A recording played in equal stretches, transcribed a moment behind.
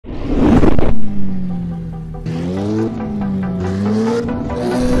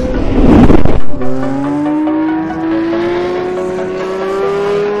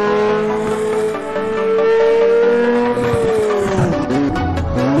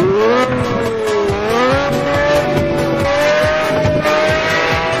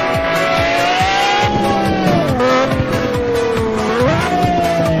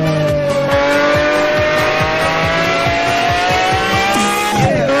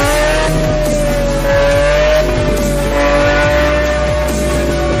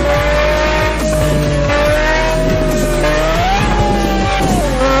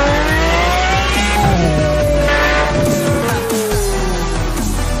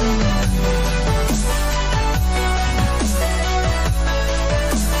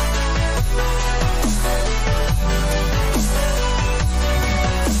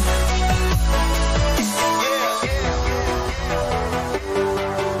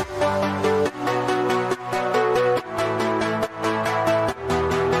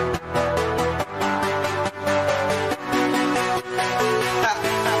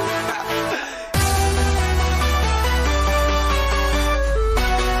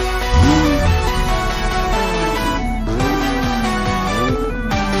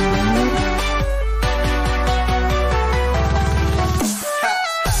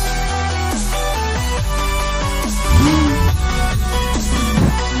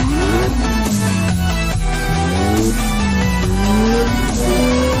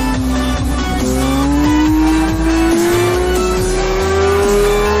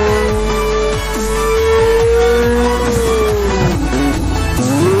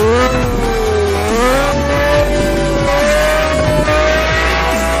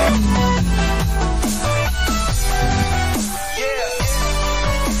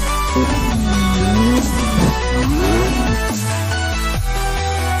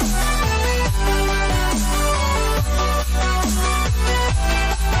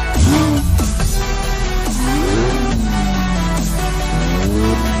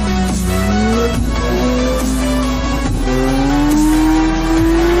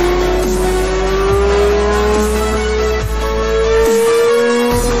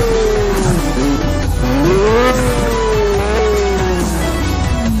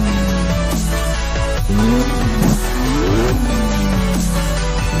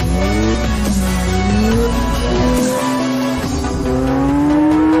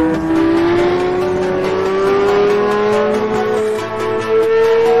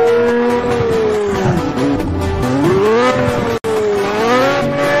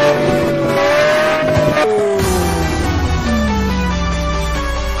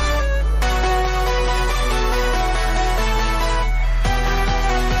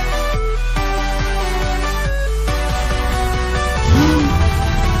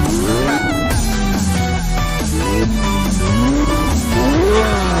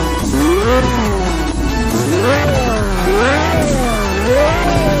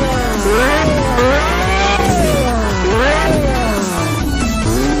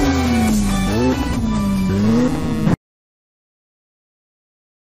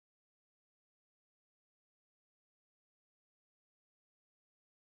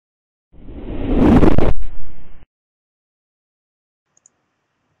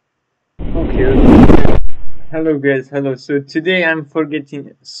Okay. Hello guys, hello. So today I'm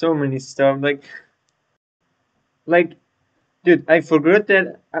forgetting so many stuff. Like, dude, I forgot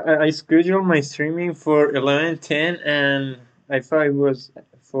that I scheduled my streaming for 11:10, and I thought it was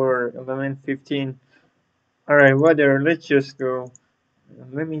for 11:15. All right, whatever. Let's just go.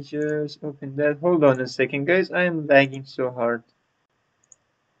 Let me just open that. Hold on a second, guys. I am lagging so hard.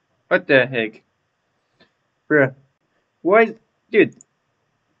 What the heck, bruh? Why, dude?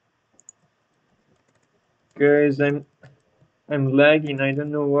 Guys, I'm lagging. I don't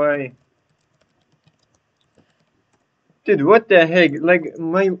know why. Dude, what the heck? Like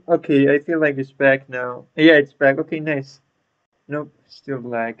my okay, I feel like it's back now. Yeah, it's back. Okay, nice. Nope, still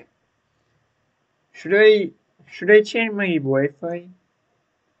lag. Should I should I change my Wi-Fi?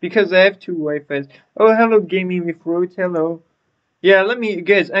 Because I have two Wi-Fis. Oh, hello, gaming with Root. Hello. Yeah, let me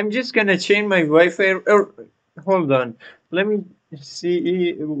guys. I'm just gonna change my Wi-Fi. Oh, hold on. Let me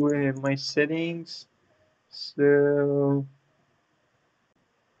see where my settings. So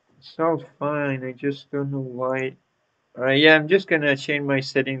it's all fine. I just don't know why. Alright, yeah, I'm just gonna change my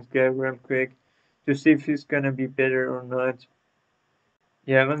settings, guys, real quick to see if it's gonna be better or not.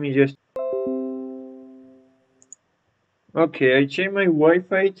 Yeah, let me just. Okay, I changed my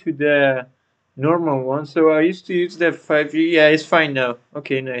Wi-Fi to the normal one. So I used to use the 5G. Yeah, it's fine now.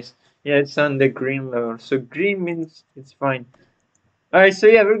 Okay, nice. Yeah, it's on the green level. So green means it's fine. Alright, so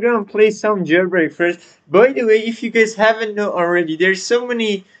yeah, we're gonna play some Jailbreak first. By the way, if you guys haven't know already, there's so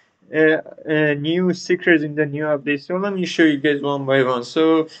many new secrets in the new update. So let me show you guys one by one.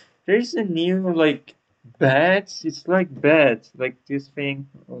 So there's a new like bats. It's like bats, like this thing.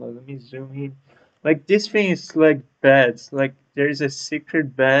 Hold on, let me zoom in. Like this thing is like bats. Like there's a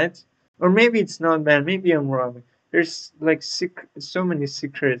secret bat, or maybe it's not bad. Maybe I'm wrong. There's like so many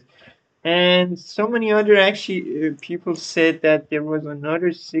secrets. And so many other actually people said that there was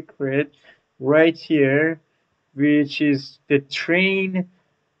another secret right here, which is the train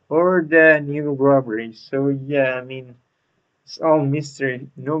or the new robbery. So yeah, I mean it's all mystery.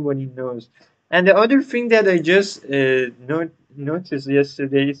 Nobody knows. And the other thing that I just noticed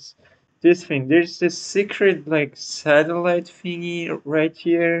yesterday is this thing. There's this secret like satellite thingy right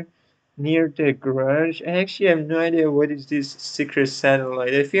here near the garage. I actually have no idea what is this secret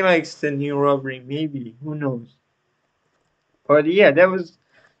satellite. I feel like it's the new robbery, maybe. Who knows? But yeah, that was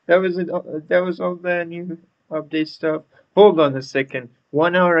all the new update stuff. Hold on a second.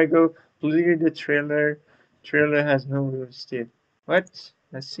 1 hour ago, clear the trailer. Trailer has no real estate. What?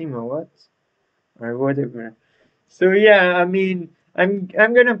 Nasima, what? Or whatever. So yeah, I mean, I'm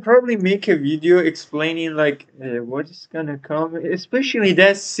gonna probably make a video explaining like what is gonna come, especially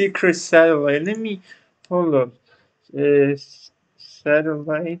that secret satellite. Let me hold up.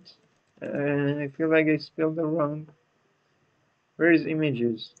 Satellite. I feel like I spelled it wrong. Where is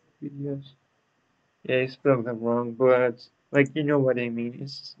images? Videos. Yeah, I spelled them wrong, but like you know what I mean.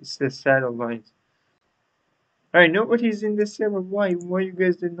 It's the satellite. Alright, nobody's in the server. Why? Why you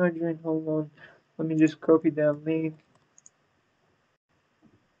guys did not join? Hold on. Let me just copy that link.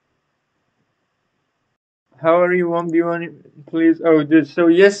 How are you 1v1 please? Oh dude, so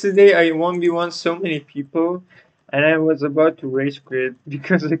yesterday I 1v1 so many people and I was about to rage quit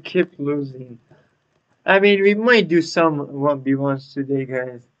because I kept losing. I mean we might do some 1v1s today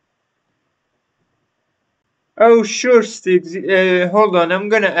guys. Oh sure Sticks, hold on, I'm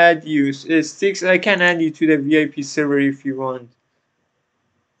gonna add you. Sticks, I can add you to the VIP server if you want.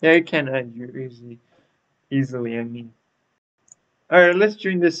 Yeah, I can add you easily I mean. Alright, let's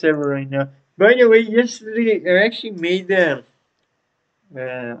join the server right now. By the way, yesterday I actually made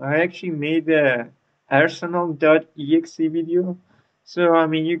a Arsenal.exe video. So I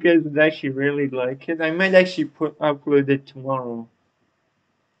mean you guys would actually really like it. I might actually upload it tomorrow.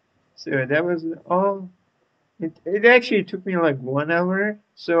 So that was all. It actually took me like 1 hour.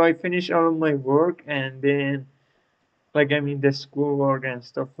 So I finished all of my work and then like I mean the schoolwork and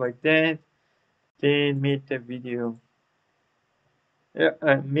stuff like that. Then made the video.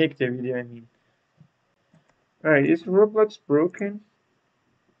 Yeah, make the video I mean. Alright, is Roblox broken?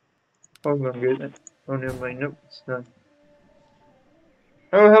 Hold on, good. Oh, never mind. Nope, it's not.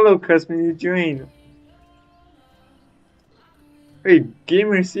 Oh, hello, Cosmin. You joined. Wait,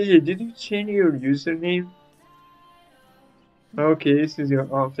 Gamer CJ, did you change your username? Okay, this is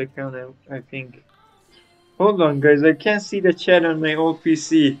your alt account, I think. Hold on, guys. I can't see the chat on my old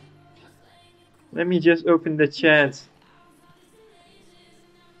PC. Let me just open the chat.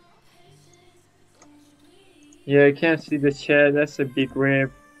 Yeah, I can't see the chat. That's a big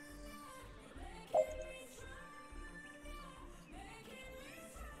rip.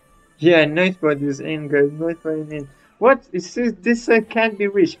 Yeah, nice bot is in, guys. Nice bot is in. What? It says this site can't be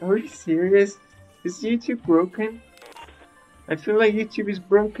reached. Are you serious? Is YouTube broken? I feel like YouTube is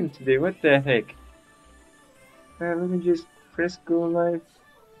broken today. What the heck? Let me just press go live.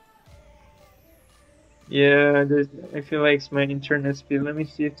 Yeah, I feel like it's my internet speed. Let me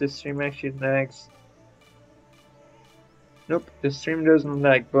see if the stream actually lags. Nope, the stream doesn't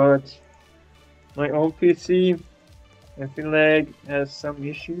lag, but my old PC, I feel like has some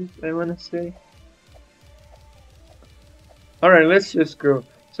issues, I wanna say. Alright, let's just go.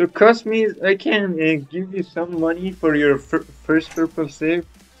 So cost me, I can give you some money for your first purple save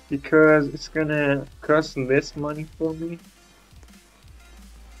because it's gonna cost less money for me.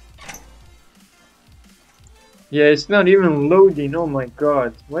 Yeah, it's not even loading, oh my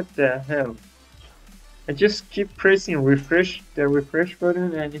god, what the hell. I just keep pressing the refresh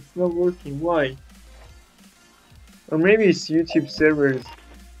button and it's not working, why? Or maybe it's YouTube servers.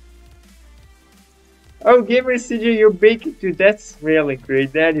 Oh, Gamer CJ, you're baking too. That's really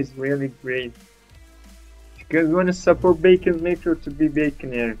great. That is really great. If you guys want to support bacon, make sure to be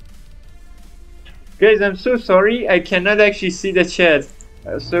baconaire. Guys, I'm so sorry. I cannot actually see the chat.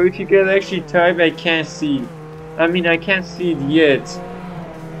 So if you guys actually type, I can't see. I mean, I can't see it yet.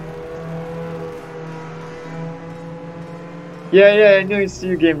 Yeah, I know it's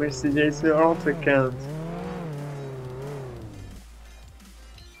you, Gamer CJ. It's your alt account.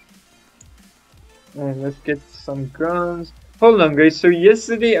 And let's get some guns. Hold on, guys. So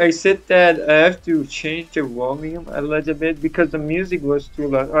yesterday I said that I have to change the volume a little bit because the music was too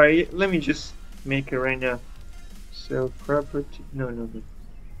loud. Alright, let me just make it right now. So property. No.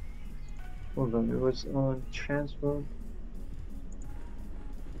 Hold on. It was on transfer.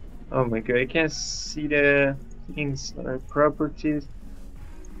 Oh my god, I can't see the things. Properties.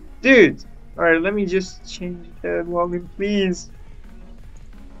 Dude. Alright, let me just change the volume, please.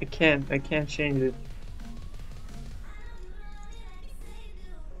 I can't change it.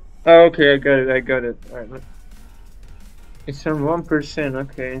 Oh, okay, I got it. Alright, it's on 1%,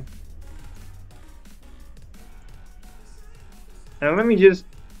 okay. Now let me just,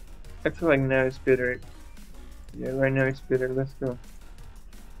 I feel like now it's better. Yeah, right now it's better, let's go.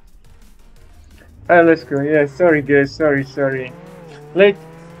 Alright, let's go, yeah, sorry guys, sorry. Like,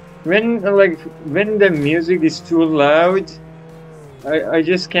 when the music is too loud, I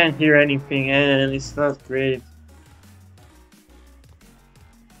just can't hear anything and it's not great.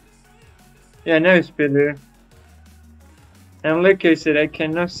 Yeah, now it's better. And like I said, I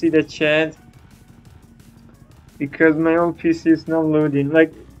cannot see the chat because my old PC is not loading.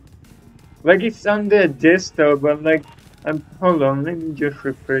 Like it's on the desktop, but like hold on, let me just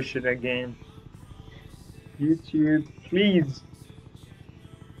refresh it again. YouTube, please.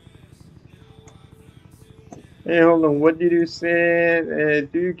 Hey, hold on, what did you say?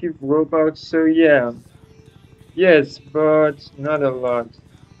 Do you give Roblox? So yeah. Yes, but not a lot.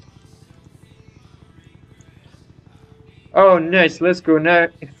 Oh, nice, let's go. Now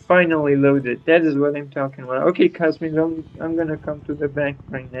it finally loaded. That is what I'm talking about. Okay, Cosmic, I'm gonna come to the bank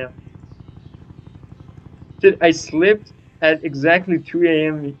right now. Dude, I slept at exactly 2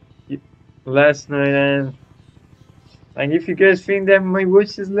 a.m. last night, and if you guys think that my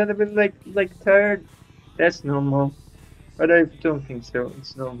voice is a little bit like tired, that's normal. But I don't think so.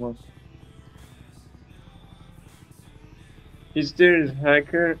 It's normal. Is there a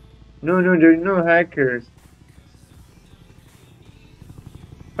hacker? No, there are no hackers.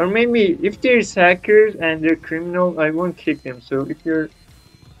 Or maybe if there's hackers and they're criminal, I won't kick them. So if you're...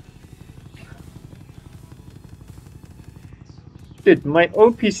 Dude, my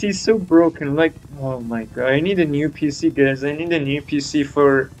old PC is so broken, like, oh my god, I need a new PC, guys. I need a new PC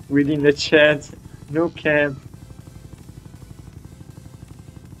for reading the chat. No cap.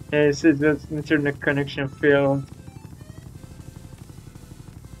 Yeah, it says that internet connection failed.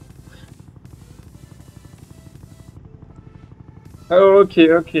 Oh, okay,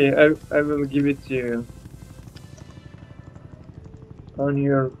 I will give it to you. On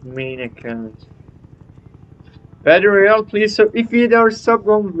your main account. Battle Royale, please. So if you hit our sub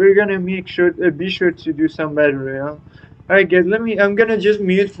goal, we're gonna make sure, be sure to do some Battle Royale. Alright guys, I'm gonna just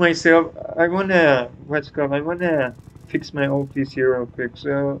mute myself. I wanna fix my old PC real quick.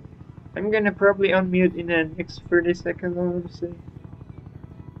 So I'm gonna probably unmute in the next 30 seconds, I wanna say.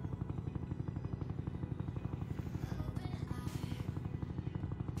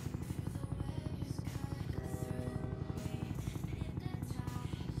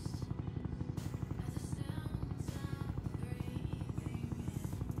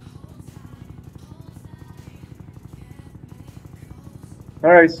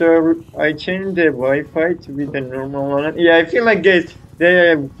 Alright, so I changed the Wi-Fi to be the normal one. Yeah, I feel like guys,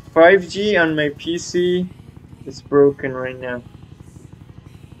 the 5G on my PC It's broken right now.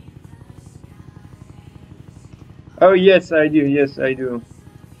 Oh yes, I do. Yes, I do.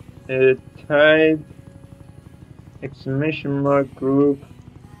 Type exclamation mark group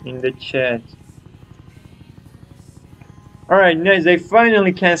in the chat. Alright, nice. I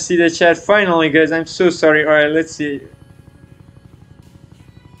finally can see the chat. Finally, guys. I'm so sorry. Alright, let's see.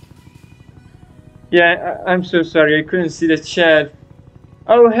 Yeah, I'm so sorry. I couldn't see the chat.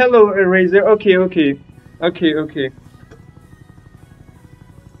 Oh, hello, Eraser. Okay, okay. Okay, okay.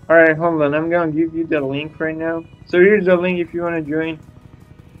 Alright, hold on. I'm gonna give you the link right now. So here's the link if you want to join.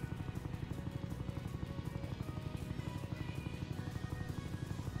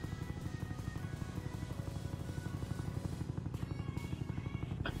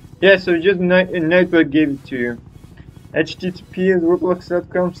 Yeah, so just Notebook gave it to you. https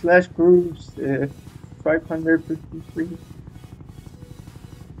roblox.com/groups 553.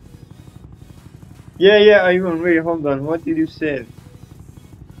 Yeah, Ivan, wait, hold on. What did you say?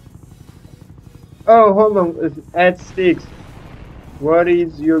 Oh, hold on. Add sticks. What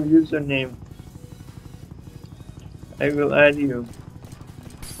is your username? I will add you.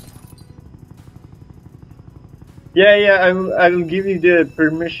 Yeah, I will give you the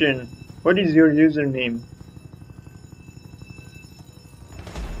permission. What is your username?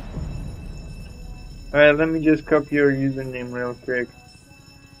 Alright, let me just copy your username real quick.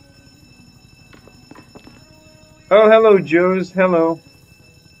 Oh, hello, Joes. Hello.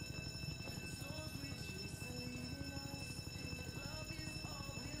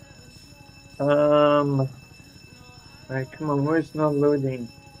 Alright, come on, why it's not loading?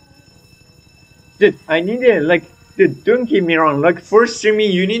 Dude, I need a, like, dude, don't get me wrong, like, for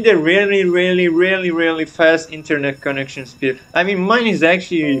streaming, you need a really fast internet connection speed. I mean, mine is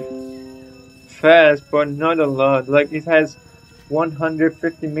actually fast, but not a lot. Like, it has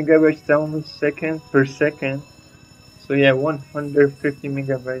 150 megabytes download per second. So yeah, 150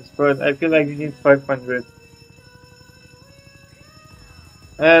 megabytes, but I feel like you need 500.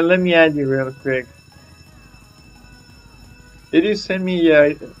 Let me add you real quick. Did you send me?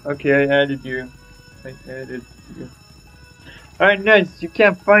 Yeah, okay, I added you. I added you. Alright, nice. You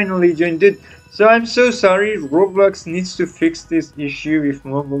can finally join. Dude, so I'm so sorry. Roblox needs to fix this issue with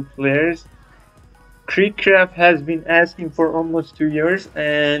mobile players. Creekcraft has been asking for almost 2 years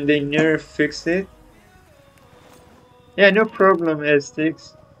and they never fixed it. Yeah, no problem,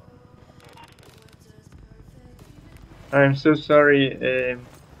 S6. I'm so sorry,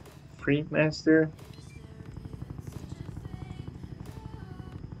 Freemaster.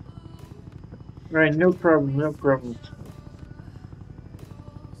 Right, no problem, no problem.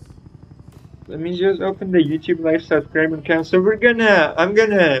 Let me just open the YouTube live subscribe account. So we're gonna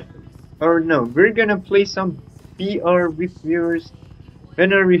play some BR with viewers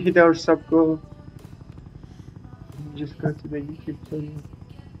whenever we hit our sub goal. Just go to the YouTube channel.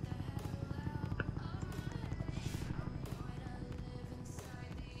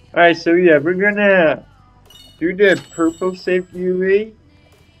 Alright, so yeah, we're gonna do the purple save giveaway.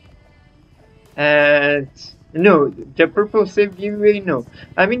 No, the purple save giveaway, no.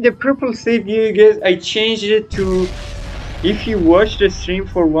 I mean the purple save giveaway, guys, I changed it to if you watch the stream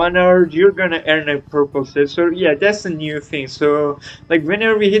for 1 hour, you're gonna earn a purple set. So yeah, that's a new thing. So like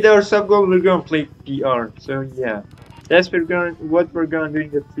whenever we hit our sub goal, we're gonna play PR. So yeah, that's what we're gonna do in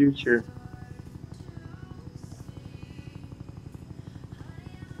the future.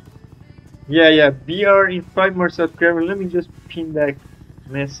 Yeah, BR in 5 more subscribers. Let me just pin that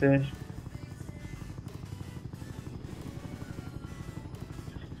message.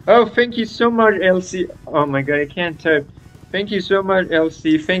 Oh, thank you so much, LC. Oh my god, I can't type. Thank you so much,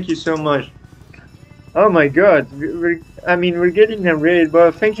 LC. Thank you so much. Oh my god, we're getting a raid,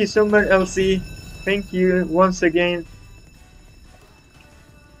 but thank you so much, LC. Thank you once again.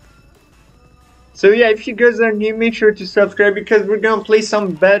 So yeah, if you guys are new, make sure to subscribe because we're gonna play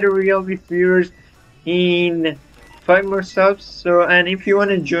some battle royale with viewers in 5 more subs. So, and if you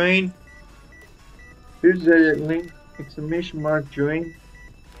wanna join, here's the link, exclamation mark join.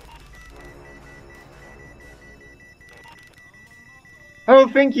 Oh,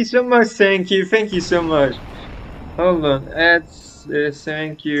 thank you so much. Thank you so much. Hold on, ads.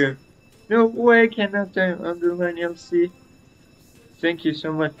 Thank you. No way, cannot underline LC. Thank you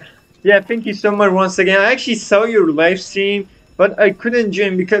so much. Yeah, thank you so much once again. I actually saw your live stream, but I couldn't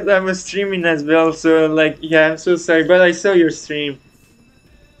join because I was streaming as well. So like, yeah, I'm so sorry, but I saw your stream.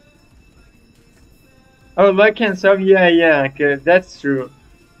 Oh, like and sub. Yeah, okay, that's true.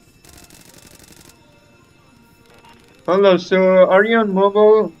 Hello, so are you on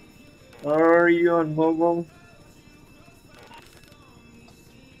mobile? Are you on mobile?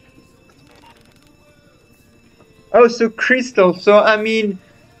 Oh, so Crystal. So I mean,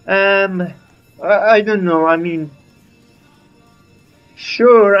 um, I don't know. I mean,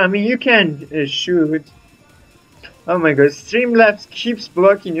 sure. I mean, you can shoot. Oh my God, Streamlabs keeps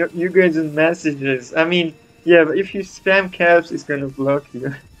blocking you guys' messages. I mean, yeah, but if you spam caps, it's gonna block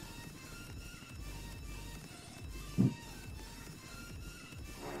you.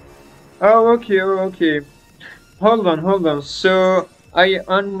 Oh, okay, oh, okay. Hold on, hold on. So I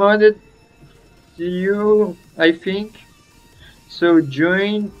unmodded you, I think. So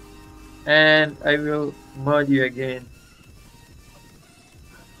join, and I will mod you again.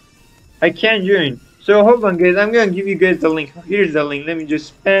 I can't join. So hold on, guys. I'm gonna give you guys the link. Here's the link. Let me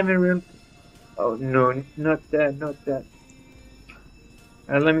just spam it real. Oh no, not that, not that.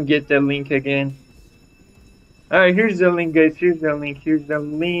 Let me get the link again. Alright, here's the link, guys. Here's the link. Here's the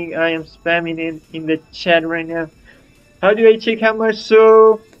link. I am spamming it in the chat right now. How do I check how much?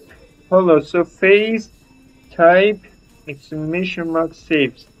 So, hold on. So, face, type, exclamation mark,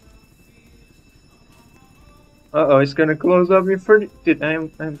 saves. Uh-oh, it's gonna close up in 30. Dude, I'm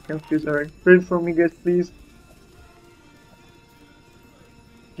confused. Alright, wait for me, guys, please.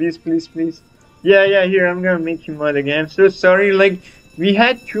 Please, please, please. Yeah, yeah, here, I'm gonna make you mod again. I'm so sorry, like, we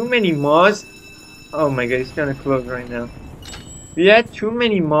had too many mods. Oh my god, it's gonna close right now. We had too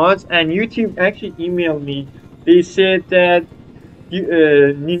many mods, and YouTube actually emailed me. They said that you,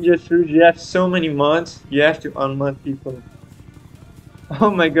 Ninja Surge, you have so many mods, you have to unmod people. Oh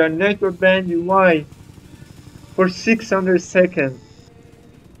my god, network banned you, why? For 600 seconds.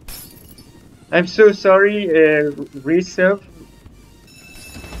 I'm so sorry, Resub.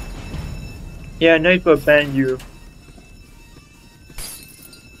 Yeah, network banned you.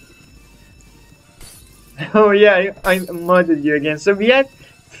 Oh yeah, I modded you again. So we had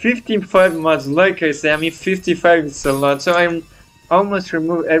 55 mods, like I said. I mean, 55 is a lot. So I'm almost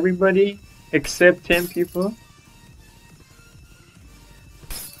removed everybody except 10 people.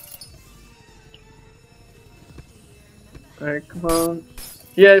 Alright, come on.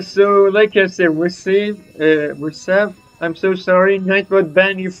 Yeah, so like I said, we're saved. I'm so sorry. Nightbot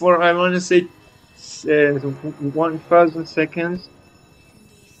banned you for, I want to say, 1,000 seconds.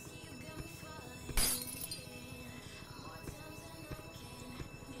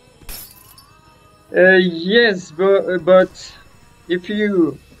 Yes, but if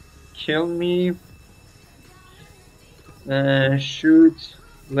you kill me, shoot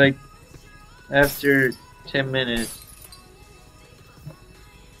like after 10 minutes.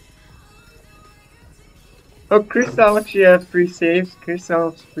 Oh, Crystal actually has free saves.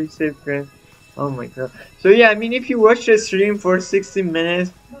 Crystal's free save, friend. Oh my god. So yeah, I mean, if you watch the stream for 60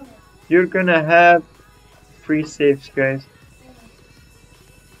 minutes, you're gonna have free saves, guys.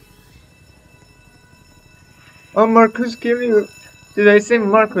 Oh, Marcus, kill you. Did I say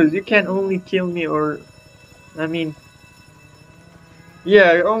Marcus? You can only kill me, or I mean,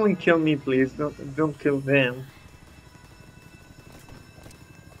 yeah, only kill me, please. Don't kill them.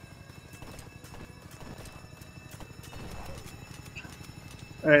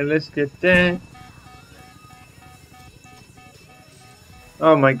 Alright, let's get that.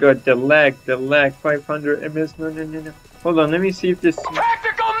 Oh my god, the lag, 500 ms. No. Hold on, let me see if this.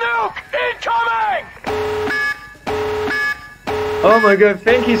 Tactical nuke incoming! Oh my god,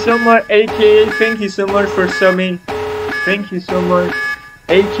 thank you so much, aka, thank you so much for subbing. Thank you so much,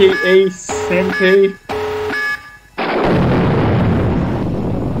 aka Senpai.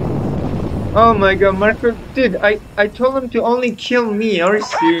 Oh my god, Marco, dude, I told him to only kill me, are you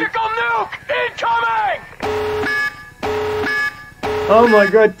serious? Tactical nuke incoming! Oh my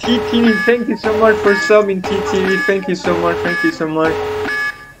god, TTV, thank you so much for subbing, TTV, thank you so much,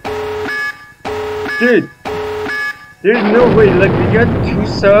 Dude, there's no way, like, we got 2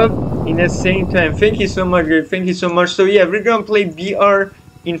 subs in the same time. Thank you so much, dude, thank you so much. So yeah, we're gonna play BR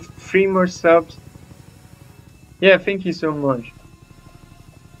in 3 more subs. Yeah, thank you so much.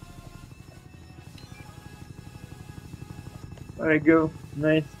 Alright, go.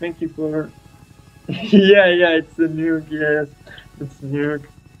 Nice, thank you for... yeah, it's a nuke, yes. It's nuke.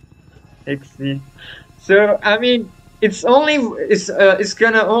 XC. So, I mean, it's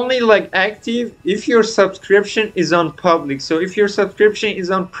gonna only like active if your subscription is on public. So if your subscription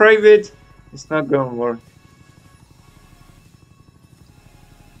is on private, it's not gonna work.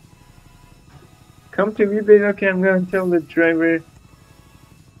 Come to VBase. Okay, I'm gonna tell the driver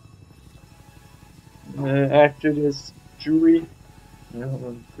after this jury.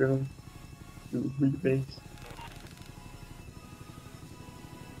 No, go to VBase.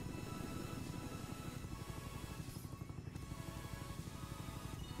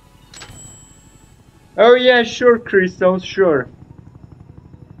 Oh yeah, sure, Crystal, sure.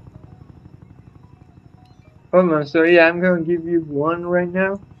 Oh, Hold on, so yeah, I'm gonna give you one right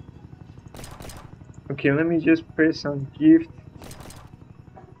now. Okay, let me just press on gift.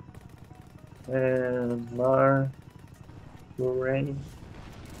 And Lorraine.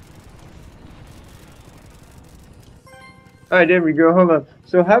 Alright, there we go, hold on.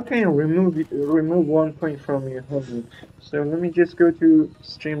 So how can you remove 1 point from your home? So let me just go to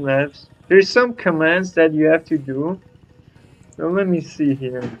Streamlabs. There's some commands that you have to do. So let me see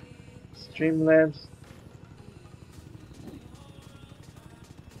here. Streamlabs.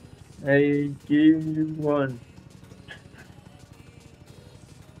 I gave you one.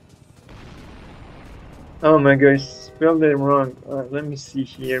 Oh my god, I spelled it wrong. Let me see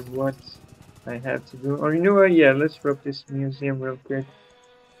here what I have to do. Or you know what? Yeah, let's drop this museum real quick.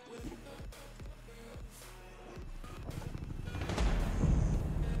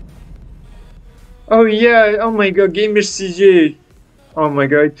 Oh yeah, oh my god, Gamer CJ. Oh my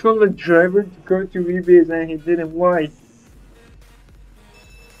god, I told the driver to go to rebase and he didn't. Why?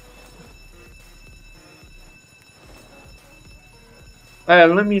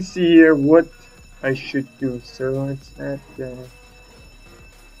 Let me see here what I should do. So it's at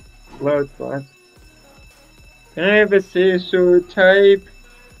Cloudbot. Can I have a say? So type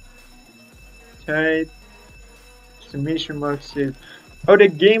exclamation mark save. Oh, the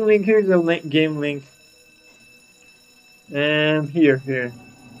game link. Here's the game link. And here.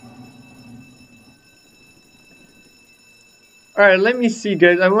 Alright, let me see,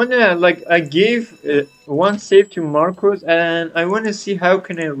 guys. I wanna, I gave one save to Marcos, and I wanna see how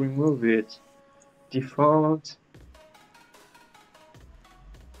can I remove it. Default.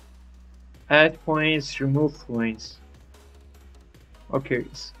 Add points, remove points. Okay,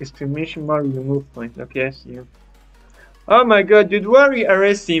 exclamation mark, remove points. Okay, I see you. Oh my god, dude, why are you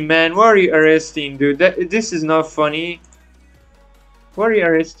arresting, man? Why are you arresting, dude? This is not funny. Why are you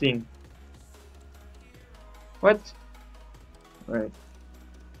arresting? What? Right.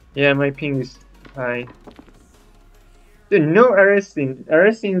 Yeah, my ping is high. Dude, no arresting.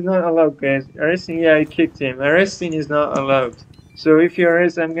 Arresting is not allowed, guys. Arresting, yeah, I kicked him. Arresting is not allowed. So if you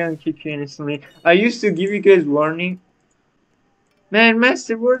arrest, I'm gonna kick you instantly. I used to give you guys warning. Man,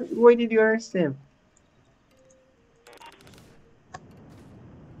 Master, why did you arrest him?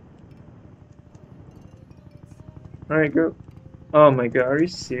 Alright, go. Oh my god, are you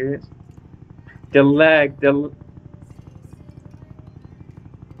serious? The lag,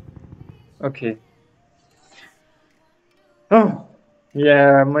 Okay. Oh,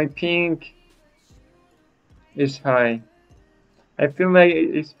 yeah, my ping is high. I feel like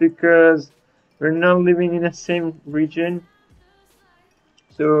it's because we're not living in the same region.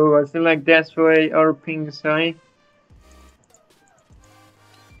 So I feel like that's why our ping is high.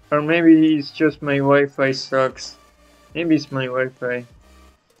 Or maybe it's just my Wi-Fi sucks. Maybe it's my Wi-Fi.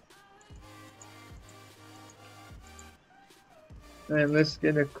 Alright, let's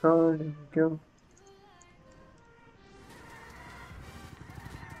get a car. There we go.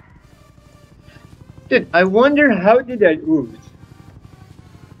 Dude, I wonder how did I lose?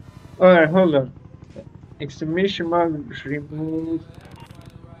 Alright, hold on. Exclamation mark, remove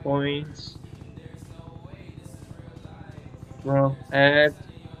points from add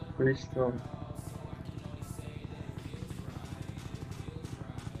crystal.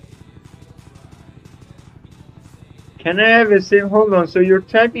 Can I have a save? Hold on, so you're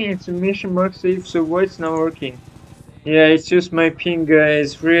typing exclamation mark save, so why it's not working? Yeah, it's just my ping,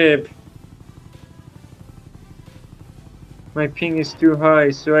 guys. RIP. My ping is too high,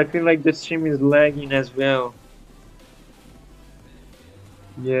 so I feel like the stream is lagging as well.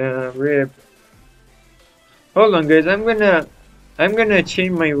 Yeah, RIP. Hold on, guys. I'm gonna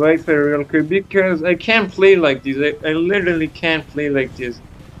change my Wi-Fi real quick because I can't play like this. I literally can't play like this.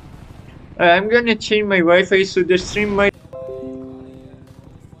 I'm gonna change my Wi-Fi so the stream might.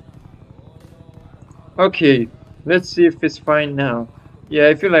 Okay, let's see if it's fine now. Yeah,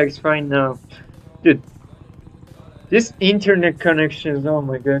 I feel like it's fine now. Dude, this internet connections, oh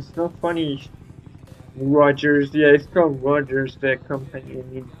my god, it's not funny. Rogers, yeah, it's called Rogers, that company. I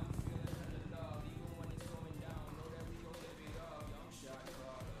mean.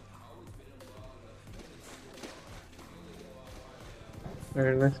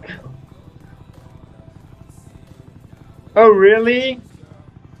 Alright, let's go. Oh, really?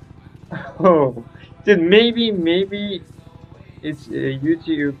 Oh, then maybe it's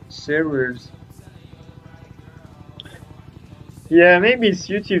YouTube servers. Yeah, maybe it's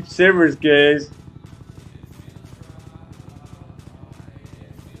YouTube servers, guys.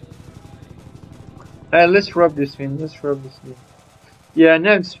 Let's rub this in. Yeah,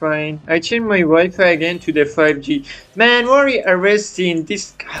 now it's fine. I changed my Wi-Fi again to the 5G. Man, why are you arresting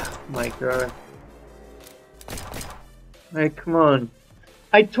this? Oh my god. Like, come on.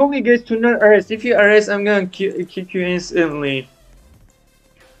 I told you guys to not arrest. If you arrest, I'm gonna kick you instantly.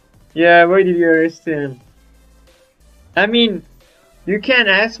 Yeah, why did you arrest him? I mean, you can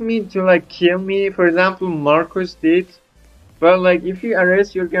ask me to like kill me. For example, Marcos did. But like, if you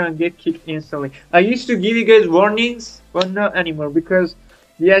arrest, you're gonna get kicked instantly. I used to give you guys warnings, but not anymore because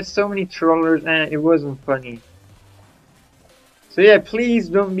we had so many trollers and it wasn't funny. So yeah, please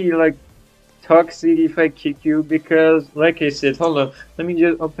don't be like toxic if I kick you because, like I said, hold on, let me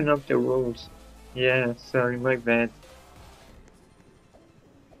just open up the rules. Yeah, sorry, my bad.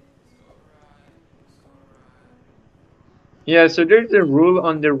 Yeah, so there's a rule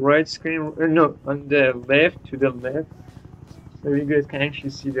on the right screen, or no, on the left, to the left, so you guys can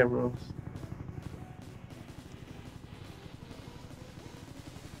actually see the rules.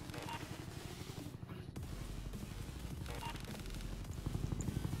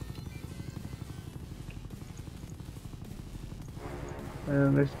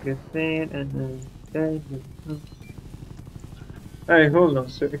 Let's get that, and then that. Alright, hold on,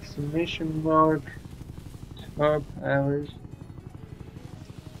 so exclamation mark, top hours,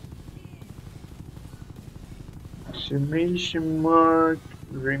 exclamation mark,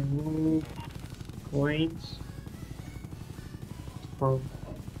 remove points from,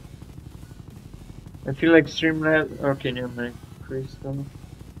 I feel like Streamlab, okay, never mind, Crystal.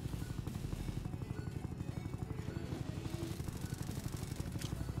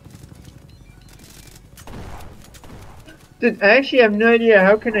 Dude, I actually have no idea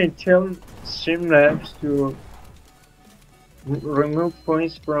how can I tell Streamlabs to remove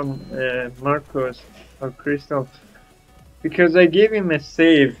points from Marcos or Crystal, because I gave him a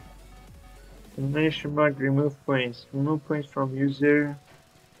save. Exclamation mark, remove points from user.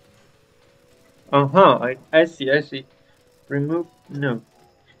 I see. Remove, no.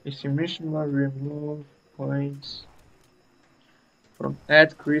 Exclamation mark, remove points from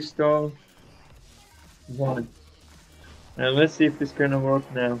add crystal 1. Now let's see if it's gonna work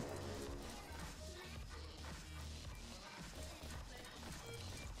now.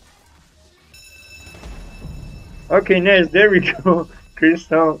 Okay, nice, there we go.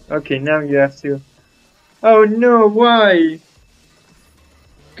 Crystal, okay, now you have to. Oh no, why?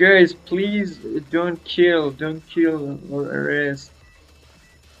 Guys, please don't kill or arrest.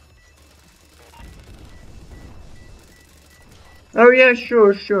 Oh yeah,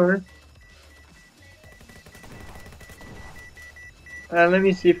 sure. Let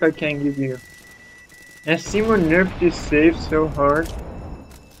me see if I can give you. Has Simon nerfed this save so hard?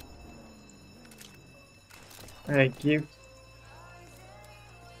 I give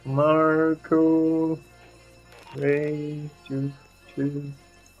Marco Ray to.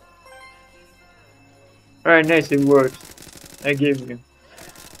 Alright, nice, it works. I gave you.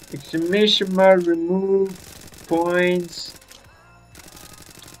 Exclamation mark, remove points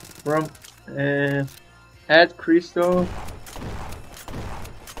from add crystal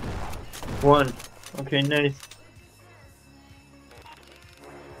 1. Okay, nice.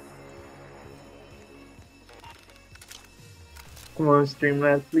 Come on,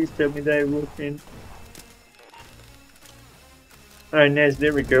 Streamlabs, please tell me that it working. Alright, nice,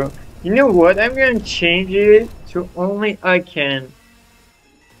 there we go. You know what? I'm gonna change it to only I can.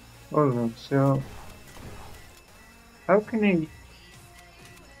 Hold on, so how can I?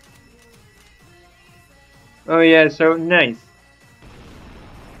 Oh yeah, so nice.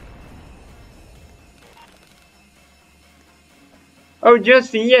 Oh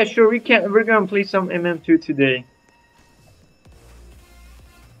Justin, yeah, sure, we're gonna play some MM2 today.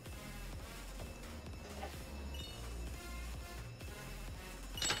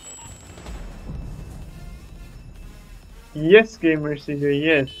 Yes, Gamer CJ,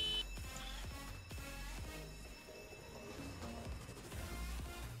 yes.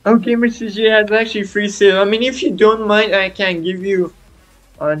 Oh, Gamer CJ has actually free sale. I mean, if you don't mind, I can give you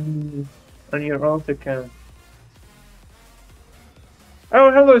on your alt account.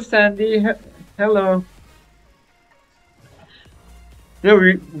 Oh, hello, Sandy. Hello. No,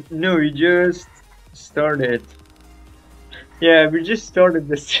 we just started. Yeah, we just started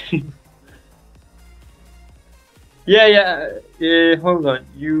the stream. Yeah. Hold on.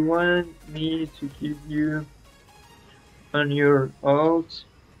 You want me to give you on your alt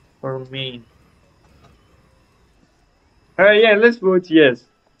or me? Alright, yeah, let's vote yes.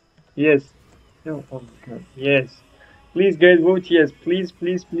 Yes. No, oh my god. Yes. Please, guys, vote yes. Please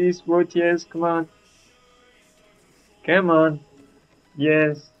vote yes. Come on. Come on.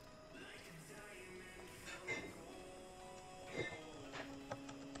 Yes.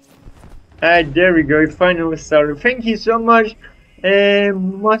 There we go. It finally started. Thank you so much,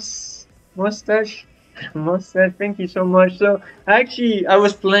 mustache. Mustard, thank you so much. So actually, I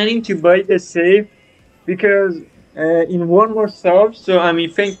was planning to buy the safe because in one more sub. So I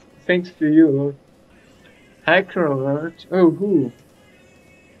mean, thanks to you. Hacker alert. Oh, who?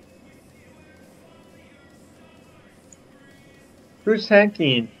 Who's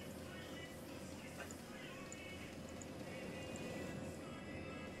hacking?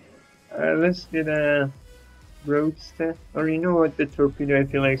 Let's get a roadster. Or you know what? The torpedo I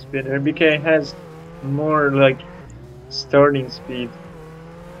feel like is better because it has more like starting speed.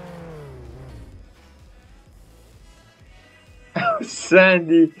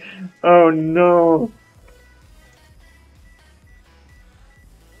 Sandy. Oh no.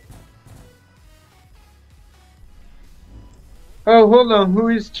 Oh, hold on. Who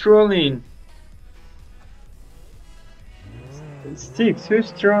is trolling? Sticks.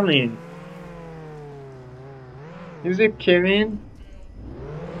 Who's trolling? Is it Kevin?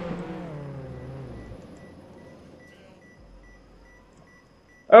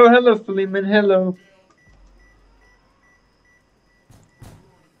 Oh, hello, Fleeman. Hello.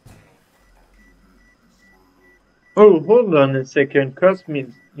 Oh, hold on a second. Cosmic.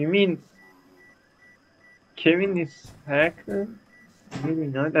 You mean Kevin is hacker? Maybe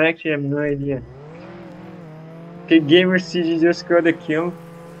not. I actually have no idea. Okay, Gamer CG just got a kill.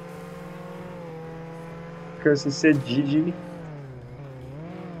 Because he said GG.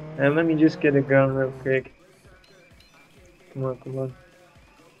 And let me just get a gun real quick. Come on, come on.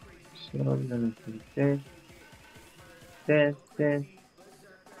 So I'm gonna do that.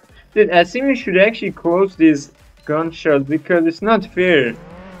 Dude, I think we should actually close this gunshot because it's not fair.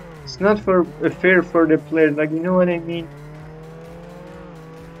 It's not fair for the player. Like, you know what I mean?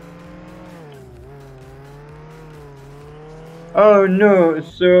 Oh no,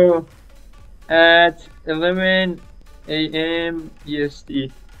 so at 11 a.m.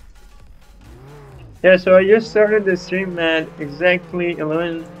 EST. Yeah, so I just started the stream at exactly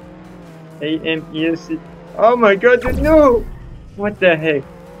 11 a.m. EST. Oh my god, dude, no! What the heck?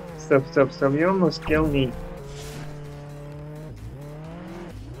 Stop. You almost killed me.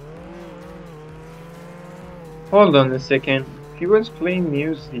 Hold on a second. He was playing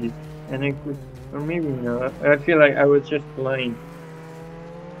music and I could, or maybe not. I feel like I was just blind.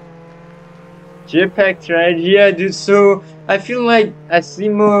 Jetpack tried, yeah, dude. So I feel like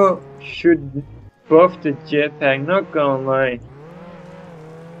Asimo should buff the jetpack. Not gonna lie.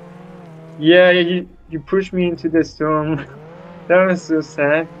 Yeah, you pushed me into the storm. That was so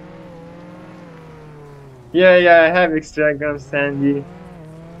sad. Yeah, I have extra guns, Sandy.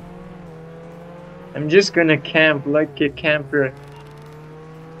 I'm just gonna camp like a camper.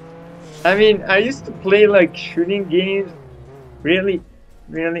 I mean, I used to play like shooting games, really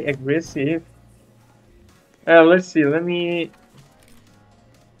aggressive. Let's see, let me...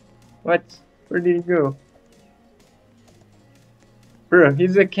 What? Where did he go? Bro,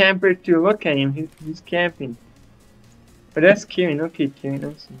 he's a camper too. Look at him, he's camping. But that's Kevin. Okay, Kevin,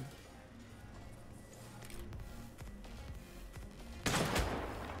 I see.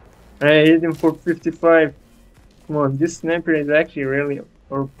 I hit him for 55. Come on, this sniper is actually really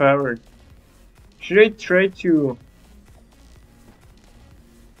overpowered. Should I try to...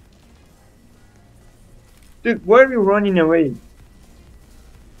 Dude, why are we running away?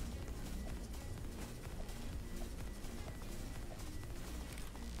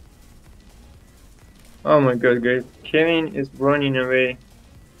 Oh my god, guys. Kevin is running away.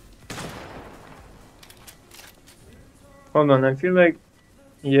 Hold on, I feel like...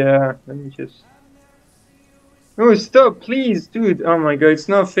 Yeah, let me just... Oh, stop, please, dude. Oh my god, it's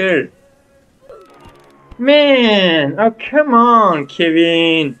not fair. Man! Oh, come on,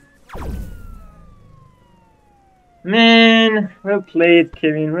 Kevin. Man, well played,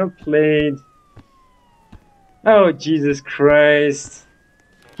 Kevin. Well played. Oh, Jesus Christ.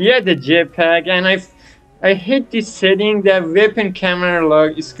 He had the jetpack, and I hate this setting that weapon camera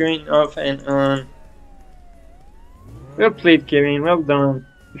log is going off and on. Well played, Kevin. Well done.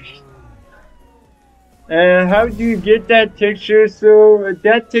 How do you get that texture? So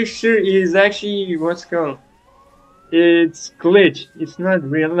that texture is actually what's called. It's glitch. It's not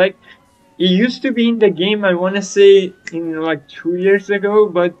real. Like it used to be in the game. I want to say in like 2 years ago,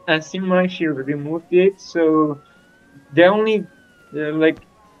 but Asimo actually removed it. So they only like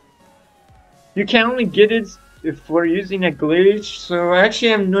you can only get it for using a glitch. So I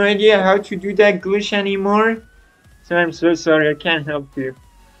actually have no idea how to do that glitch anymore. So I'm so sorry. I can't help you.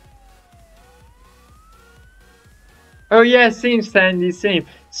 Oh yeah, same Sandy, same.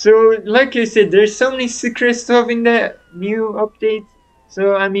 So like I said, there's so many secret stuff in the new update.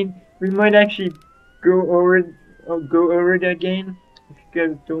 So I mean, we might actually go over it again if you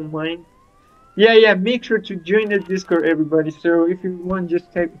guys don't mind. Yeah, yeah. Make sure to join the Discord, everybody. So if you want,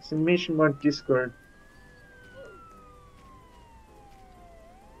 just type exclamation mark Discord.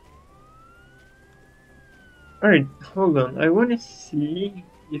 All right, hold on. I want to see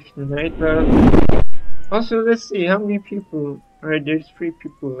if Nightbot. Also, let's see how many people. All right, there's 3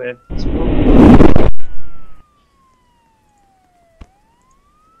 people left. It's one.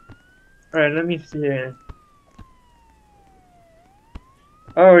 All right, let me see.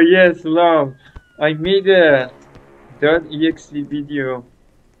 Oh yes, love. I made a .exe video.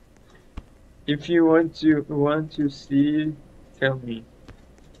 If you want to see, tell me.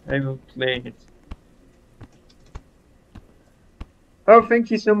 I will play it. Oh,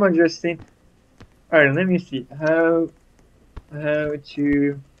 thank you so much, Justin. Alright, let me see. How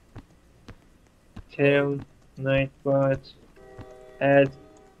to tell Nightbot add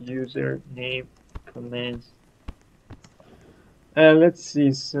username commands. Let's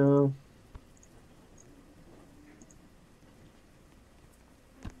see. So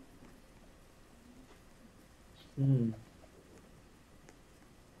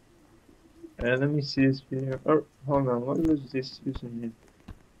let me see this video. Oh, hold on. What was this username?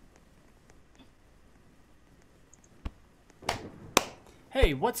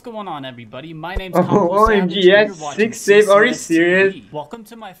 Hey, what's going on, everybody? My name's Oh, Combo Savage, OMG, and you're that's watching 6 save. Are you CCS serious? TV. Welcome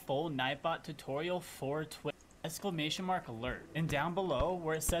to my full Nightbot tutorial for Twitch. Exclamation mark alert. And down below,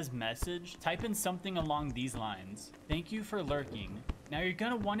 where it says message, type in something along these lines. Thank you for lurking. Now you're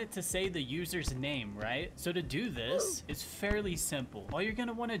gonna want it to say the user's name, right? So to do this, it's fairly simple. All you're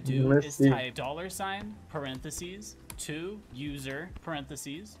gonna wanna do is type $, parentheses, to user,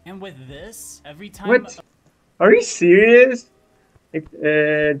 parentheses. And with this, every time... What? Are you serious?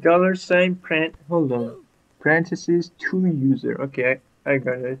 $, hold on. Parentheses to user. Okay, I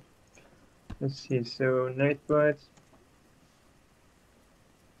got it. Let's see. So Nightbot.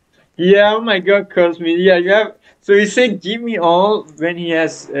 Yeah, oh my god, Cosme. Yeah, you have. So he said, "Give me all" when he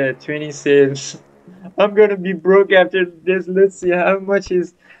has 20 saves. I'm gonna be broke after this. Let's see how much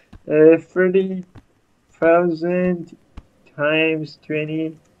is 30,000 times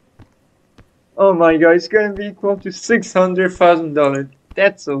 20. Oh my god, it's gonna be equal to $600,000.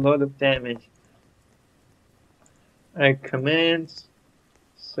 That's a lot of damage. I command.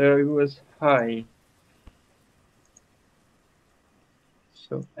 So it was high.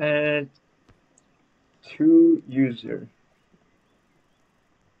 So add to user.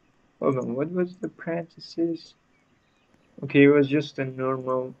 Hold on, what was the parentheses? Okay, it was just a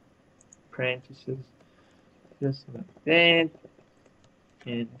normal parentheses. Just like that.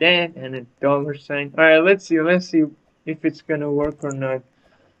 And that, and a $sign. Alright, let's see if it's gonna work or not.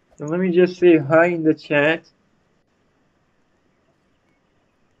 So let me just say hi in the chat.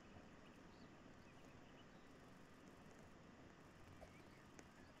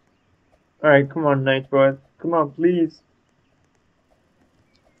 Alright, come on, Nightbot. Come on, please.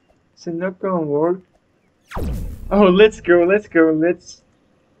 Is it not gonna work? Oh, let's go.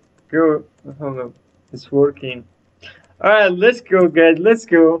 Hold on. It's working. Alright, let's go, guys. Let's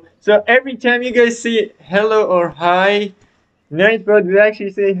go. So every time you guys say hello or hi, Nightbot will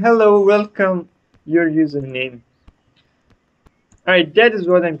actually say hello, welcome, your username. Alright, that is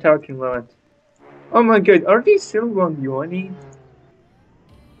what I'm talking about. Oh my god, are they still 1v1ing?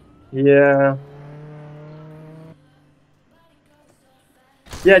 Yeah.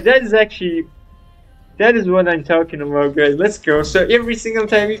 Yeah, that is what I'm talking about, guys. Let's go. So every single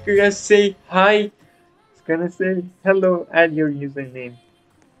time if you guys say hi, it's gonna say hello, add your username.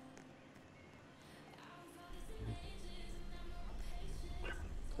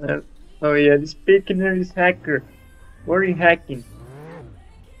 Oh yeah, this Baconer is hacker. What are you hacking?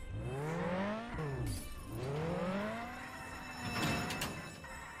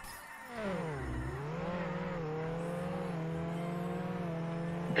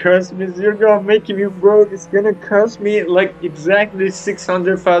 Cosme, you're gonna make me broke. It's gonna cost me like exactly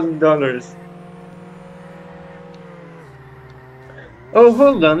 $600,000. Oh,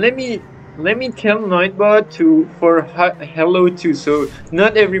 hold on. Let me tell Nightbot to for hello too. So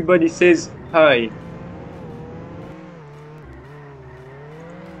not everybody says hi.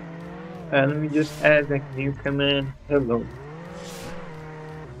 Let me just add a new command. Hello.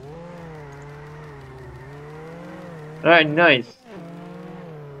 Alright, nice.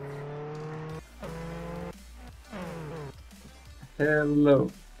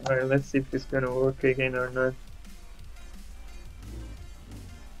 Hello. Alright, let's see if it's gonna work again or not.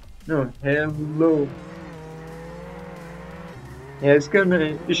 No, hello. Yeah,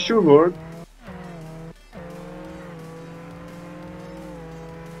 it should work.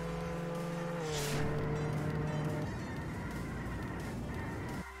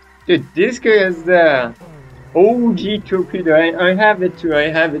 Dude, this guy has the OG torpedo. I have it too. I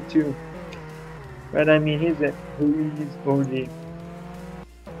have it too. But I mean, he's OG.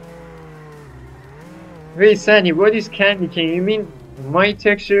 Wait, Sandy, what is candy cane? You mean my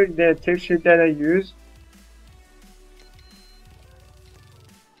texture, the texture that I use?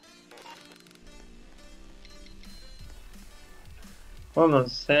 Hold on,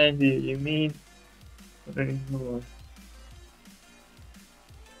 Sandy, you mean? Wait, hold on.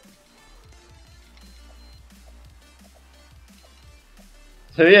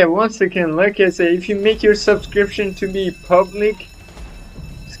 So yeah, once again, like I say, if you make your subscription to be public,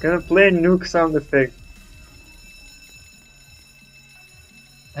 it's gonna play a nuke sound effect.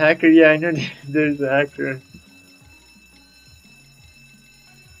 Hacker, yeah, I know there's a hacker.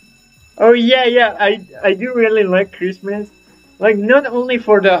 Oh yeah, I do really like Christmas. Like, not only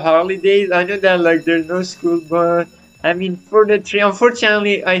for the holidays, I know that like there's no school, but I mean for the tree.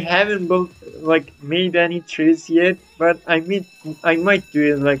 Unfortunately, I haven't built like made any trees yet, but I might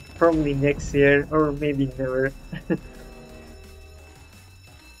do it like probably next year or maybe never.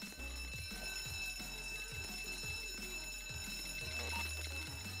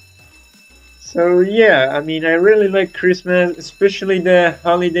 So yeah, I mean I really like Christmas, especially the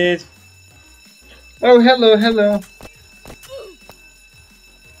holidays. Oh hello, hello.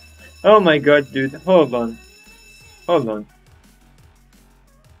 Oh my god, dude, hold on. Hold on.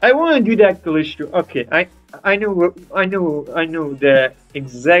 I want to do that glitch too. Okay, I know the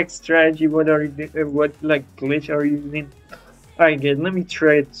exact strategy. What are you what like glitch are you using? Alright, good. Let me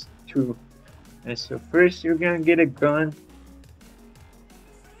try it too. And so first you're gonna get a gun.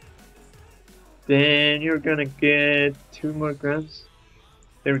 Then you're gonna get 2 more guns.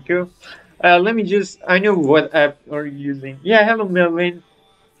 There we go. Let me just. I know what app are you using. Yeah, hello Melvin.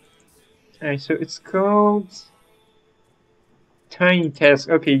 Alright, so it's called Tiny Task.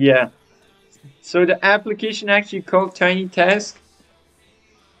 Okay, yeah. So the application actually called Tiny Task.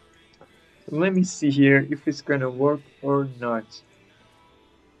 Let me see here if it's gonna work or not.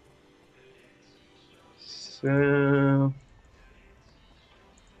 So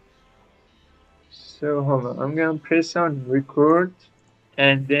hold on. I'm gonna press on record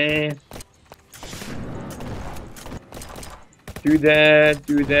and then do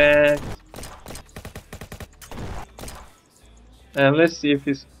that. And let's see if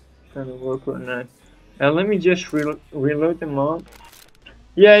it's gonna work or not. Let me just reload them all.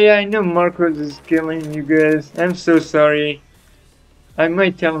 Yeah, I know Marcos is killing you guys. I'm so sorry. I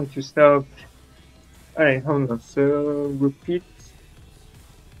might tell him to stop. Alright, hold on. So, repeat.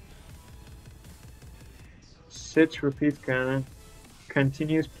 Set repeat gun.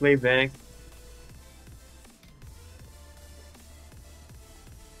 Continuous playback.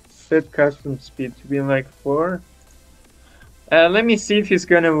 Set custom speed to be like 4. Let me see if it's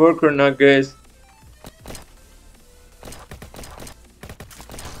gonna work or not, guys.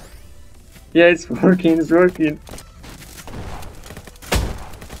 Yeah, it's working, it's working.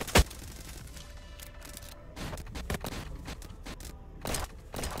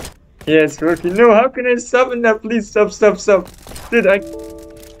 Yeah, it's working. No, how can I stop it now? Please stop. Dude,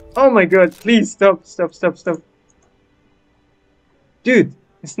 oh my god, please stop. Dude,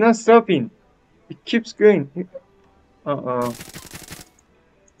 it's not stopping. It keeps going. Uh-oh.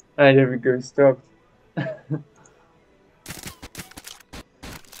 Ah, there we go, it stopped.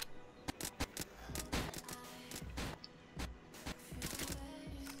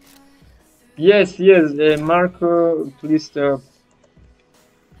 Yes, Marco, please stop.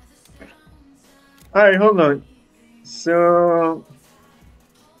 Alright, hold on. So,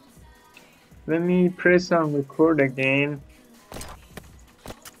 let me press on record again.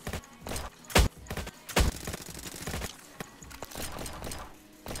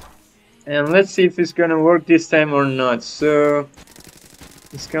 And let's see if it's gonna work this time or not. So,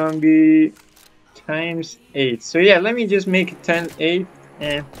 it's gonna be times 8. So yeah, let me just make it times 8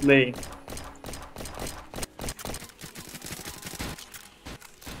 and play.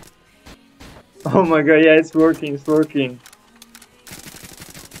 Oh my god, yeah, it's working.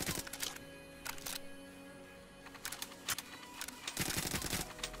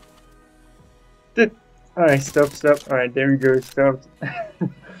 Alright, stop. Alright, there we go, stopped.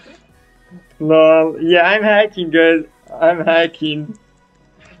 Lol, yeah, I'm hacking, guys. I'm hacking.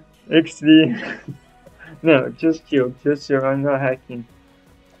 XD. No, just chill, I'm not hacking.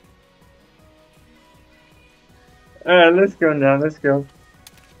 Alright, let's go now, let's go.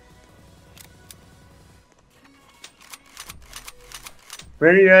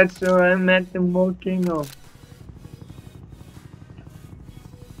 Where are you at? So I'm at the volcano.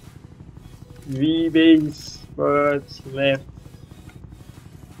 V base, what's left?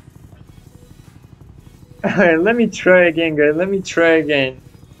 Alright, let me try again, guys. Let me try again.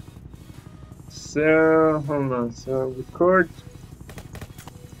 So, hold on. So, record.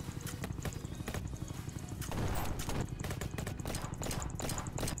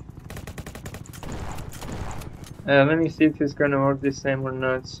 Let me see if it's gonna work this time or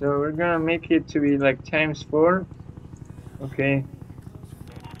not. So, we're gonna make it to be like ×4. Okay.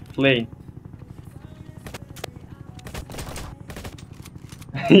 Play.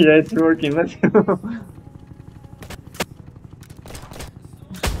 Yeah, it's working. Let's go.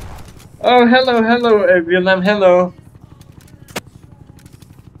 Oh, hello, Willem. Hello.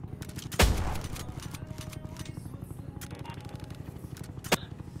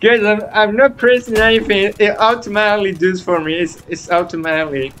 Guys, I'm not pressing anything. It automatically does for me. It's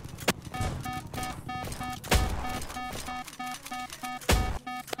automatically.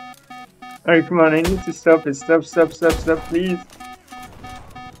 Alright, come on. I need to stop it. Stop, please.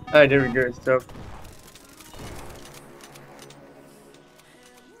 Alright, there we go. Stop.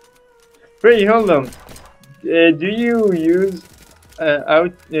 Wait, hold on. Do you use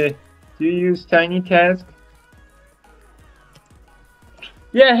do you use Tiny Task?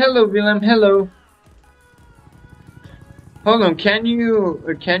 Yeah, hello, Willem. Hello. Hold on. Can you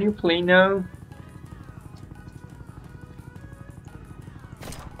play now?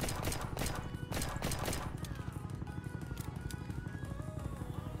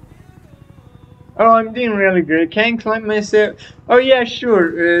 Oh, I'm doing really good. Can I climb myself? Oh yeah,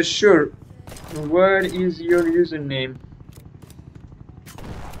 sure. Sure. What is your username?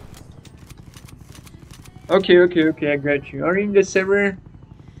 Okay, I got you. Are you in the server?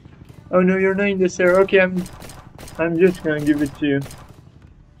 Oh no, you're not in the server. Okay, I'm just gonna give it to you.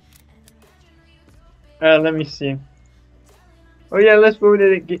 Let me see. Oh yeah, let's vote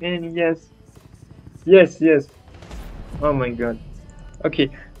it again. Yes. Oh my god. Okay,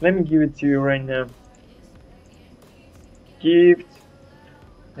 let me give it to you right now. Gift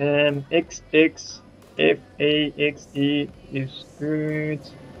XXFAXE is good.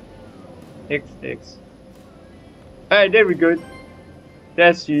 XX. Alright, there we go.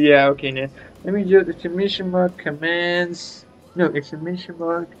 That's you, yeah, okay now. Let me do exclamation mark commands. No, exclamation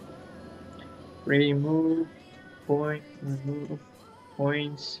mark. Remove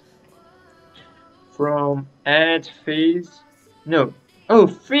points from add phase. No. Oh,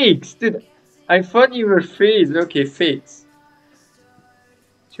 fix, dude. I thought you were phase. Okay, fix.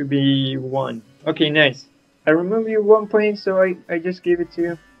 To be 1. Okay, nice. I remove you 1 point, so I just gave it to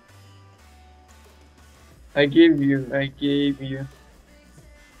you. I gave you add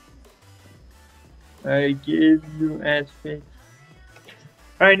fix.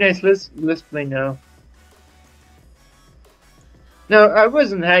 Alright, nice. Let's play now. No, I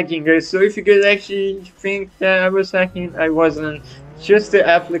wasn't hacking, guys. So if you guys actually think that I was hacking, I wasn't. It's just the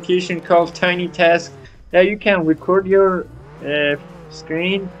application called Tiny Task that you can record your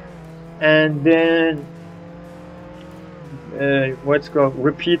screen and then what's called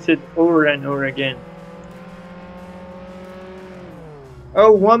repeat it over and over again.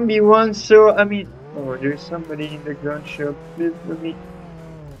 Oh, 1v1. So I mean, oh, there's somebody in the gun shop. Please let me.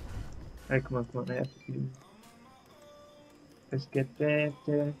 Alright, come on, I have to do. Let's get that.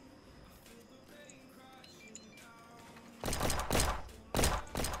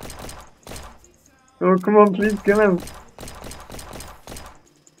 Oh, come on, please kill him.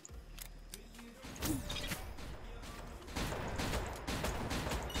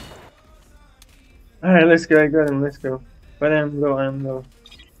 Alright, let's go. I got him. Let's go. But I'm low.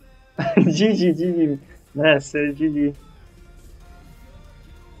 GG. Nice, GG.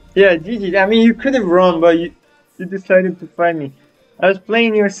 Yeah, GG. I mean, you could have run, but you decided to fight me. I was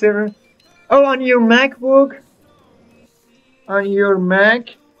playing your server. Oh, on your MacBook? On your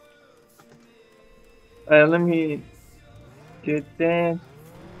Mac? Let me get that.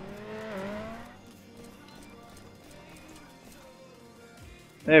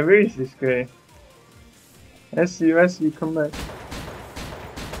 Hey, where is this guy? I see you, come back.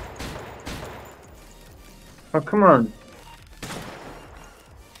 Oh, come on.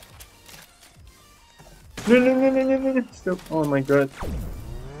 No. Stop. Oh my god.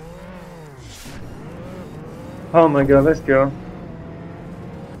 Oh my god, let's go.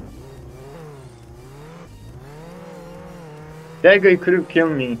 That guy could have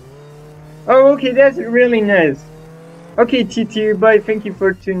killed me. Oh, okay, that's really nice. Okay, TT, bye. Thank you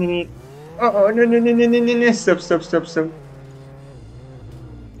for tuning in. Oh, no. Stop.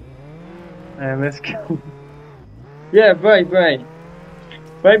 Let's go. Yeah, bye. Bye,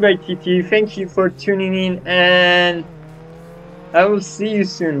 TT. Thank you for tuning in, and I will see you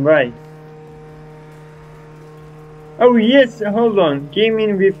soon. Bye. Oh, yes, hold on.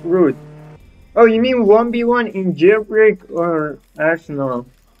 Gaming with Root. Oh, you mean 1v1 in Jailbreak or Arsenal?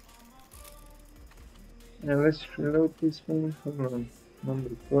 Now let's reload this thing. Hold on.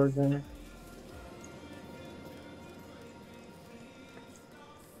 Number 4 then.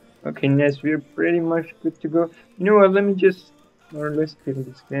 Okay, nice. We're pretty much good to go. You know what? Let me just. Or let's kill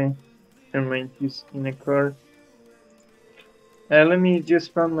this guy. Never mind, he's in a car. Let me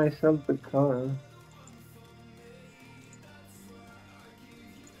just find myself a car.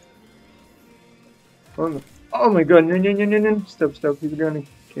 Oh, no. Oh my god, no, no, no, no, no. Stop, stop. He's gonna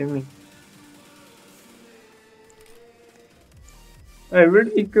kill me. Alright, where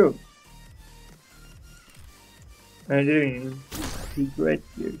did he go? I didn't. He's right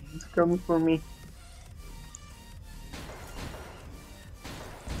here. He's coming for me.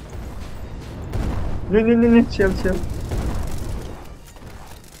 No, no, no, no. Chill, chill.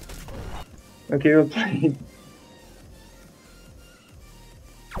 Okay, we'll play.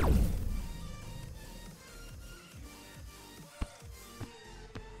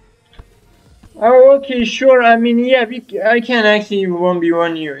 Oh, okay, sure. I mean, yeah, I can actually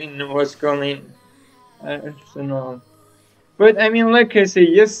 1v1 you in what's going Arsenal. But I mean, like I said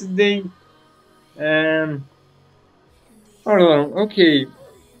yesterday, hold on. Okay,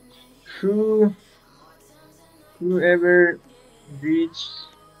 who whoever reaches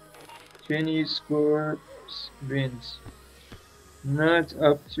 20 scores wins. Not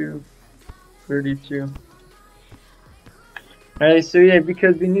up to 32. Alright, so yeah,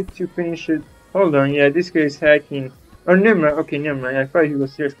 because we need to finish it. Hold on, yeah, this guy is hacking. Oh, never mind. Okay, never mind. I thought he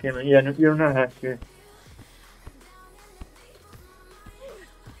was serious gamer. Yeah, no, you're not hacker.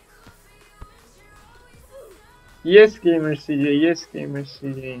 Yes, gamer CJ. Yes, gamer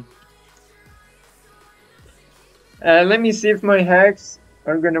CJ. Let me see if my hacks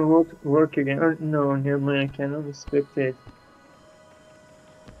are gonna work again. Or no, never mind. I cannot spectate.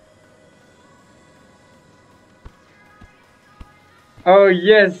 Oh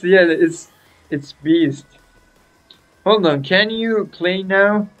yes, yeah, it's beast. Hold on, can you play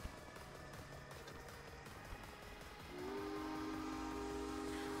now?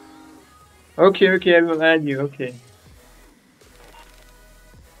 Okay, okay, I will add you. Okay.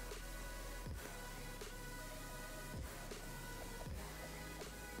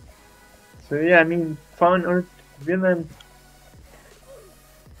 So yeah, I mean, fun or villain.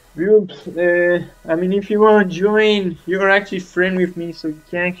 We will. I mean, if you want to join, you're actually friend with me, so you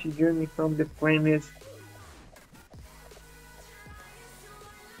can actually join me from the friend list.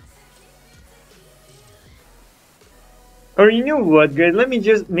 Or you know what, guys? Let me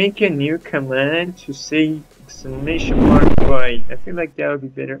just make a new command to say exclamation mark Y. I feel like that would be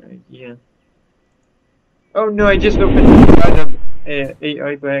better idea. Oh no, I just opened the out of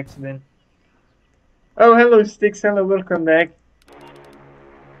AI by accident. Oh, hello, Sticks. Hello, welcome back.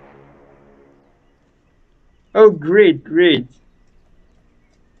 Oh, great, great.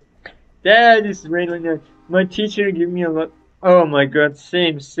 That is really nice. My teacher gave me a lot. Oh my god,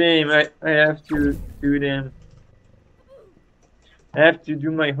 same, same. I have to do them. I have to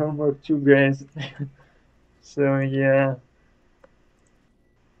do my homework too, guys. So yeah.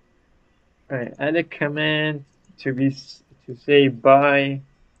 Alright, add a command to say bye,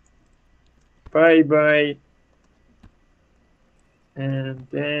 bye, bye, and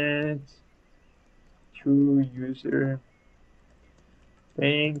that to user.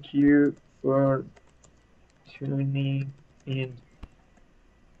 Thank you for tuning in.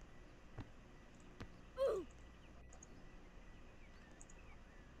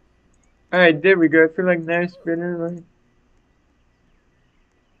 Alright, there we go. I feel like now it's better, right?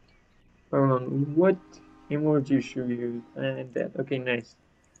 Hold on, what emoji should we use? And that. Okay, nice.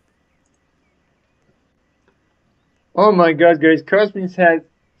 Oh my god, guys, Cosmins had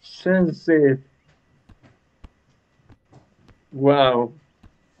sunset. Wow.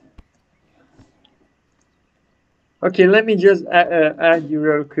 Okay, let me just add you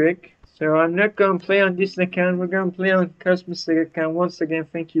real quick. So I'm not gonna play on this account. We're gonna play on Cosmos account. Once again,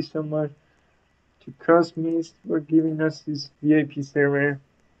 thank you so much to Cosmos for giving us this VIP server.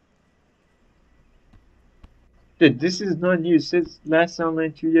 Dude, this is not new. Since last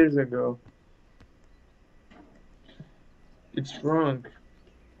online 2 years ago. It's wrong.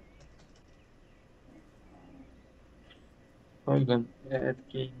 Hold on. Add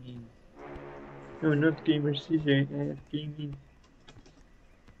gaming. No, not gamer CJ. Add gaming.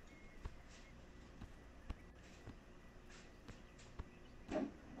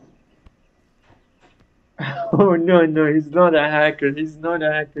 Oh no, no, he's not a hacker. He's not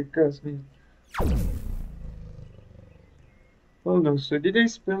a hacker, Cosmos. Hold on. So did I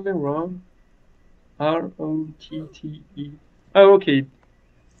spell it wrong? ROTTE. Oh, okay.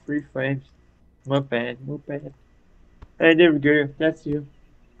 3 5. My bad, my bad. Hey, there we go. That's you.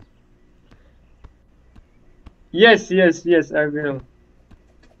 Yes, yes, yes, I will.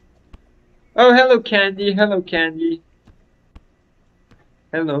 Oh, hello, Candy. Hello, Candy.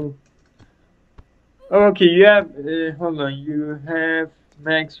 Hello. Oh, okay, you have, hold on, you have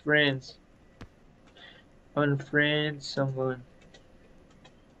Max friends. Unfriend someone.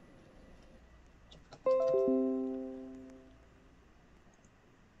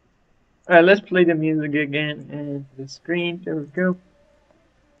 Alright, let's play the music again and the screen. There we go.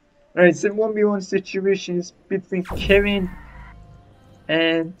 Alright, so 1v1 situations between Kevin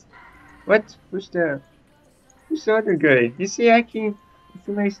and what? Who's the other guy? You see hacking?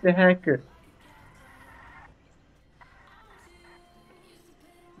 He likes the hacker.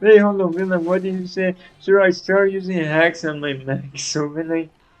 Hey, hold on, Willem, what did you say? Sure, I started using hacks on my Mac, so when I...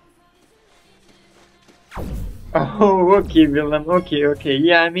 Oh, okay, Willem, okay.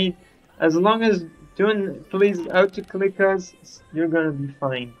 Yeah, I mean, as long as don't please auto-click us, you're gonna be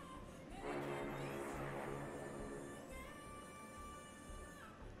fine.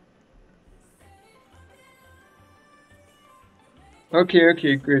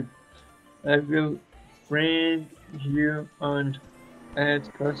 Okay, good. I will friend you on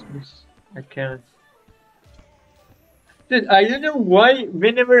 @Cosmos account. Dude, I don't know why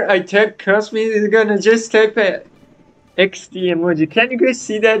whenever I type Cosmos, it's gonna just type a XD emoji. Can you guys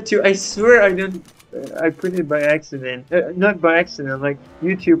see that too? I swear I don't. I put it by accident. Not by accident. Like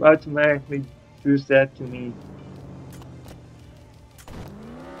YouTube automatically does that to me.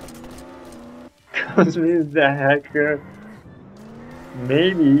 Cosmos is the hacker.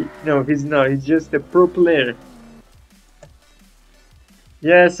 Maybe. No, he's not. He's just a pro player.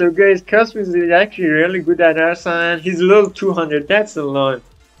 Yeah, so guys, Cosmos is actually really good at Arsenal. He's level 200. That's a lot.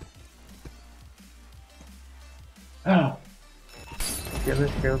 Oh. Okay,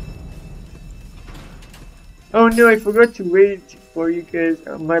 let's go. Oh no, I forgot to wait for you guys.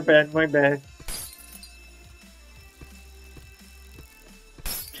 Oh, my bad, my bad.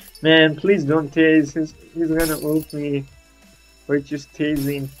 Man, please don't tase. He's gonna ult me. Or just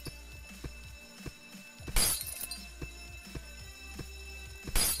tasing.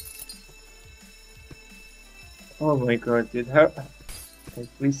 Oh my god, dude. How? Okay,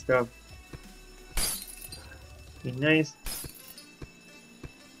 please stop. Be nice.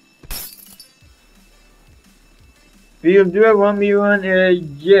 We'll do a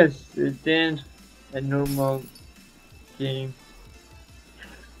 1v1, yes, then a normal game.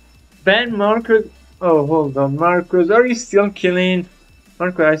 Ban Marcos. Oh, hold on, Marcos, are you still killing?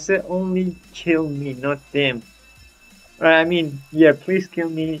 Marcos, I said only kill me, not them. I mean, yeah, please kill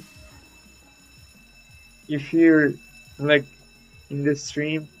me if you're like in the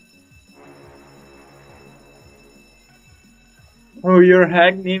stream. Oh, your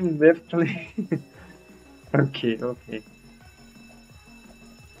hack name left play. Okay.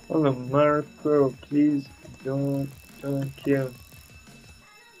 Hold on, Marco, please don't kill.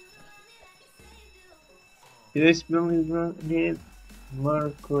 Did I spell his name?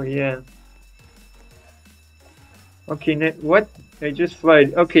 Marco, yeah. Okay, what? I just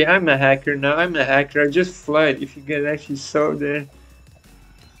flied. Okay, I'm a hacker now. I'm a hacker. I just flied. If you guys actually saw there.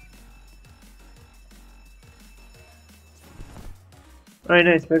 Alright,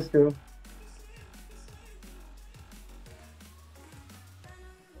 nice. Let's go.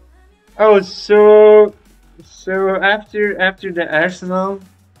 Oh, so after the Arsenal,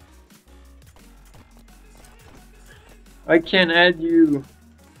 I can add you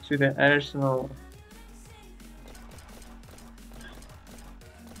to the Arsenal.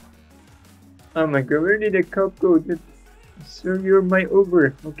 Oh my god, where did the cup go? So you're my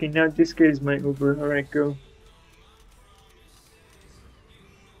Uber. Okay, now this guy is my Uber. Alright, go.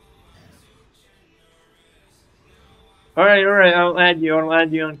 Alright, I'll add you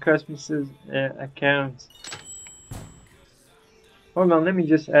on Cosmos's account. Hold on, let me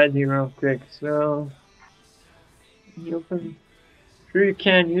just add you real quick. So, you open. Sure, you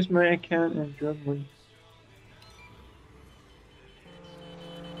can use my account and drop money.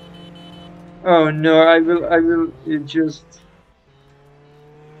 Oh no, I will just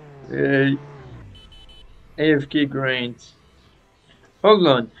AFK grind. Hold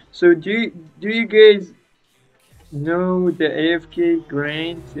on. So do you guys know the AFK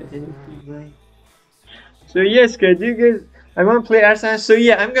grind? The AFK grind. So yes, guys, do you guys? I want to play Arsenal. So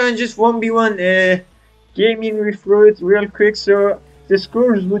yeah, I'm gonna just 1v1 gaming with Road real quick. So the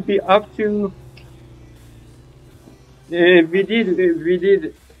scores would be up to. We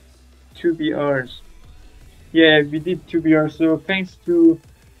did 2 BRs. Yeah, we did 2 BRs. So thanks to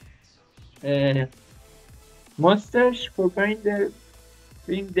Mustache for buying the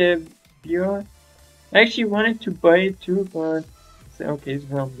BR. I actually wanted to buy it too, but okay, it's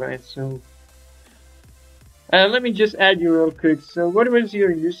not bad. So let me just add you real quick. So what was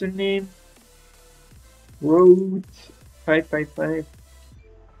your username? Road 555.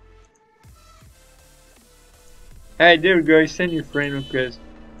 Hey, there we go. I send you friend request.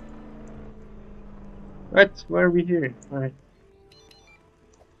 What? Why are we here? Alright.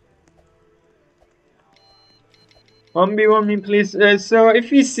 1v1 me please. So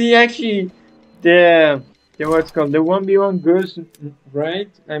if you see actually the what's called the 1v1 goes right,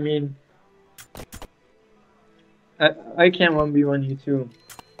 I mean I can 1v1 you too.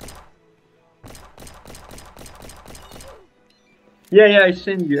 Yeah, I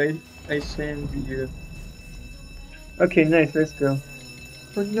send you. I send you. Okay, nice, let's go.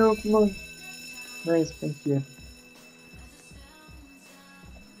 Oh no, come on. Nice, thank you.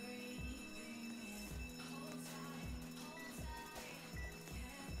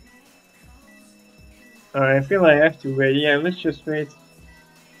 Alright, I feel like I have to wait. Yeah, let's just wait.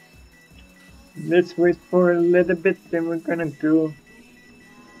 Let's wait for a little bit, then we're gonna go.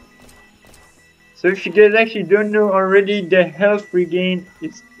 So if you guys actually don't know already, the health regain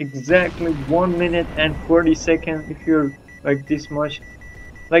is exactly 1 minute and 40 seconds if you're like this much.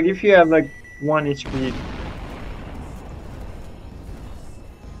 Like if you have like 1 HP.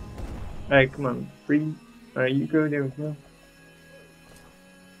 Alright, come on, free. Alright, you go, there we go.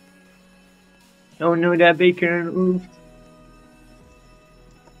 Oh no, that bacon oofed.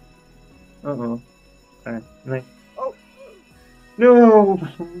 Uh-oh. Alright, nice. Oh! No!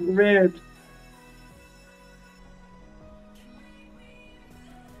 Red!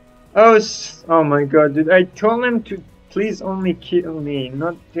 Oh, oh my god, dude. I told him to please only kill me,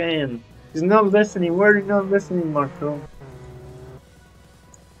 not Dan. He's not listening. Why are you not listening, Marco?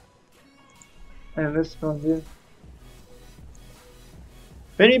 And let's go there.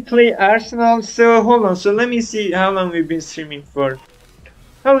 When you play Arsenal, so hold on, so let me see how long we've been streaming for.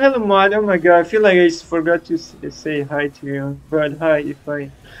 Oh, hello, Mod. Oh my god, I feel like I forgot to say hi to you. But hi, if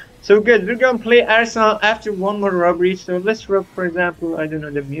I. So good, we're gonna play Arsenal after one more robbery. So let's rob, for example, I don't know,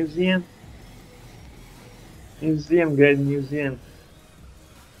 the museum. Museum, guys, museum.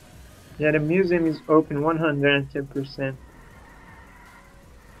 Yeah, the museum is open 110%.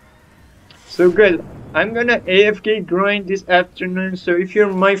 So good. I'm gonna AFK grind this afternoon. So if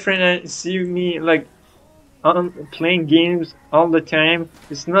you're my friend and see me like playing games all the time,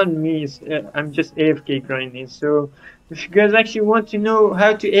 it's not me. I'm just AFK grinding. So if you guys actually want to know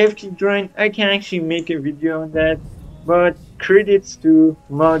how to AFK grind, I can actually make a video on that. But credits to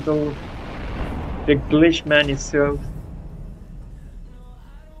Model, the glitch man itself.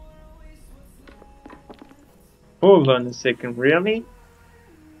 Hold on a second, really?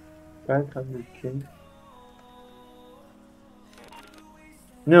 500k?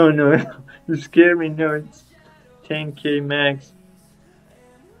 No, you scare me. No, it's 10k max.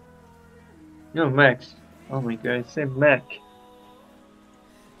 No, max. Oh my god, say Mac.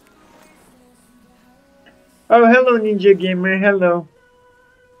 Oh, hello, Ninja Gamer. Hello.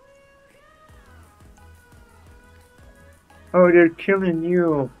 Oh, they're killing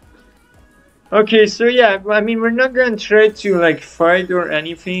you. Okay, so yeah, I mean, we're not gonna try to like fight or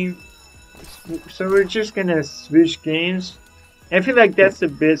anything. So we're just gonna switch games. I feel like that's the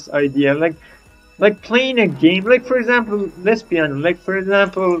best idea. Like playing a game. Like for example, let's be honest. Like for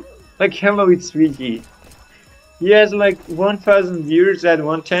example, like Hello It's Luigi. He has like 1,000 viewers at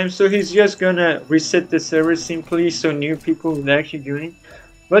one time, so he's just gonna reset the server simply so new people will actually join.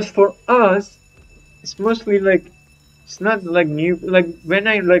 But for us, it's mostly like it's not like new. Like when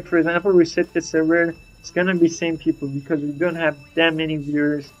I like for example reset the server, it's gonna be same people because we don't have that many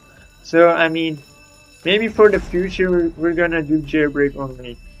viewers. So I mean, maybe for the future we're gonna do jailbreak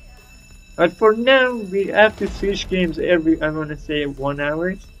only. But for now, we have to switch games every, I wanna say 1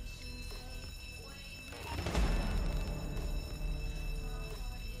 hour.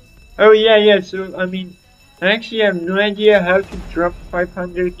 Oh yeah, so I mean, I actually have no idea how to drop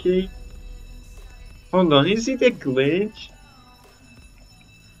 500k. Hold on, is it a glitch?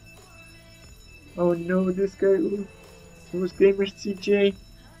 Oh no, this guy, who's Gamer CJ?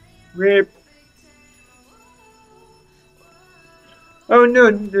 RIP. Oh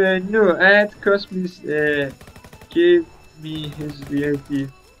no, Ad Cosmos gave me his VIP.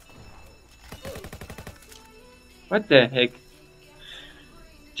 What the heck?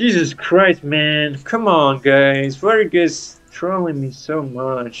 Jesus Christ, man. Come on, guys. Why are you guys trolling me so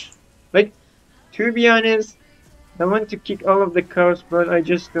much? Like, to be honest, I want to kick all of the cows, but I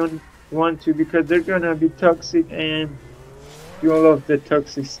just don't want to because they're gonna be toxic and do all of the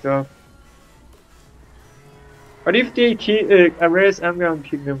toxic stuff. But if they arrest, I'm gonna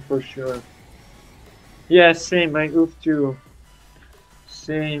kick them for sure. Yeah, same. I oof too.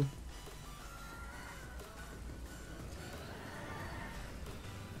 Same.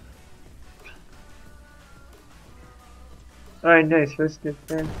 Alright, nice. Let's get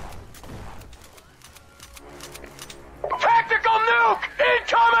that. Tactical nuke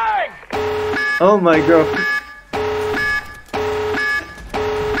incoming! Oh my god.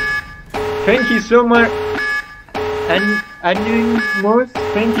 Thank you so much. And Anonymous,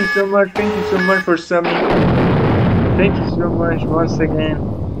 thank you so much. Thank you so much for subbing. Thank you so much once again.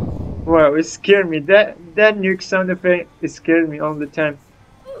 Wow, it scared me. That nuke sound effect, it scared me all the time.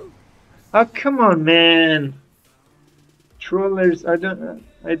 Oh, come on, man. Trollers, I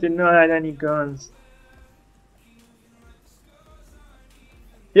did not have any guns.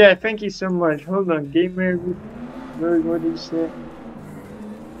 Yeah, thank you so much. Hold on, gamer. What did you say?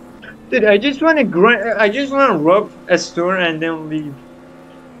 Dude, I just want to I just want to rob a store and then leave.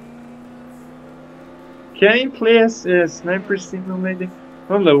 Can you play as Sniper Simulator?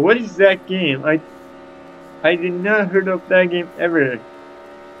 Hold on, what is that game? I did not heard of that game ever.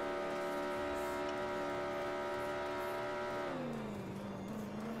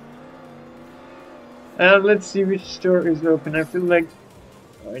 Let's see which store is open. I feel like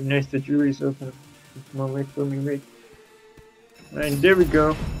nice, the jewelry is open. Come on, wait for me, wait. And there we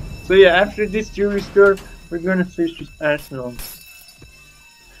go. So yeah, after this jewelry store, we're gonna switch to Arsenal.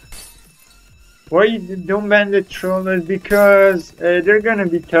 Why you don't ban the trollers? Because they're gonna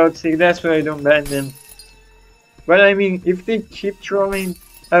be toxic. That's why I don't ban them. But I mean, if they keep trolling,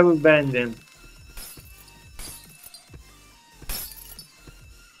 I will ban them.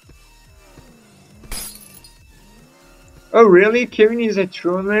 Oh really? Kevin is a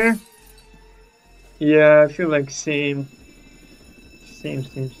troller? Yeah, I feel like same. Same.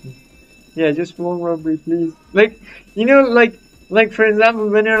 Yeah, just one robbery, please. Like, you know, like for example,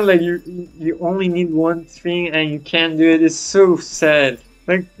 whenever like you only need one thing and you can't do it, it's so sad.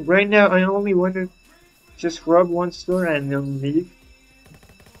 Like right now, I only want to just rob one store and then leave.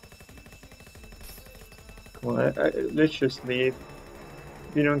 Come on, let's just leave.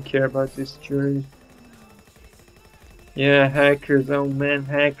 We don't care about this jury. Yeah, hackers. Oh man,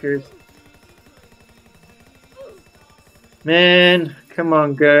 hackers. Man, come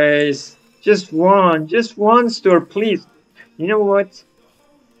on, guys. Just one store, please. You know what?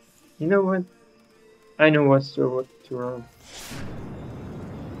 You know what? I know what store to rob.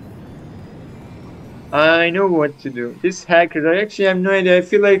 I know what to do. This hacker, I actually have no idea. I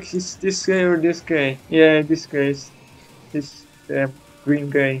feel like it's this guy or this guy. Yeah, this guy is this green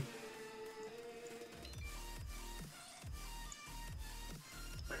guy.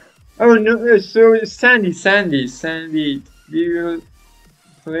 Oh no, so Sandy. We will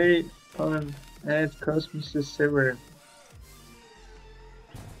play on at Cosmos server.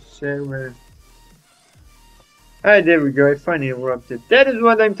 Ah, there we go. I finally erupted. That is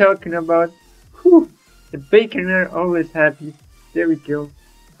what I'm talking about. Whew. The bacon are always happy. There we go.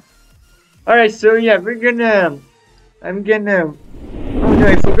 Alright, so yeah, I'm gonna... Oh no,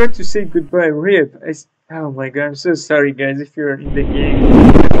 I forgot to say goodbye, Rip. Oh my god, I'm so sorry guys if you're in the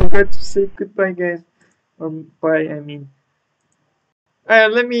game. I forgot to say goodbye guys. Or bye, I mean.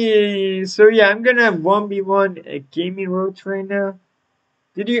 Let me... So yeah, I'm gonna 1v1 a gaming roach right now.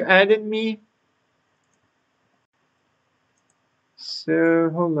 Did you add me? So,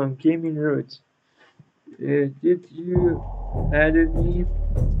 hold on, gaming roach. Did you added me?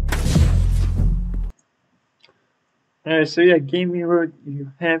 Alright, so yeah, gaming road,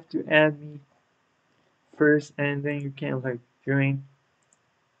 you have to add me first and then you can like join.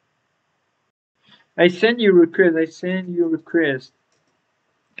 I send you request.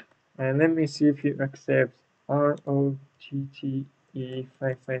 And let me see if you accept.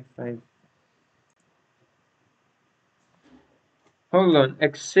 ROTTE555. Hold on,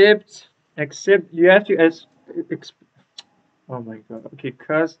 accept, you have to oh my god, okay,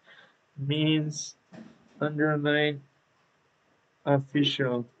 cuz means underline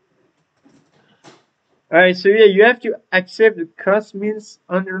official. Alright, so yeah, you have to accept the cuz means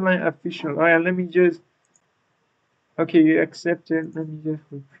underline official. Alright, let me just, okay, you accepted, let me just,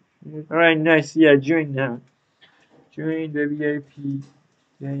 alright, nice, yeah, join now. Join the VIP,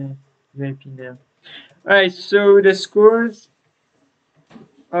 yeah, VIP now. Alright, so the scores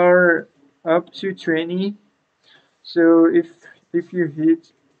are up to 20. So if you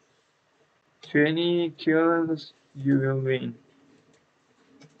hit 20 kills, you will win.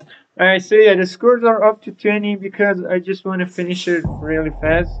 Alright, so yeah, the scores are up to 20 because I just want to finish it really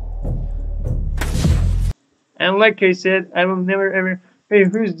fast. And like I said, I will never ever... Hey,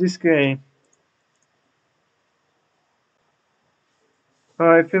 who's this guy?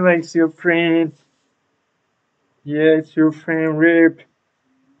 Oh, I feel like it's your friend. Yeah, it's your friend Rip.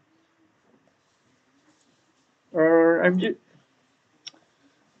 Or I'm just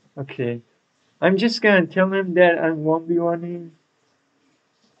okay. I'm just gonna tell him that I'm 1v1ing.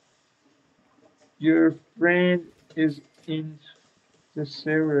 Your friend is in the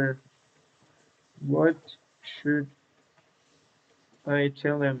server. What should I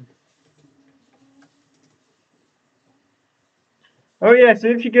tell him? Oh yeah, so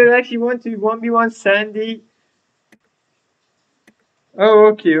if you guys actually want to 1v1 Sandy. Oh,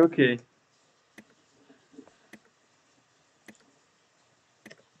 okay, okay.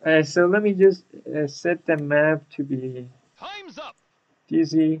 So let me just set the map to be Time's up.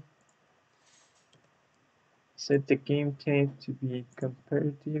 easy. Set the game type to be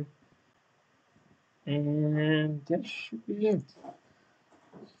competitive. And that should be it.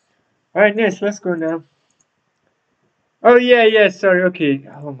 Alright, nice, let's go now. Oh yeah, yeah, sorry, okay.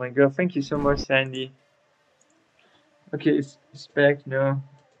 Oh my god, thank you so much, Sandy. Okay, it's back now.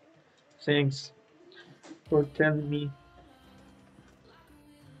 Thanks for telling me.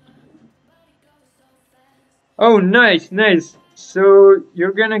 Oh, nice, nice. So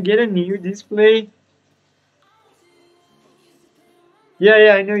you're gonna get a new display? Yeah,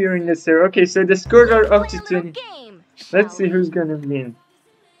 yeah, I know you're in the server. Okay, so the scores are up to 20. Let's see who's gonna win.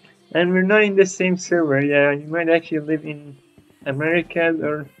 And we're not in the same server. Yeah, you might actually live in America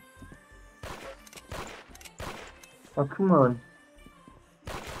or... Oh, come on.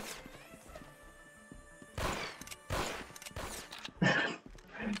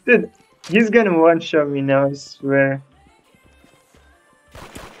 Dude, he's gonna one-shot me now, I swear.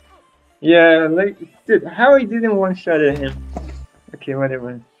 Yeah, like, dude, how I didn't one-shot at him? Okay,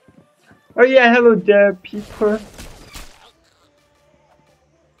 whatever. Oh yeah, hello there, people.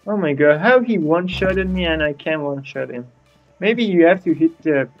 Oh my god, how he one-shotted me and I can't one-shot him. Maybe you have to hit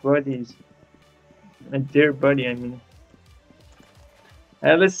the bodies. Their body, I mean.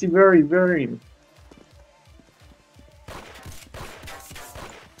 Let's see, where are you?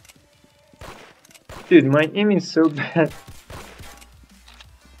 Dude, my aim is so bad.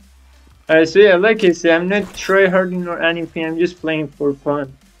 So yeah, like I said, I'm not try-harding or anything, I'm just playing for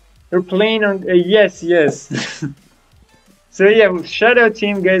fun. We're playing on... yes, yes. So yeah, shout out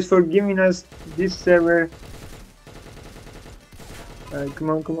team guys for giving us this server. Come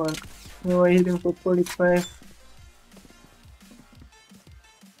on, come on. No, I hit him for 45.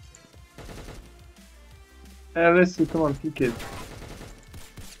 Let's see, come on, peek it.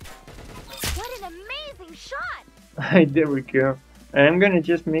 What an amazing shot! There we go. I'm gonna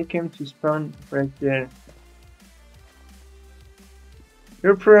just make him to spawn right there.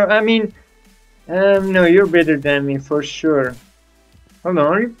 You're pro. I mean, no, you're better than me for sure. Hold on,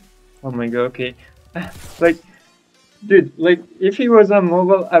 are you? Oh my god, okay. Like, dude, like, if he was on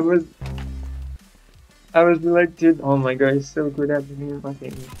mobile, I was like, dude, oh my god, he's so good at the game.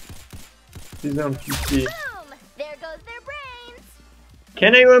 Okay, he's on PC. Boom! There goes their brains!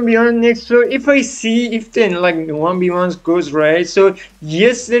 Can I 1v1 next? So if I see if then like 1v1 goes right. So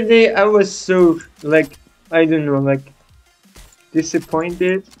yesterday I was so like, I don't know, like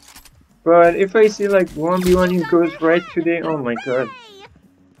disappointed. But if I see like 1v1 it goes right today, oh my god.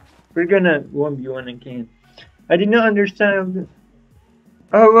 We're gonna 1v1 again. I did not understand.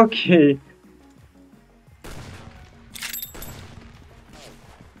 Oh, okay.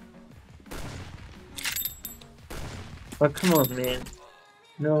 Oh, come on, man.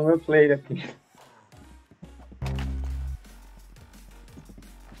 No, we'll play it again.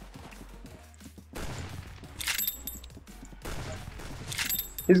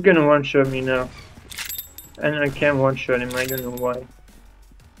 He's gonna one-shot me now. And I can't one-shot him, I don't know why.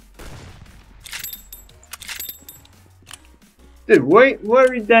 Dude, why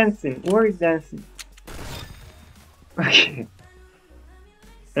are you dancing? Why are you dancing? Okay.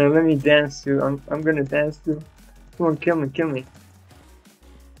 Let me dance too. I'm gonna dance too. Come on, kill me, kill me.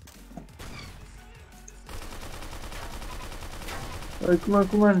 Oh, come on,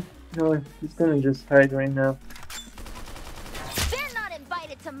 come on. No, he's gonna just hide right now. They're not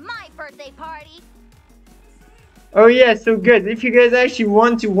invited to my birthday party! Oh yeah, so good. If you guys actually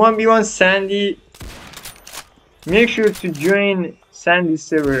want to 1v1 Sandy, make sure to join Sandy's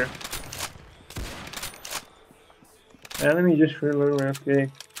server. Let me just reload real quick.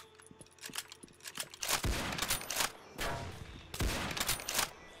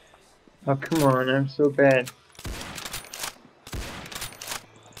 Oh come on, I'm so bad.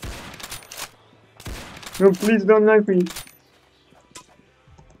 No, please don't knife me.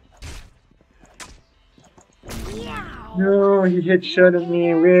 No, he headshotted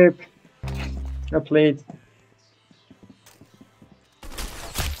me, whip. I played.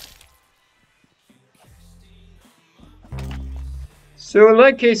 So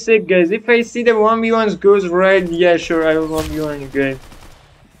like I said, guys, if I see the 1v1s goes right, yeah, sure, I will 1v1 you guys.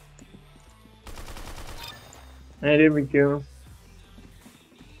 Alright, there we go.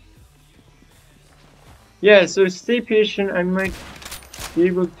 Yeah, so stay patient, I might be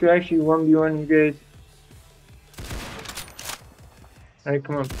able to actually 1v1 you guys. Alright,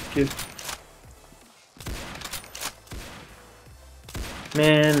 come on, kid.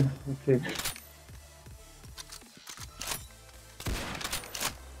 Man, okay.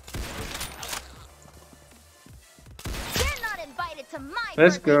 You're not invited to my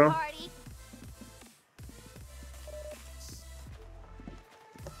Let's birthday go. party.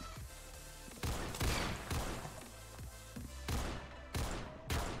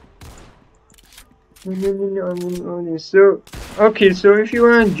 No. So, okay, so if you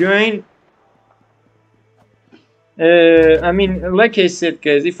want to join, I mean, like I said,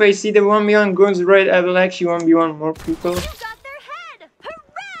 guys, if I see the 1v1 goes right, I will actually 1v1 more people. You got their head!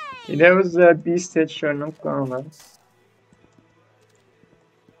 Hooray! Okay, that was a beast headshot, no problem.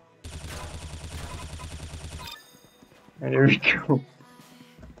 Right, there we go.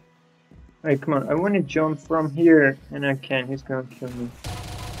 Alright, come on, I want to jump from here, and I can't, he's gonna kill me.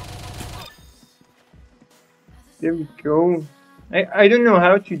 There we go. I don't know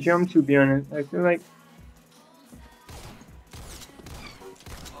how to jump, to be honest. I feel like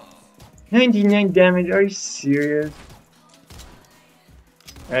 99 damage, are you serious?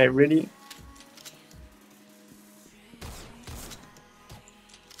 Alright, ready?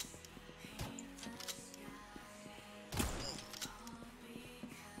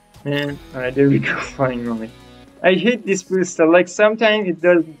 Man, alright, there we go, finally. I hate this booster, like sometimes it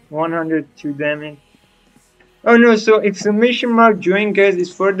does 102 damage. Oh no, so exclamation mark join, guys,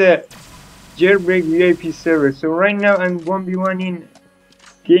 is for the Jailbreak VIP server. So right now I'm 1v1 in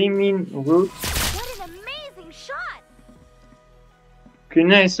gaming route. What an amazing shot! Okay,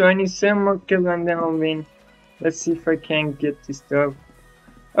 nice, so I need 7 more kills and then I'll win. Let's see if I can get this stuff.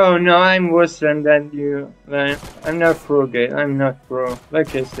 Oh no, I'm worse than you. Like, I'm not pro, guys. I'm not pro.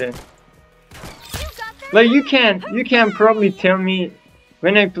 Like I said. Like you can probably tell me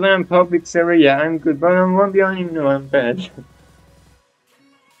when I play on public server, yeah, I'm good. But on 1v1, no, I'm bad.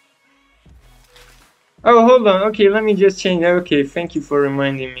 Oh, hold on. Okay, let me just change that. Okay, thank you for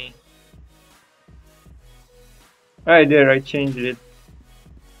reminding me. Alright, there, I changed it.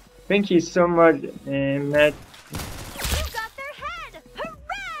 Thank you so much, Matt.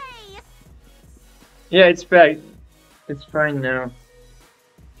 Yeah, it's back. It's fine now.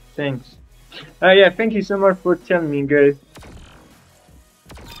 Thanks. Yeah, thank you so much for telling me, guys.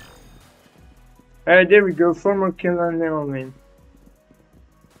 Alright, there we go. 4 more kills and then I'll win.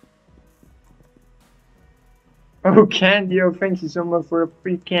 Oh, candy. Oh, thank you so much for a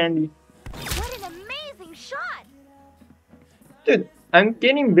free candy. What an amazing shot! Dude, I'm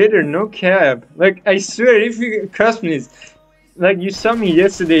getting better, no cap. Like, I swear, if you trust me, like, you saw me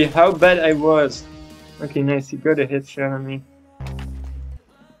yesterday, how bad I was. Okay, nice, you got a headshot on me.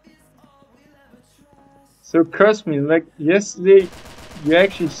 So trust me, like yesterday, you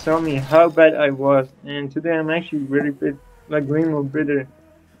actually saw me how bad I was, and today I'm actually very bit, like way more better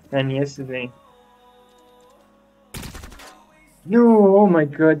than yesterday. No, oh my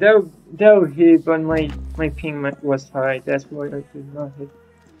god, that hit, but my ping was high. That's why I did not hit.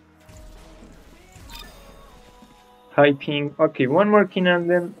 High ping. Okay, one more kill and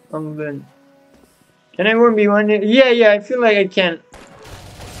then I'm done. Can I 1v1? Yeah, I feel like I can.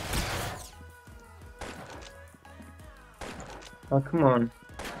 Oh, come on.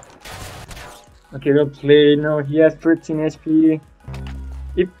 Okay, we'll play. No, he has 13 SP.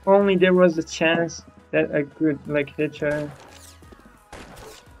 If only there was a chance that I could, like, headshot.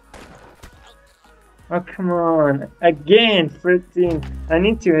 Oh, come on. Again, 13. I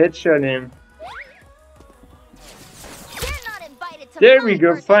need to headshot him. There we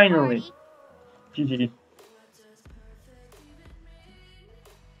go, finally. GG.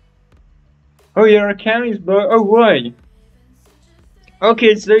 Oh, your account is blocked. Oh, why?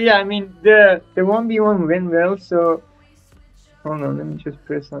 Okay, so yeah, I mean the 1v1 went well. So hold on, let me just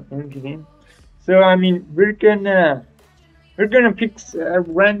press on end game. So I mean we're gonna pick a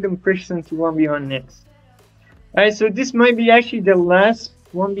random person to 1v1 next. Alright, so this might be actually the last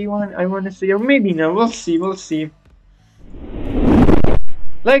 1v1 I want to say, or maybe no. We'll see.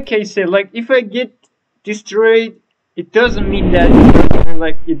 Like I said, like if I get destroyed, it doesn't mean that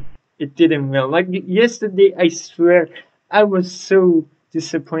it didn't well. Like yesterday, I swear I was so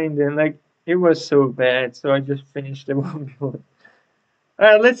disappointed. Like it was so bad, so I just finished the 1v1.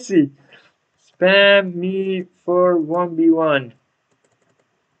 Alright, let's see. Spam me for 1v1.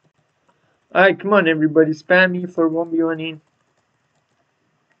 Alright, come on everybody, spam me for 1v1 in.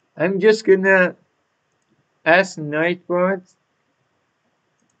 I'm just gonna ask Nightbot,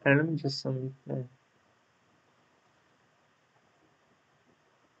 and let me just submit that.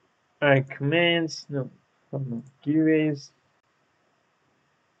 Alright, commands, no, hold on, giveaways,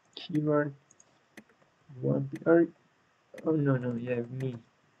 keyword, one, oh no, yeah, me.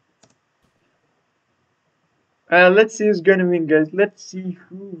 Let's see who's gonna win, guys. Let's see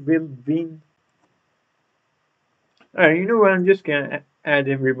who will win. Alright, you know what? I'm just gonna add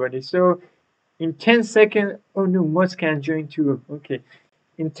everybody. So in 10 seconds, oh no, Mods can join too. Okay.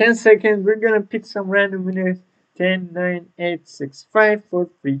 In 10 seconds, we're gonna pick some random winners. 10, 9, 8, 6, 5, 4,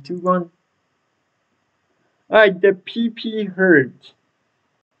 3, 2, 1. Alright, the PP herd.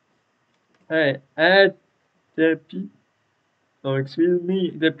 Alright, add the P. Oh, excuse me,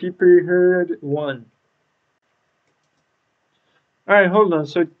 the PP herd 1. Alright, hold on.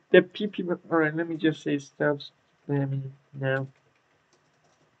 So the PP. Alright, let me just say stop spamming now.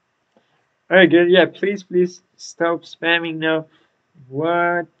 Alright, good. Yeah, please stop spamming now.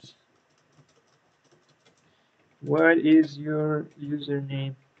 What is your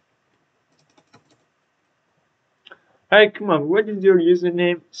username? Alright, come on. What is your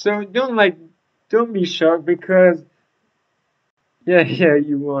username? So don't be shocked because yeah,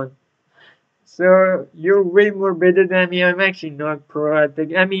 you won. So you're way more better than me. I'm actually not pro at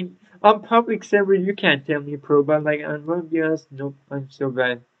the. I mean, on public server you can't tell me pro, but like I'm gonna be honest, nope, I'm so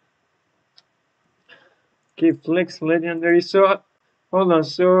bad. Okay, flex legendary. So hold on.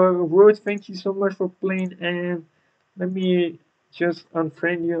 So Road, thank you so much for playing, and let me just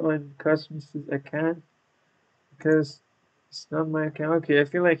unfriend you on Cosmos' account because it's not my account. Okay, I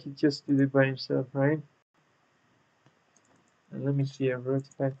feel like he just did it by himself, right? And let me see a Road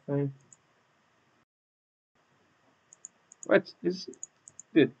back fine. What is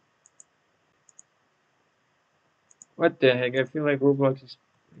it? What the heck? I feel like Roblox is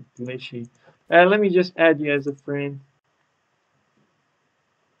glitchy. Let me just add you as a friend.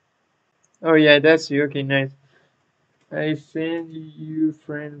 Oh yeah, that's you. Okay, nice. I send you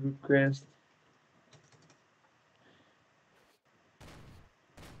friend request.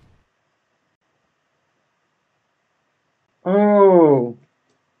 Oh,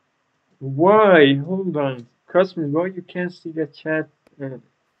 why? Hold on. Cosmo, why you can't see the chat?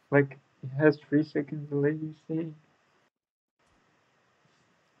 Like it has 3 seconds delay. You saying?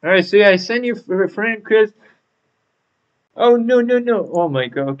 Alright, so yeah, I send you a friend request. Oh no. Oh my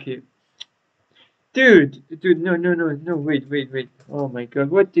god. Okay. Dude, no, wait. Oh my god,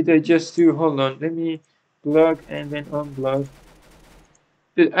 what did I just do? Hold on, let me block and then unblock.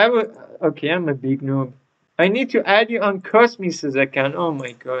 Dude, okay, I'm a big noob. I need to add you on Cosmos' account. Oh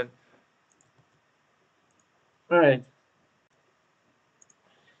my god. Alright.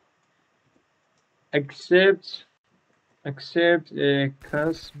 Accept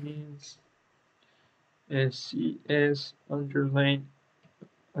Cosmos CS underline.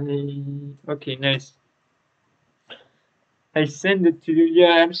 Okay, nice. I send it to you.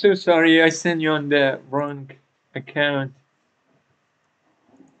 Yeah, I'm so sorry. I sent you on the wrong account.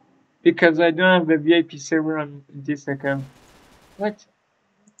 Because I don't have a VIP server on this account. What?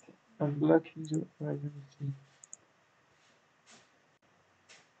 Unblock user. Let me see.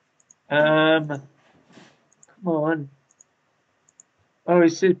 Come on. Oh,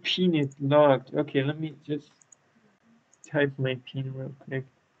 it said pin is locked. Okay, let me just type my pin real quick.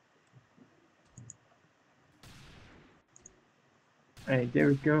 Alright, there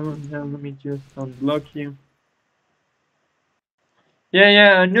we go. Now let me just unblock you.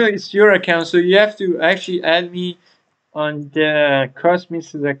 Yeah, I know it's your account, so you have to actually add me on the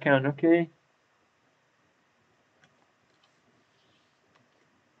Cosmos' account, okay?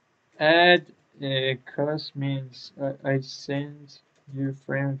 Add Cosmos. I send you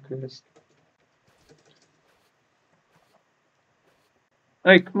friend request.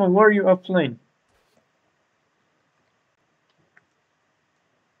 Hey, come on, why are you offline?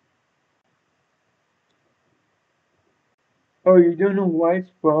 Oh, you don't know white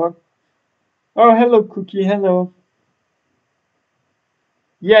spot? Oh, hello, Cookie, hello.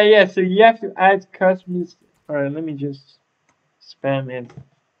 Yeah, so you have to add Cosmos. Alright, let me just spam it.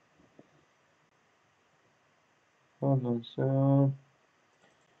 Hold on, so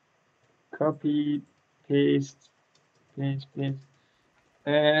copy, paste,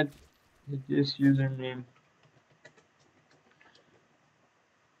 add this username.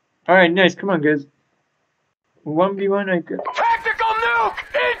 Alright, nice, come on guys. 1v1, I got. Tactical nuke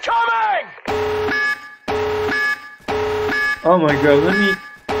incoming! Oh my god, let me.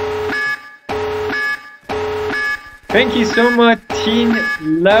 Thank you so much, Teen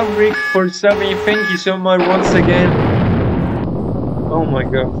Laverick, for subbing. Thank you so much once again. Oh my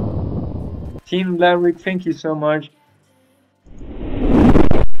god. Team Larry, thank you so much.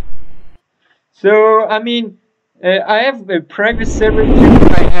 So, I mean, I have a private server too.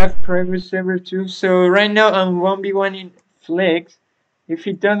 I have private server too. So right now I'm 1v1 in Flex. If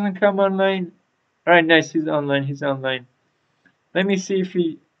he doesn't come online, alright, nice. He's online. He's online. Let me see if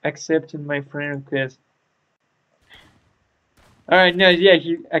he accepted my friend request. Alright, no, yeah,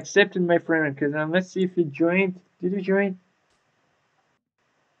 he accepted my friend request. Now let's see if he joined. Did he join?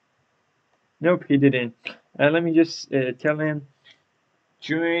 Nope, he didn't. Let me just tell him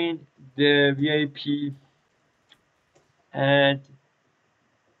join the VIP at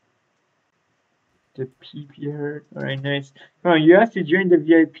the PP herd. Alright, nice. Oh, you have to join the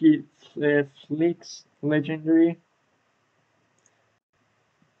VIP Flix Legendary.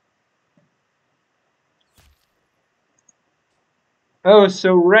 Oh,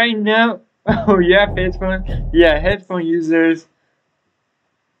 so right now, oh, you have headphones? Yeah, headphone users.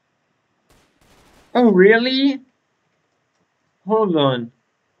 Oh, really? Hold on.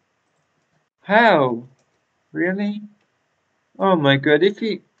 How? Really? Oh my god, if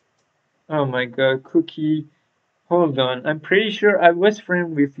he. Oh my god, Cookie. Hold on. I'm pretty sure I was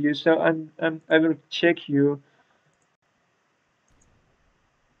friend with you, so I will check you.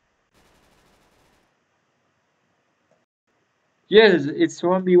 Yes, it's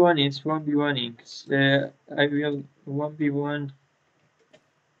 1v1, it's 1v1. I will 1v1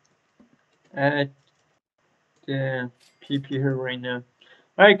 at the PP here right now.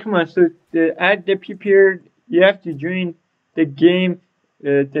 Alright, come on. So at the PP here, you have to join the game,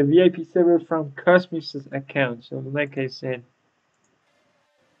 the VIP server from Cosmos' account. So like I said.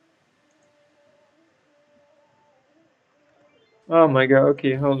 Oh my god,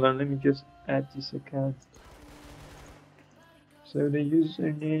 okay, hold on. Let me just add this account. So the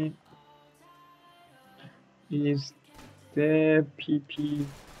username is the PP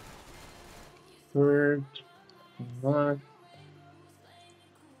word not.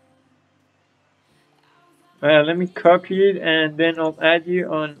 Let me copy it and then I'll add you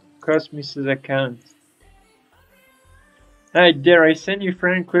on Cosmos' account. Alright, there, I send you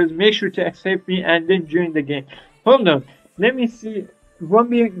friend request. Make sure to accept me and then join the game. Hold on, let me see.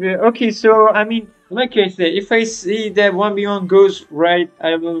 1v okay, so I mean, like I said, if I see that 1v1 goes right,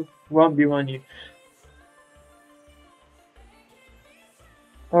 I will 1v1 you.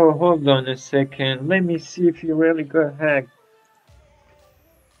 Oh, hold on a second. Let me see if you really got hacked.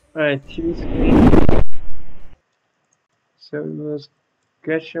 Alright, TV screen. So it was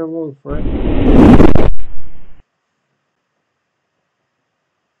Gacha Wolf, right?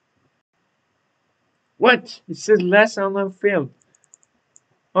 What? It says last online film.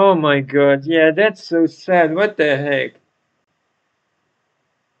 Oh my god, yeah, that's so sad. What the heck?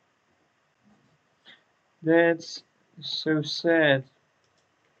 That's so sad.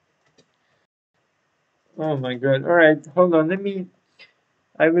 Oh my god. Alright, hold on.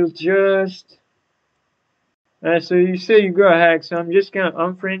 I will just. So you say you got hacked, so I'm just gonna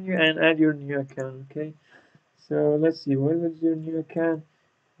unfriend you and add your new account, okay? So let's see, what was your new account?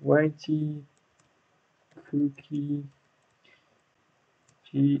 YT Cookie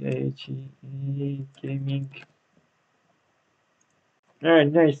GHE Gaming.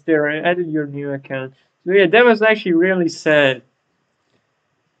 Alright, nice. There, I added your new account. So yeah, that was actually really sad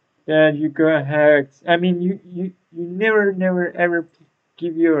that you got hacked. I mean, you never ever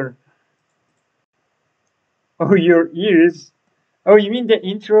give your your ears. Oh, you mean the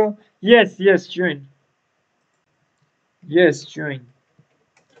intro? Yes, yes, join. Yes, join.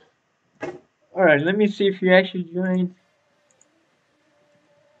 Alright, let me see if you actually joined.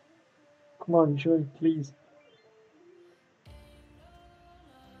 Come on, join, please.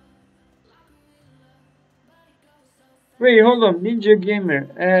 Wait, hold on. Ninja Gamer.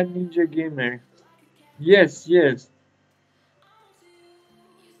 Add Ninja Gamer. Yes, yes.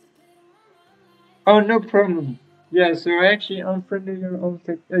 Oh, no problem. Yeah, so I actually unfriended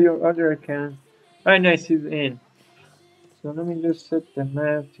your other account. Alright, nice, he's in. So let me just set the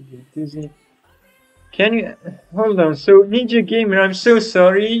map to get dizzy. Can you hold on? So Ninja Gamer, I'm so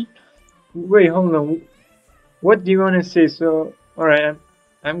sorry. Wait, hold on. What do you want to say? So, alright,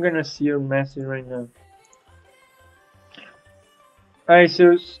 I'm gonna see your message right now. Alright,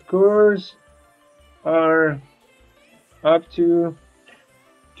 so scores are up to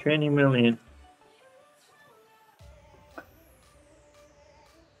 20 million.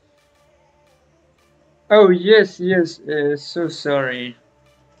 Oh, yes, yes, so sorry.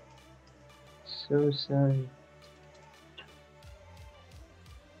 So sorry.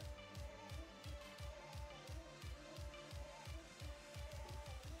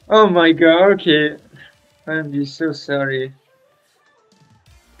 Oh my god, okay. I'm just so sorry.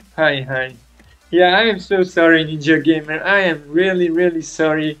 Hi, hi. Yeah, I am so sorry, Ninja Gamer. I am really, really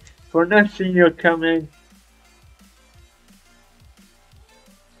sorry for not seeing your comment.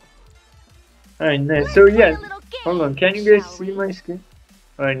 Alright, nice. So Let's play yeah, a little hold on. game, Can you guys shall see we? my screen?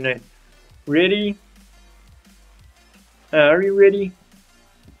 Alright, nice. Ready? Are you ready?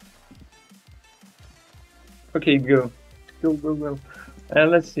 Okay, go. Go, go, go.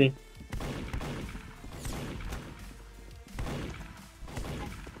 Let's see.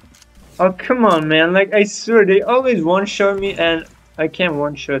 Oh, come on, man. Like, I swear, they always one-shot me and I can't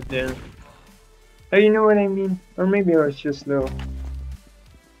one-shot them. Oh, you know what I mean? Or maybe I was just slow.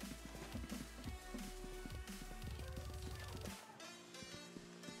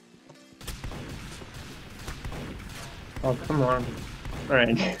 Oh, come on.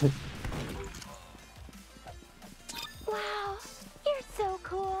 Alright. Wow, you're so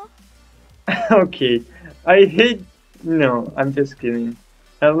cool. Okay. I hate... No, I'm just kidding.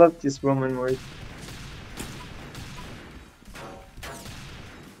 I love this woman voice.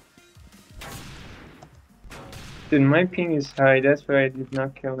 Dude, my ping is high. That's why I did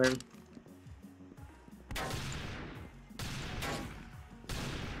not kill him.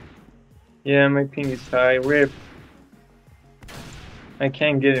 Yeah, my ping is high. Rip. I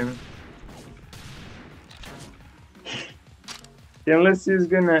can't get him. Yeah, unless he's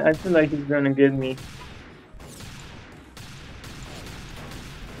gonna... I feel like he's gonna get me.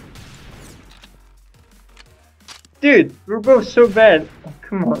 Dude, we're both so bad. Oh,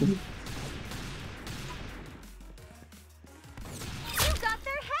 come on. You got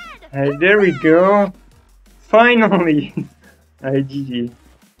their head. Hey, there we go. Finally. Alright, GG.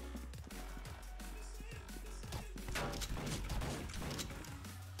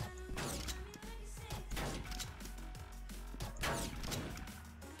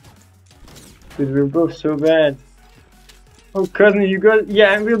 Dude, we're both so bad. Oh, cousin, you got...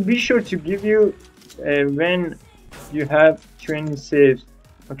 Yeah, I will be sure to give you when you have 20 saves.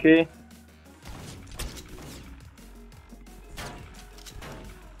 Okay?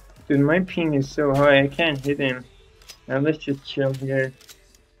 Dude, my ping is so high, I can't hit him. Now let's just chill here.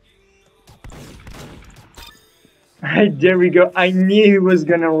 There we go. I knew he was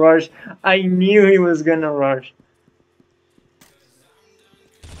gonna rush. I knew he was gonna rush.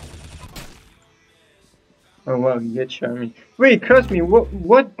 Oh wow, you get shot me. Wait, Cosme,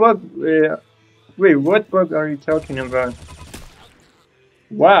 what bug? Wait, what bug are you talking about?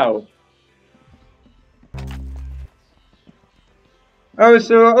 Wow. Oh,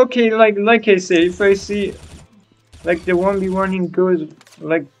 so okay, like I say, if I see like the 1v1 goes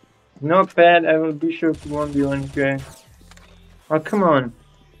like not bad, I will be sure to 1v1 guy. Oh come on.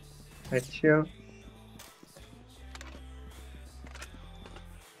 Right, chill.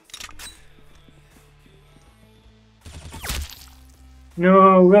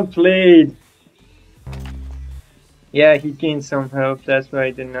 No, well played. Yeah, he gained some health, that's why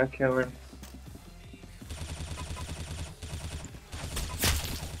I did not kill him.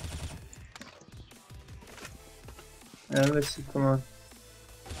 Let's see, come on.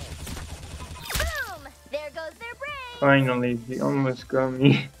 Boom! There goes their brain. Finally, he almost got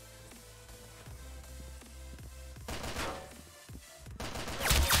me.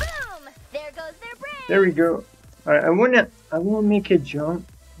 Boom! There goes their brain. There we go. Alright, I wanna make a jump.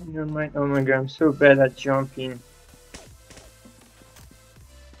 Never mind. Oh my god, I'm so bad at jumping.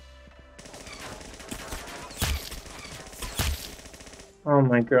 Oh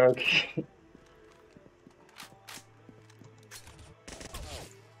my god, okay.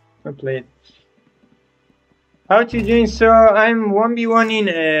 I played. How you doing? So I'm 1v1 in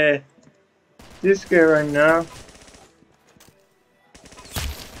this guy right now.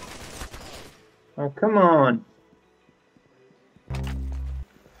 Oh come on.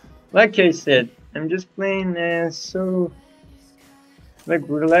 Like I said, I'm just playing so like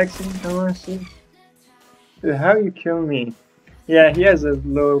relaxing, I wanna say. Dude, how you kill me? Yeah, he has a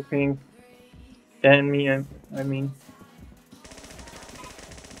low ping than me, I mean.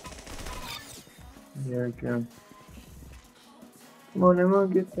 There we go. Come on, I'm gonna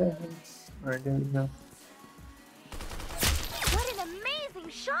get that. Alright, there we go. What an amazing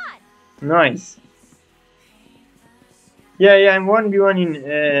shot! Nice. Yeah, I'm 1v1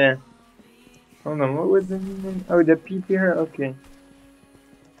 in, hold on, what was the name? Oh, the PP here? Okay.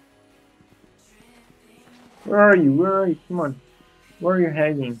 Where are you? Where are you? Come on. Where are you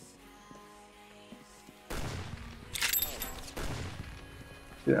hiding?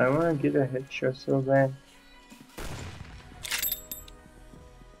 Dude, I wanna get a headshot so bad.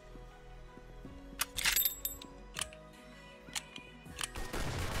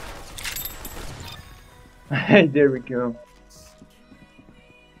 There we go.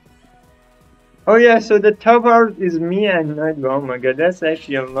 Oh yeah, so the top art is me and Nightbot. Oh my god, that's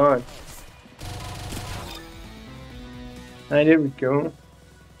actually a lot. Alright, there we go.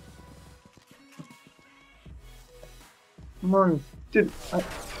 Come on, dude.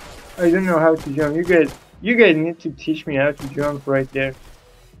 I don't know how to jump. You guys need to teach me how to jump right there.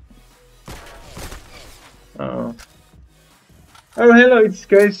 Oh. Oh, hello, it's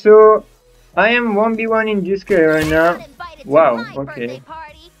guys. So I am 1v1 in this guy right now. Wow. Okay.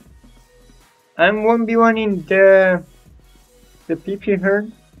 I'm 1v1 in the PP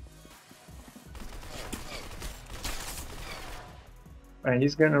herd. Alright,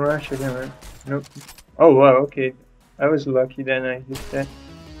 he's gonna rush again, right? Nope. Oh wow. Okay. I was lucky then I hit that.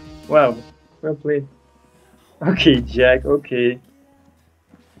 Wow. Well played. Okay, Jack. Okay.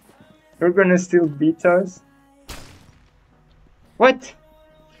 You're gonna still beat us? What?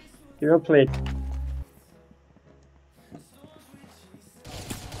 Well played.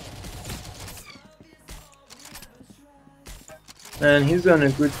 Man, he's on a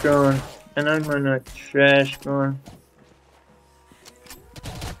good gun, and I'm on a trash gun.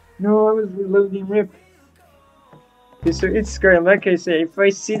 No, I was reloading rip. Okay, so it's scary. Like I say, if I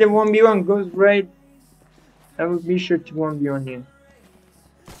see the 1v1 goes right, I will be sure to 1v1 you.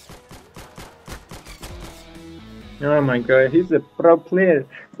 Oh my god, he's a pro player.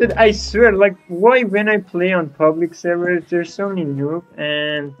 Dude, I swear, like, why when I play on public servers, there's so many noobs,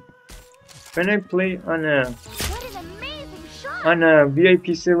 and when I play on a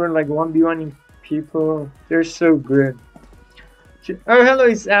VIP server, like 1v1 people, they're so good. Oh, hello,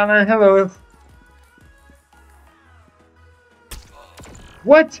 it's Alan. Hello.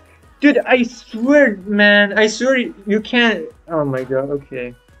 What? Dude, I swear, man. I swear you can't. Oh my god,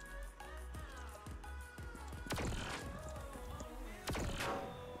 okay.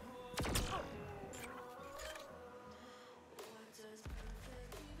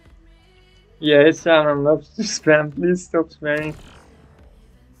 Yeah, it's Alan loves to spam. Please stop spamming.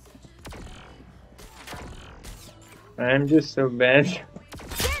 I'm just so bad.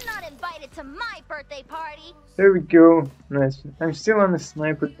 You're not invited to my birthday party. There we go. Nice. I'm still on the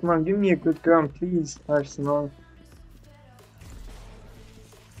sniper. Come on, give me a good gun, please, Arsenal.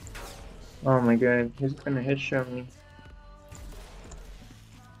 Oh my god, he's gonna headshot me.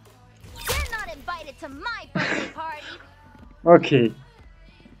 You're not invited to my birthday party. Okay.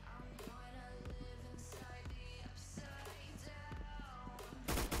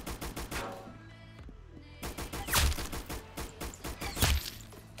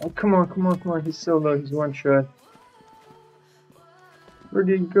 Oh, come on, come on, come on. He's so low. He's one shot. Where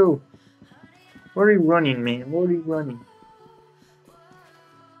did he go? Where are you running, man? Where are you running?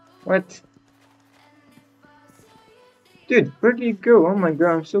 What? Dude, where did he go? Oh my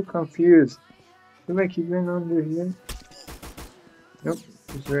god, I'm so confused. I feel like he went under here. Nope,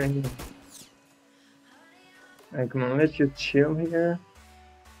 he's right here. Alright, come on, let's just chill here.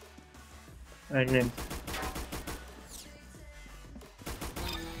 Alright, then.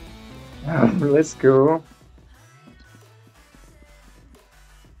 Let's go.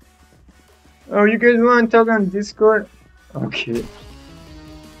 Oh, you guys want to talk on Discord? Okay.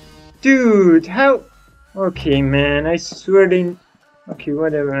 Dude, how? Okay, man, I swear they... Okay,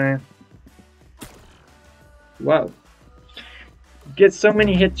 whatever. Wow. Get so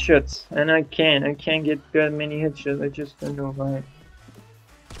many headshots, and I can't get that many headshots, I just don't know why.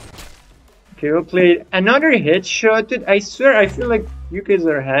 Okay, we'll play another headshot. Dude, I swear, I feel like you guys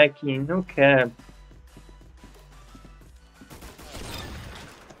are hacking, no cap.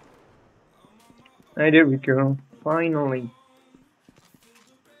 Alright, there we go. Finally.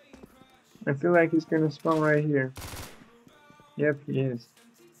 I feel like he's gonna spawn right here. Yep, he is.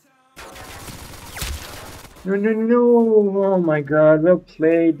 No, no, no! Oh my god, well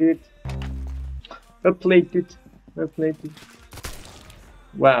played, dude. Well played, dude. Well played, dude.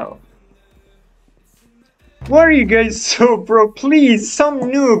 Wow. Why are you guys so bro? Please, some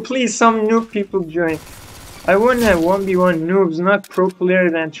noob people join. I want to 1v1 noobs, not pro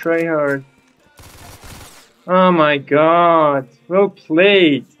player than tryhard. Oh my god. Well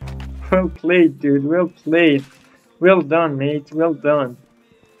played. Well played, dude. Well played. Well done, mate. Well done.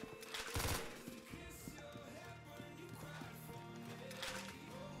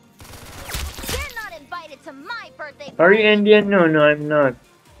 You're not invited to my birthday party. Are you Indian? No, no, I'm not.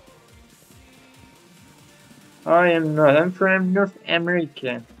 I am not. I'm from North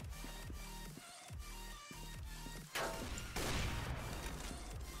America.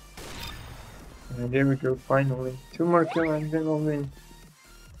 And there we go, finally. 2 more kills and then we'll win.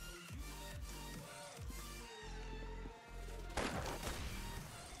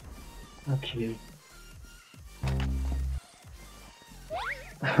 Okay.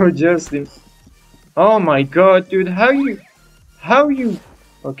 Oh, Justin. Oh my god, dude, how you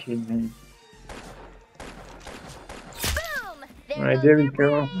okay, man. Boom! There Alright, goes there we your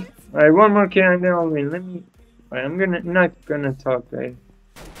go. brains. Alright, one more kill and then I'll win. Let me alright, I'm not gonna talk, guys.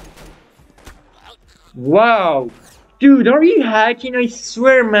 Wow! Dude, are you hacking? I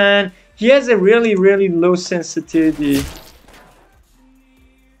swear, man. He has a really, really low sensitivity.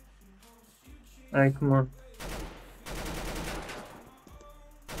 Alright, come on.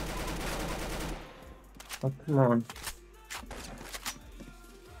 Oh, come on.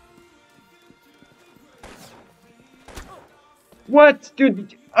 What?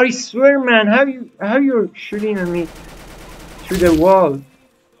 Dude, I swear, man. How you're shooting at me through the wall?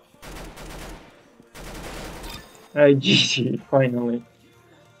 Alright, GG, finally.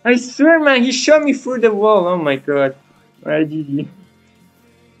 I swear, man, he shot me through the wall. Oh my god. Alright, GG.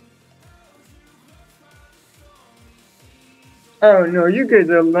 Oh no, you guys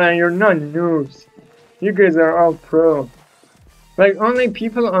are lying. You're not noobs. You guys are all pro. Like, only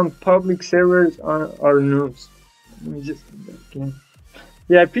people on public servers are noobs. Let me just go back in.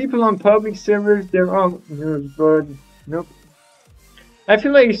 Yeah, people on public servers, they're all noobs, but nope. I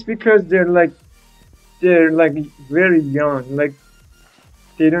feel like it's because they're like very young. Like,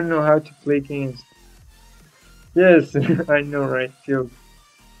 they don't know how to play games. Yes, I know, right? Joke.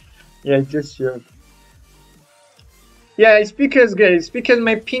 Yeah, just joke. Yeah, it's because, guys, it's because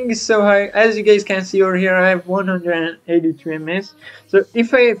my ping is so high. As you guys can see over here, I have 182 ms. So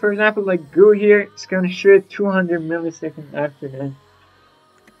if I, for example, like go here, it's gonna show 200 milliseconds after that.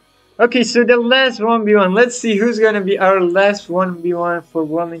 Okay, so the last 1v1. Let's see who's gonna be our last 1v1 for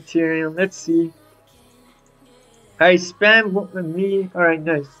volunteering. Let's see. I spam me. Alright,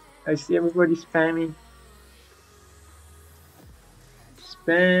 nice. I see everybody spamming.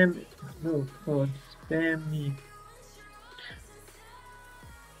 Spam. No, come on. Spam me.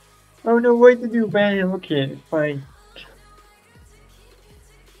 Oh no, why did you ban him? Okay, fine.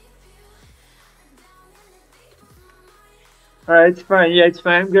 Alright, it's fine. Yeah, it's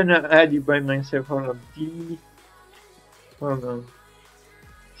fine. I'm gonna add you by myself. Hold on. D. Hold on.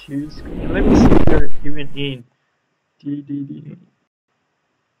 Choose. Let me see if you're even in. D.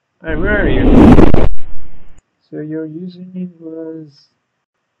 Alright, where are you? So your username was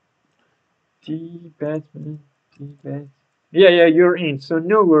D Batman. D Bat. Yeah, you're in. So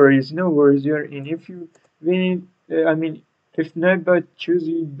no worries, you're in. If you win, I mean, if not but choose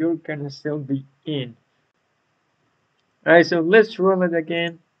you, you're gonna still be in. Alright, so let's roll it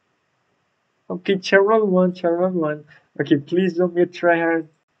again. Okay, Charol 1. Okay, please don't get tryhard.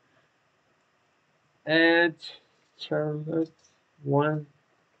 Add Charlotte 1.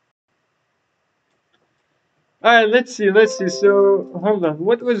 Alright, let's see. So, hold on.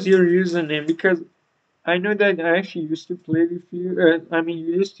 What was your username? Because I know that I actually used to play with you. I mean,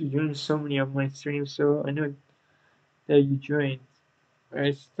 you used to join so many of my streams, so I know that you joined.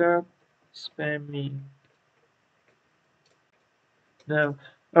 Alright, stop spamming. Now,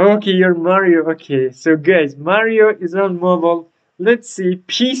 okay, you're Mario. Okay, so guys, Mario is on mobile. Let's see,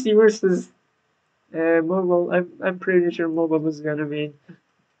 PC versus mobile. I'm pretty sure mobile is gonna win.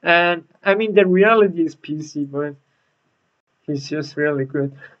 And I mean, the reality is PC, but he's just really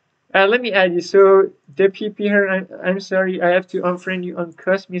good. Let me add you. So the PP here, I'm sorry, I have to unfriend you on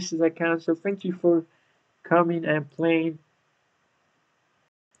Cosmos' account. So thank you for coming and playing.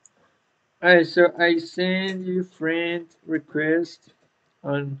 Alright, so I send you friend request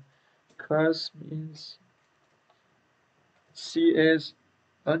on Cosmos CS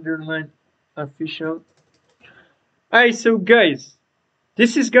underline official. Alright, so guys,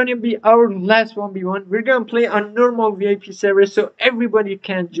 this is gonna be our last 1v1. We're gonna play on normal VIP server so everybody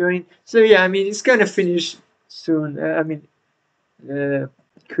can join. So yeah, I mean, it's gonna finish soon.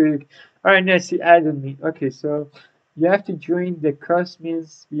 Quick. Alright, nice, he added me. Okay, so you have to join the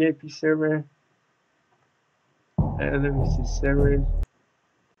Cosmos VIP server. Let me see servers.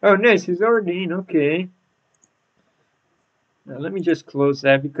 Oh, nice, he's already in. Okay. Now, let me just close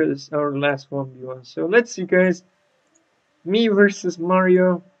that because it's our last 1v1. So let's see, guys. Me versus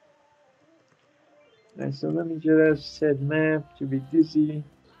Mario. So let me just set map to be dizzy.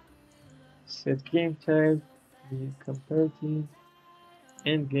 Set game type. Be comparative.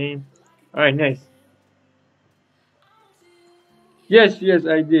 End game. Alright, nice. Yes,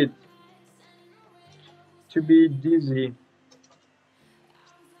 I did. To be dizzy.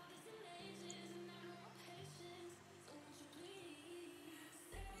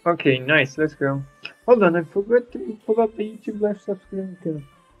 Okay, nice. Let's go. Hold on, I forgot to pull up the YouTube live subscribe account.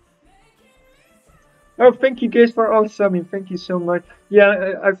 Oh, thank you guys for all subbing. Thank you so much.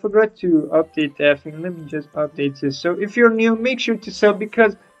 Yeah, I forgot to update that thing. Let me just update this. So if you're new, make sure to sub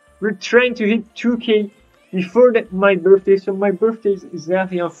because we're trying to hit 2K before my birthday. So my birthday is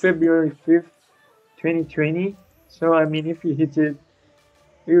exactly on February 5th, 2020. So I mean, if we hit it,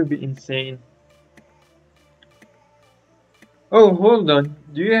 it would be insane. Oh, hold on.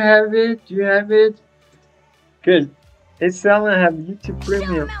 Do you have it? Do you have it? Good. It's I have YouTube Show 'em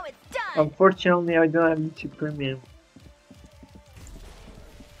Premium. how it's done. Unfortunately, I don't have YouTube Premium.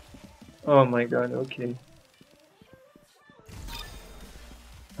 Oh my god, okay.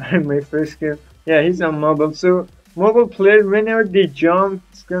 My first kill. Yeah, he's on mobile. So, mobile player, whenever they jump,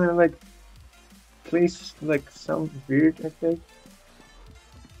 it's gonna like place like some weird effect.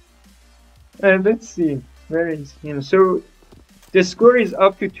 Let's see. Where is him? So, the score is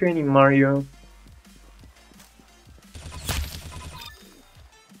up to 20, Mario.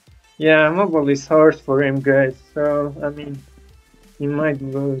 Yeah, mobile is hard for him, guys. So, I mean, he might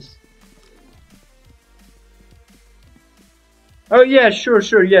lose. Oh yeah, sure,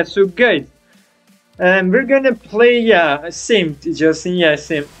 yeah. So guys, we're gonna play, yeah, same, Justin, yeah,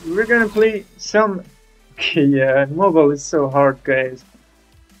 same. We're gonna play some, okay, yeah, mobile is so hard, guys.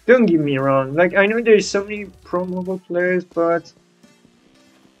 Don't get me wrong, like, I know there's so many pro mobile players, but...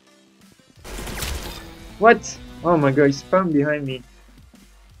 What? Oh my god, he spawned behind me.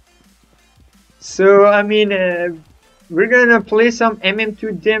 So, I mean, we're gonna play some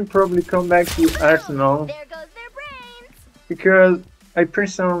MM2, then probably come back to Arsenal. There goes their brains. Because I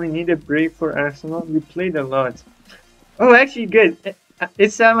personally need a break for Arsenal. We played a lot. Oh, actually, good.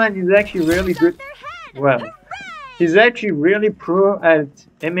 Isaman is actually really good. Their head. Wow. Hooray! He's actually really pro at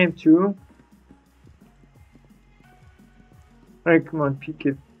MM2. Alright, come on, pick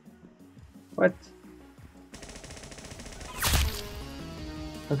it. What?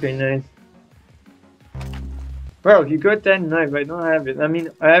 Okay, nice. Well, he got that knife. I don't have it. I mean,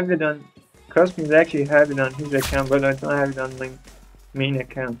 I have it on... Cosmics actually have it on his account, but I don't have it on my main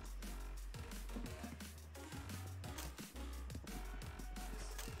account.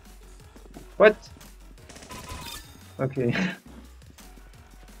 What? Okay.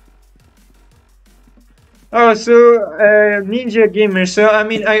 Oh, so Ninja Gamer. So I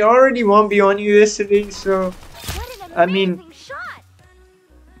mean, I already 1v1 you yesterday. So What an I mean, amazing shot.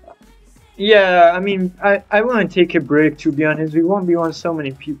 yeah. I mean, I want to take a break. To be honest, we 1v1 so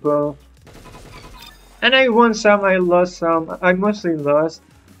many people. And I won some, I lost some. I mostly lost.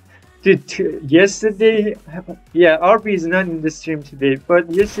 Dude, yesterday, yeah, RB is not in the stream today, but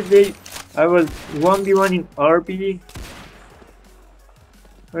yesterday I was 1v1 in RB.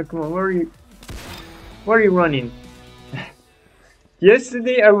 Oh, come on, where are you running?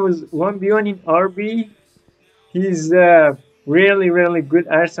 Yesterday I was 1v1 in RB. He's a really good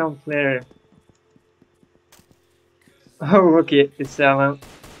Arsenal player. Oh, okay, it's Alan.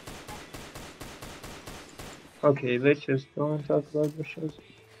 Okay, let's just don't talk about the shows.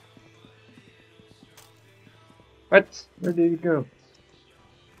 What? Where did he go?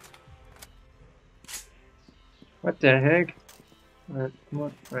 What the heck? Come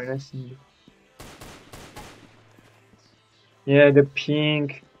on, alright, I see you. Yeah, the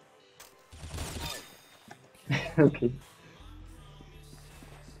pink. Okay.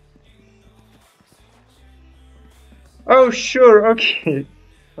 Oh, sure, okay.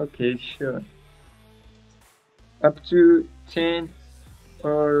 Okay, sure. Up to 10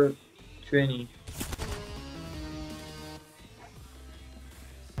 or 20.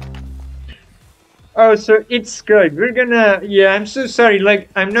 Oh, so it's good. We're gonna, yeah, I'm so sorry, like,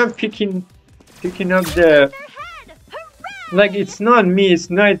 I'm not picking up the, Their head. Hooray! like, it's not me, it's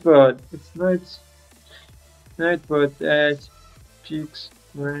Nightbot. It's Nightbot that picks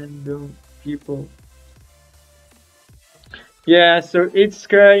random people. Yeah, so it's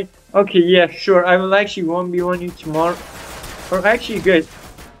Sky. Okay, yeah, sure. I will actually 1v1 you tomorrow. Or actually, guys,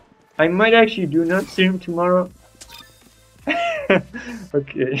 I might actually do not stream tomorrow.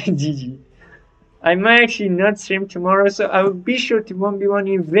 Okay, GG. I might actually not stream tomorrow, so I will be sure to 1v1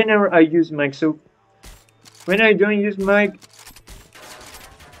 you whenever I use mic. So, when I don't use mic...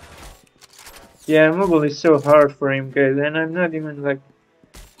 Yeah, mobile is so hard for him, guys, and I'm not even, like,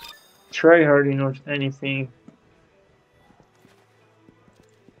 tryharding or anything.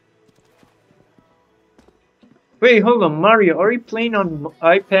 Wait, hold on, Mario, are you playing on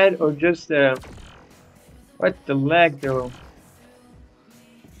iPad or just what the lag though?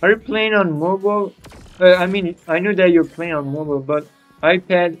 Are you playing on mobile? I mean, I know that you're playing on mobile, but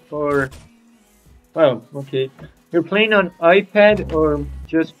iPad or... Well, okay. You're playing on iPad or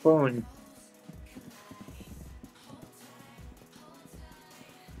just phone?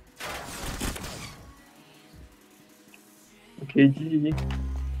 Okay, GG.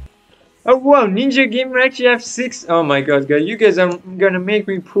 Oh wow, Ninja Gamer actually have 6. Oh my god, guys, you guys are gonna make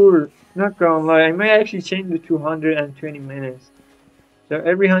me poor. Not gonna lie, I might actually change it to 120 minutes. So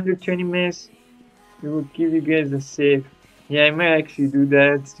every 120 minutes, it will give you guys a save. Yeah, I might actually do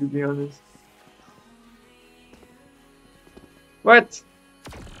that, to be honest. What?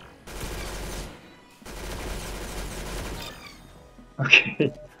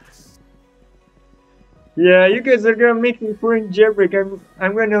 Okay. Yeah, you guys are gonna make me poor in Jailbreak.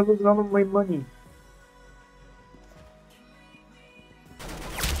 I'm gonna lose all of my money.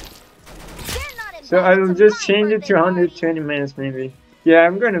 They're not So I invited will to just my change it birthday to party. 120 minutes maybe. Yeah,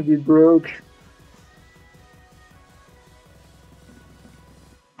 I'm gonna be broke.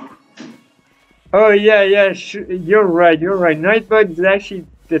 Oh yeah, yeah, you're right, you're right. Nightbug is actually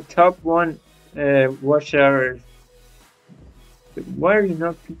the top one watch hours. But why are you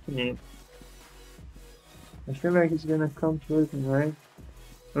not picking it? I feel like he's gonna come towards me, right?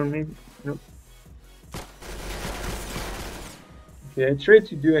 Or maybe no. Okay, I tried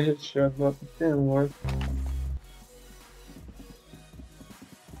to do a headshot, but it didn't work.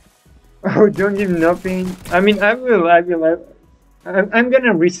 Oh, don't give nothing. I mean, I'm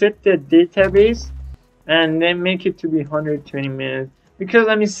gonna reset the database and then make it to be 120 minutes. Because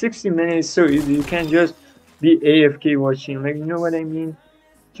I mean, 60 minutes is so easy. You can't just be AFK watching. Like, you know what I mean?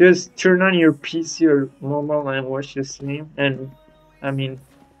 Just turn on your PC or mobile and watch the stream. And I mean,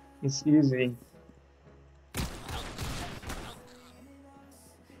 it's easy.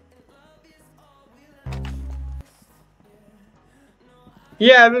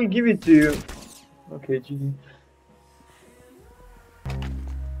 Yeah, I will give it to you. Okay, GG.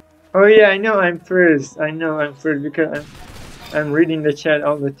 Oh yeah, I know I'm first. I know I'm first because I'm reading the chat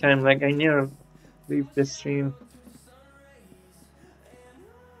all the time. Like I never leave the stream.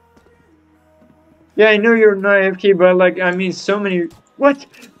 Yeah, I know you're not AFK, but like I mean, so many. What,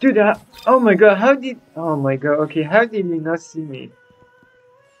 dude? Oh my god, how did? Oh my god. Okay, how did you not see me?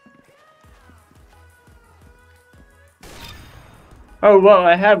 Oh wow,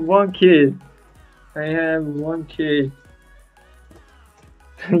 I have one kid. I have one kid.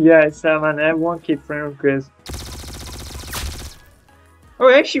 Yeah, Salman, I have one kid friend request. Oh,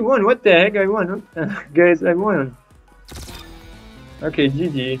 I actually won. What the heck? I won. Guys, I won. Okay,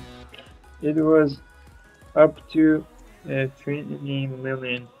 GG. It was up to 20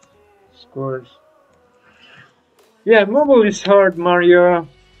 million scores. Yeah, mobile is hard, Mario.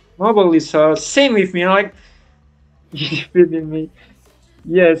 Mobile is hard. Same with me. Like, you feeling me?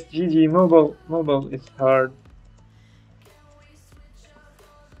 Yes, GG. Mobile is hard.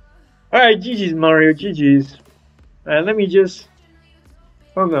 Alright, GG's, Mario. GG's. Let me just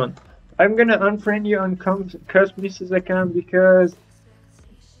hold on. I'm gonna unfriend you on Cosmos' account because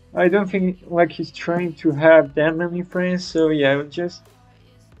I don't think like he's trying to have that many friends. So yeah, I'll just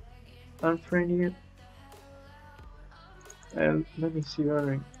unfriend you. And let me see what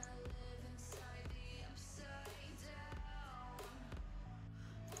I.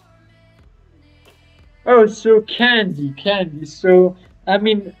 Oh, so Candy. So I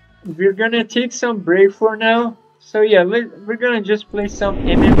mean, we're gonna take some break for now. So yeah, we're gonna just play some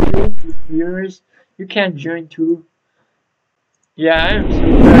MM2 with viewers. You can join too. Yeah, I am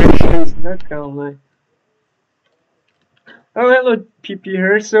so tired. It's not gonna lie. Oh, hello, PP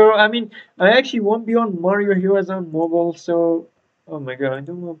here. So I mean, I actually won't be on Mario. He was on mobile. So oh my god, I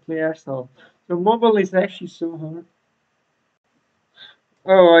don't want to play Arsenal. So mobile is actually so hard.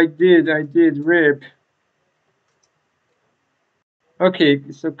 Oh, I did. Rip. Okay,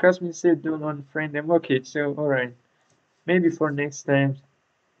 so Cosmin said don't unfriend them. Okay, so alright. Maybe for next time.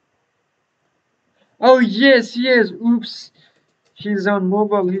 Oh yes, yes. Oops. He's on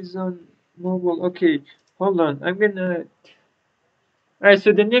mobile. He's on mobile. Okay, hold on. I'm gonna. Alright,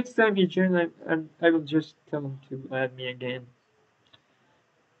 so the next time he joins, I will just tell him to add me again.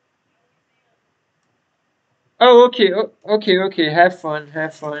 Oh, okay. Okay. Have fun.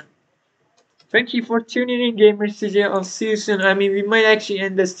 Have fun. Thank you for tuning in, Gamers CJ. I'll see you soon. I mean, we might actually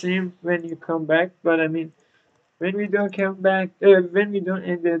end the stream when you come back, but I mean, when we don't come back, when we don't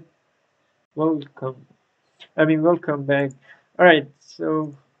end it, welcome. I mean, welcome back. All right,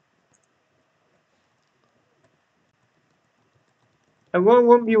 so I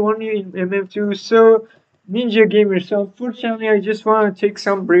won't be one in MM2. So Ninja Gamer. So unfortunately, I just want to take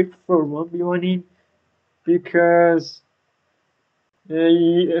some break for 1v1 in because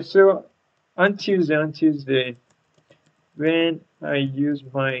so on Tuesday when I use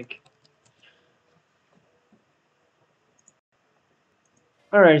mic.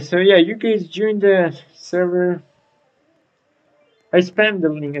 All right, so yeah, you guys join the server. I spammed the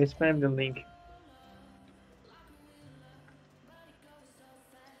link. I spammed the link.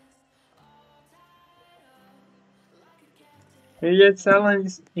 Yeah,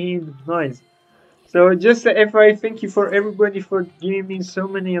 silence in noise. So just a FYI, thank you for everybody for giving me so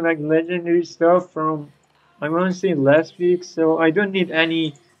many like legendary stuff from I want to say last week. So I don't need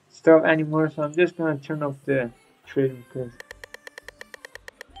any stuff anymore. So I'm just gonna turn off the trading because.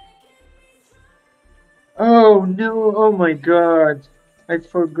 Oh no! Oh my God! I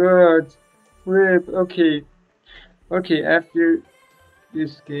forgot. Rip. Okay. Okay. After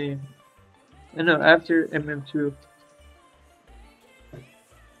this game. No, after MM2.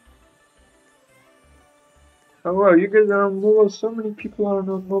 Oh wow, you guys are on mobile. So many people are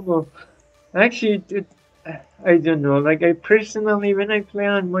on mobile. Actually, I don't know. Like I personally, when I play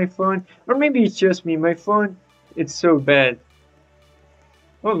on my phone, or maybe it's just me. My phone, it's so bad.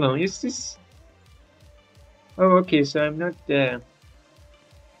 Hold on, is this? Oh, okay. So I'm not the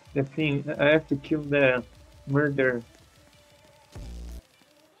thing. I have to kill the murderer.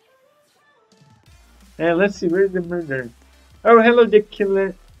 Let's see. Where's the murderer? Oh, hello, the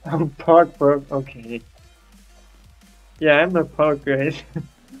killer. Oh, park, park. Okay. Yeah, I'm a park guy.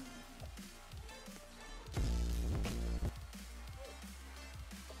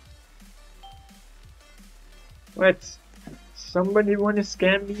 What? Somebody want to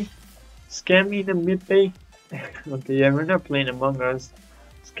scam me? Scam me in the midday? Okay, yeah, we're not playing Among Us.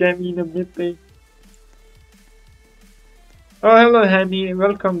 Scam me in the midday. Oh, hello, Hanny.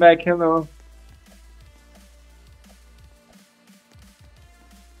 Welcome back. Hello.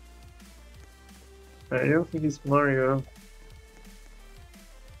 I don't think it's Mario.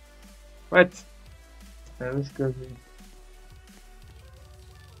 What? Let's go here.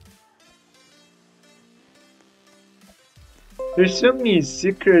 There's so many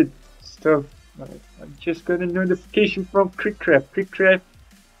secret stuff. I just got a notification from Crickcrap. Crickcrap,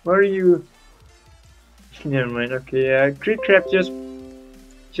 where are you? Never mind. Okay, Crickcrap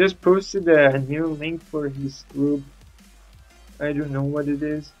just posted a new link for his group. I don't know what it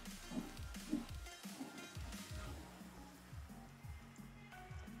is.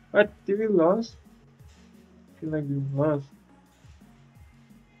 What? Did we lost? I feel like we lost.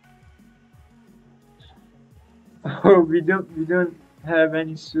 Oh, we don't have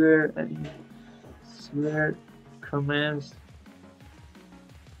any swear commands.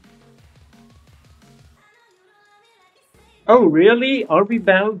 Oh, really? Are we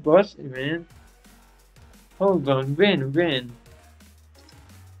battle boss event? Hold on, when?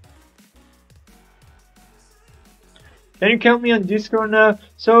 Can you count me on Discord now?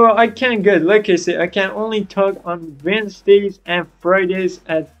 So I can't get, like I said, I can only talk on Wednesdays and Fridays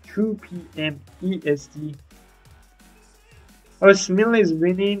at 2 p.m. EST. Oh, Smil is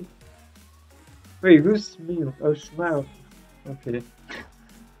winning. Wait, who's Smil? Oh, Smile. Okay.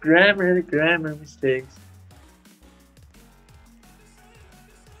 Grammar mistakes.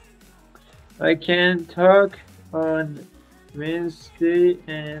 I can talk on Wednesday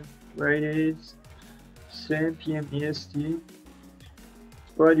and Fridays, 7 p.m. EST,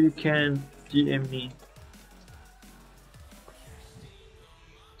 but you can DM me.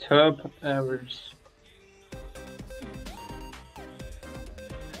 Top hours.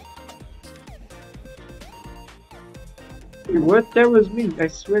 Hey, what? That was me. I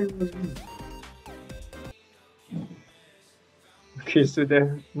swear it was me. Okay, so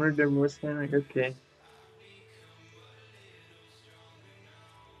the murder was like, okay.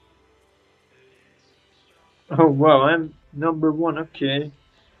 Oh wow, I'm number one. Okay.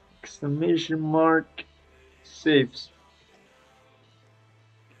 Exclamation mark. Saves.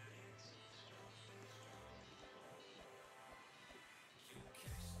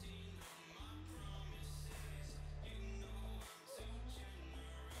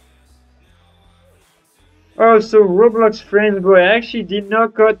 Oh, so Roblox friends, boy, I actually did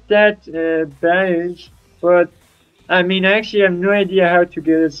not got that badge, but I mean, I actually have no idea how to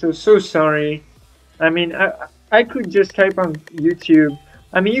get it. So sorry. I mean, I could just type on YouTube.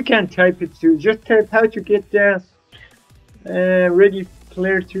 I mean, you can type it too. Just type how to get the Ready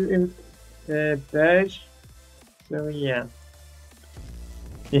Player 2 badge. So yeah.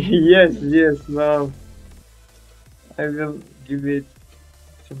 yes, love. I will give it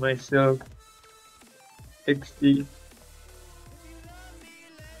to myself. XD.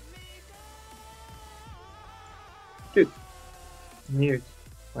 Good. Mute.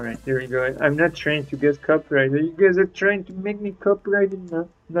 Alright, there we go. I'm not trying to get copyrighted. You guys are trying to make me copyrighted? No,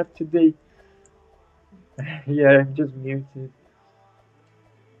 not today. Yeah, I'm just muted.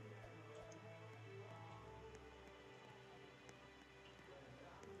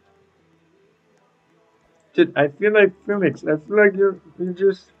 Dude, I feel like Felix. I feel like you're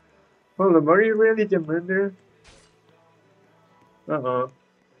just. Hold on, are you really the murderer? Uh-oh.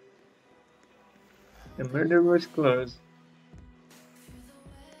 The murder was close.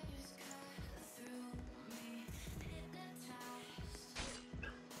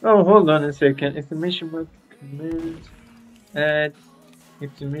 Oh, hold on a second. Exclamation mark command add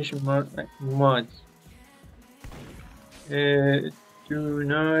exclamation mark mods. Do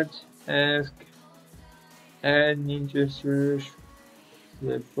not ask add ninja search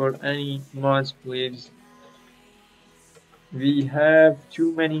for any mods, please. We have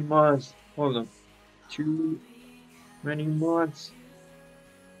too many mods. Hold on. Too many mods.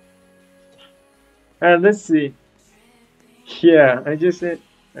 Let's see. Yeah, I just said.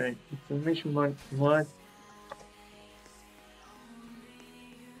 Alright, exclamation mark mod.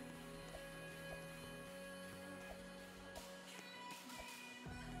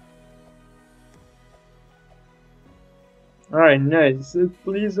 Alright, nice. So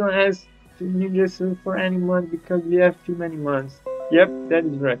please don't ask to ninja search for any mod because we have too many mods. Yep, that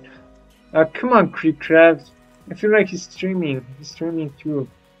is right. Come on, Creekcraft. I feel like he's streaming. He's streaming too.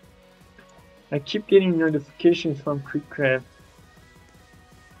 I keep getting notifications from Creekcraft.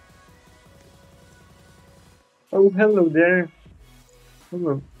 Oh, hello there.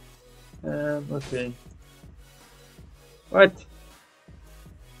 Hello. Okay. What?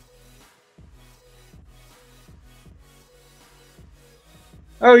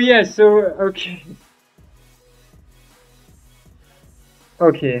 Oh, yeah, so, okay.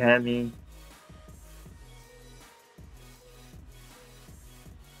 Okay, Hammy.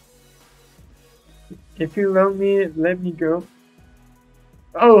 If you love me, let me go.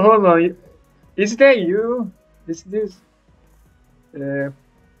 Oh, hold on. Is that you? Is this uh,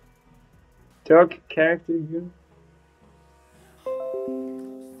 dog character you?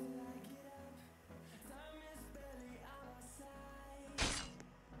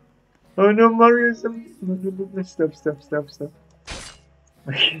 Oh no, Mario! No, no, no, no, stop, stop, stop, stop.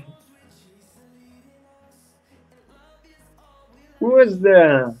 Okay. Who was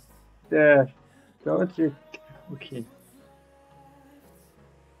the daughter? Okay.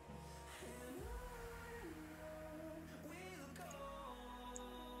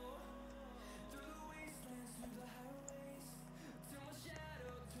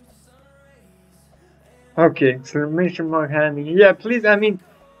 Okay, exclamation mark handing. Yeah, please, I mean,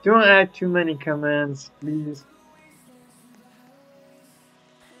 don't add too many commands, please.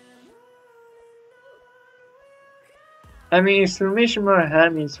 I mean, exclamation mark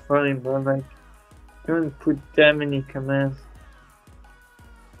handing is fine, but like, don't put that many commands.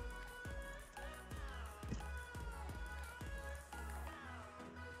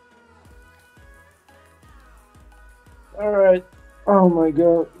 Alright. Oh my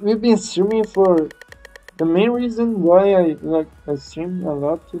god, we've been streaming for the main reason why I streamed a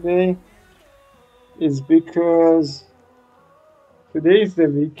lot today is because today is the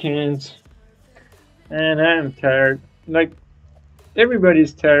weekend and I'm tired. Like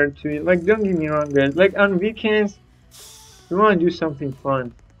everybody's tired too. Like don't get me wrong, guys. Like on weekends, we want to do something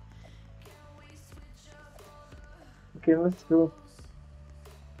fun. Okay, let's go.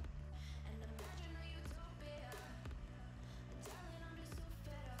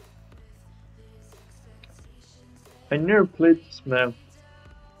 I never played this map,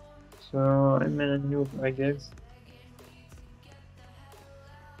 so I'm a noob, I guess.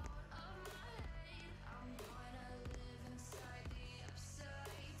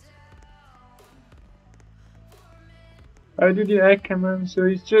 How do the add command? So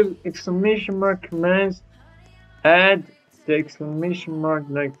it's just exclamation mark commands. Add the exclamation mark,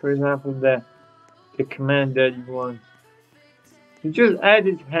 like for example the command that you want. You just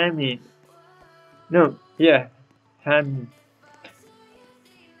added hammy. No, yeah, hammy.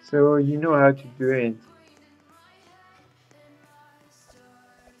 So you know how to do it.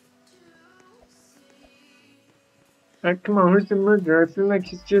 Come on, who's the murderer? I feel like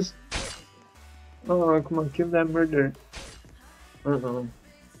he's just. Oh, come on, kill that murderer. Uh-oh.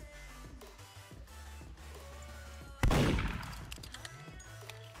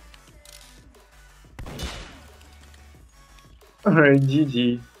 Alright,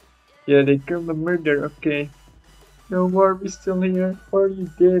 GG. Yeah, they killed the murderer, okay. No more, we still here. Or you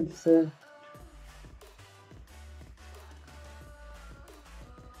dead, sir.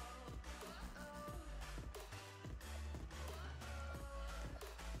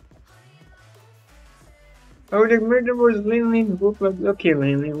 Oh, the murderer was Lin Roblox. Okay,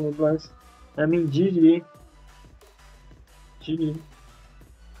 Lin Roblox. I mean, GG. GG.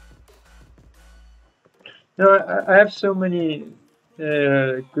 No, I have so many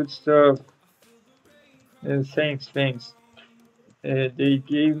good stuff. Thanks. They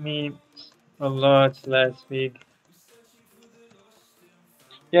gave me a lot last week.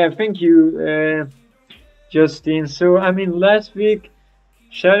 Yeah, thank you, Justin. So, I mean, last week,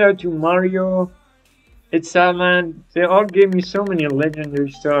 shout out to Mario. It's Outland. They all gave me so many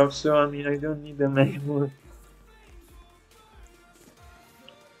legendary stuff, so I mean, I don't need them anymore.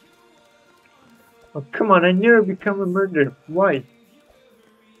 Oh, come on, I never become a murderer. Why?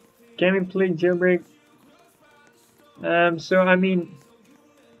 Can we play Jailbreak? So I mean,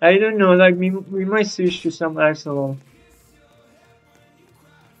 I don't know, like, we might switch to some Arsenal.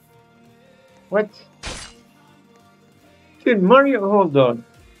 What? Dude, Mario, hold on.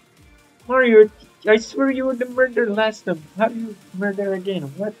 Mario, I swear you were the murderer last time. How do you murder again?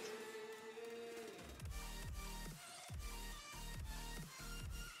 What?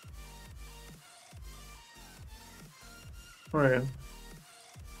 Alright.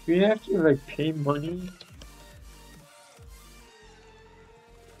 Do you have to, like, pay money?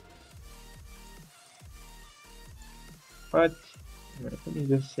 What? Let me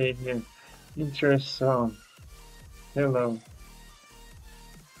just say here. Interest song. Hello.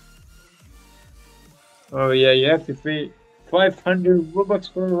 Oh yeah, you have to pay 500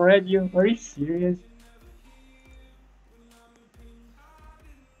 Robux for a radio? Are you serious?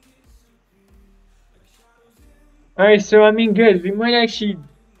 Alright, so I mean guys, we might actually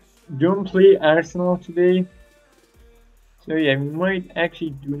don't play Arsenal today. So yeah, we might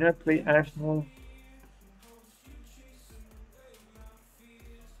actually do not play Arsenal.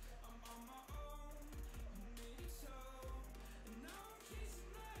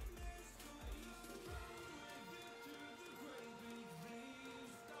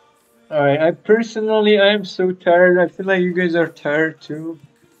 Alright, I am so tired. I feel like you guys are tired too.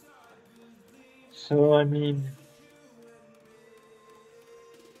 So I mean,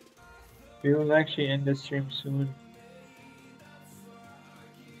 we will actually end the stream soon.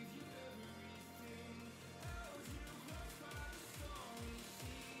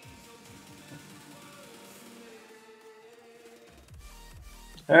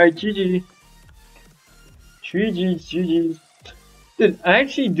 Alright, GG. GG's. Dude, I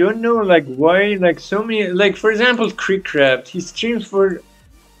actually don't know like why like so many, like for example Creekcraft, he streams for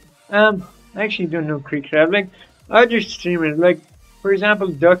I actually don't know Creekcraft, like other streamers, like for example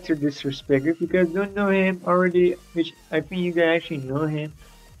Dr. Disrespect. If you guys don't know him already, which I think you guys actually know him,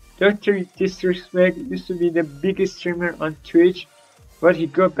 Dr. Disrespect used to be the biggest streamer on Twitch, but he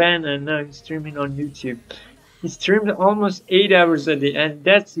got banned and now he's streaming on YouTube. He streamed almost 8 hours a day and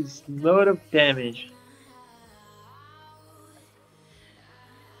that's a lot of damage.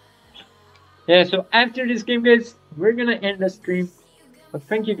 Yeah, so after this game guys, we're gonna end the stream. But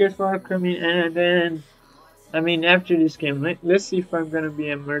thank you guys for coming, and then I mean after this game, let's see if I'm gonna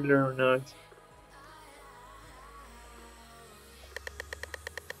be a murderer or not.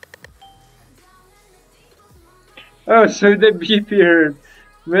 Oh, so the BP heard.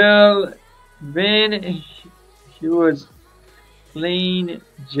 Well, when he was playing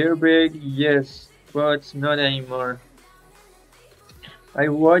Jailbreak, yes, but not anymore. I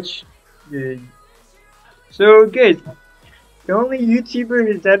watch the... So guys, the only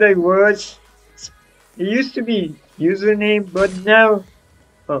YouTuber that I watch, it used to be username, but now,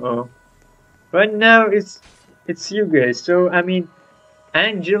 but now it's you guys. So I mean,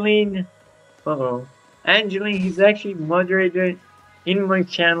 Angeline, Angeline, he's actually moderator in my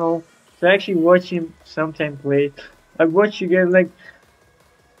channel. So I actually watch him sometime play. I watch you guys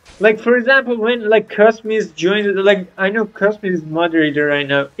like for example when like Cosmis joins, like I know Cosmis is moderator right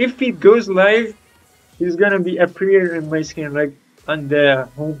now. If he goes live, he's gonna be appear in my screen like on the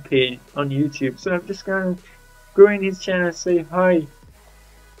homepage on YouTube. So I'm just gonna go in his channel and say hi.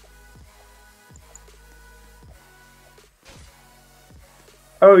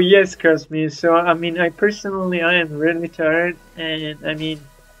 Oh yes, Cosmis. So I mean, I am really tired, and I mean,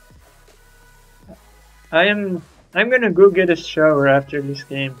 I'm gonna go get a shower after this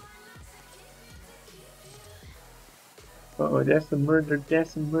game. Oh, that's a murder.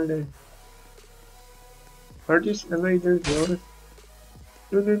 That's a murder. Are these elevators doors?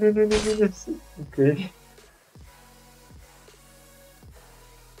 No. Okay.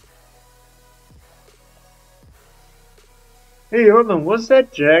 Hey, hold on. Was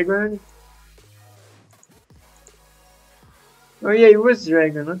that Dragon? Oh yeah, it was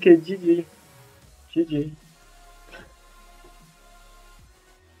Dragon. Okay, GG. GG.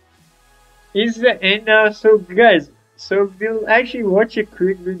 It's the end now. So guys, so we'll actually watch a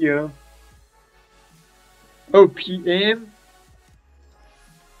quick video. Oh, PM.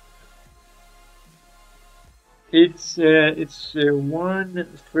 It's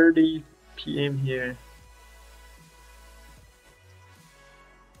 1:30 PM here.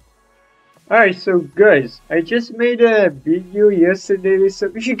 Alright, so guys, I just made a video yesterday, so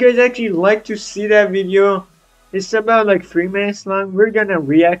if you guys actually like to see that video, it's about like 3 minutes long. We're gonna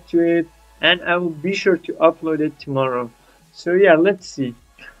react to it. and I will be sure to upload it tomorrow. So yeah, let's see.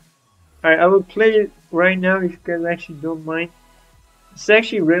 Alright, I will play it right now if you guys actually don't mind. It's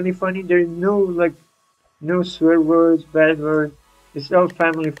actually really funny. There's no like no swear words, bad words. It's all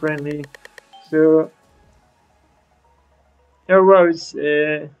family friendly. So oh wow, it's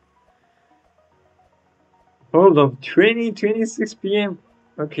hold on, 26 p.m.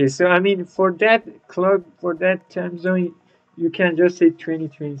 Okay, so I mean for that club, for that time zone, you can just say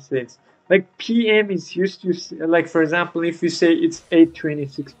 2026. Like PM is used to like, for example, if you say it's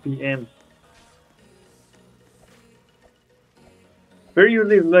 8:26 p.m. Where you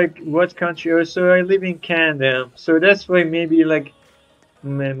live, like what country? Oh, so I live in Canada, so that's why maybe like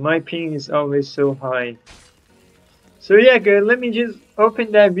my ping is always so high. So yeah, guys, let me just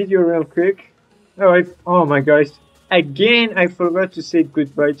open that video real quick. Oh my gosh, again I forgot to say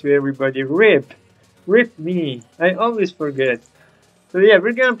goodbye to everybody. Rip me. I always forget. So yeah,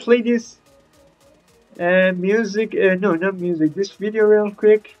 we're gonna play this music. No, not music. This video real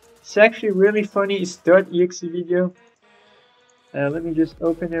quick. It's actually really funny. It's .exe video. Let me just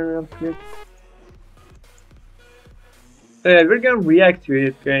open it real quick. We're gonna react to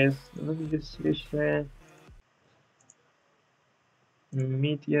it, guys. Let me just switch that.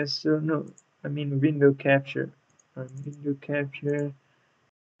 Media, so no, I mean window capture. Window capture.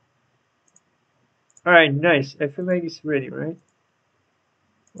 Alright, nice. I feel like it's ready, right?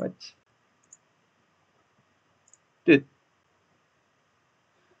 What? Dude.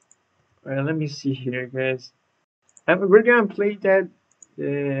 Alright, let me see here, guys. We're gonna play that.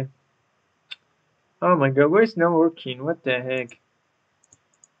 Oh my god, why is not working? What the heck?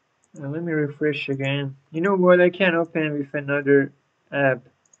 Let me refresh again. You know what? I can't open it with another app.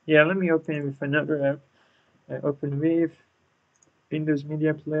 Yeah, let me open it with another app. I open with Windows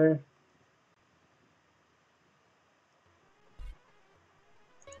Media Player.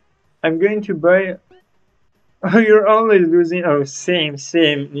 I'm going to buy. Oh, you're always losing. Oh, same,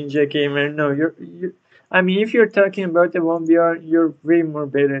 Ninja Gamer. No, you. I mean, if you're talking about the 1VR, you're way more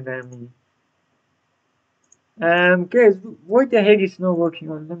better than me. Guys, what the heck is not working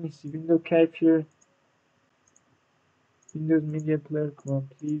on? Let me see. Window capture. Windows Media Player. Come on,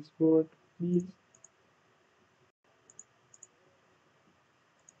 please work, please.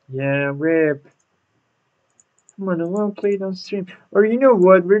 Yeah, rip. Come on, I want to play it on stream. Or you know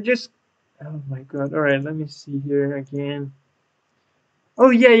what? We're just. Oh my god. Alright, let me see here again.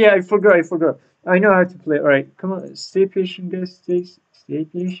 Oh yeah, I forgot. I know how to play. Alright, come on. Stay patient, guys. Stay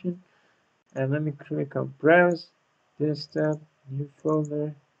patient. And let me click on Browse. Desktop. New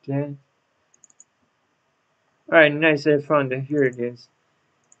folder. Then. Alright, nice. I found it. Here it is.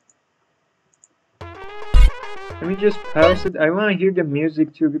 Let me just pause it. I want to hear the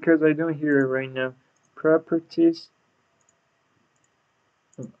music too because I don't hear it right now. Properties.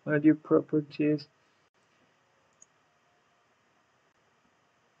 Audio properties.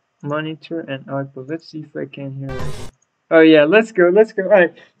 Monitor and output. Let's see if I can hear it. Oh yeah, let's go.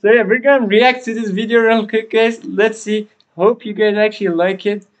 Alright, so yeah, we're gonna react to this video real quick, guys. Let's see. Hope you guys actually like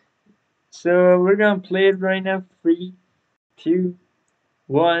it. So we're gonna play it right now. 3, 2,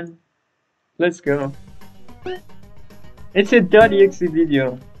 1. Let's go. It's a .exe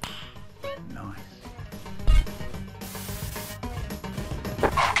video.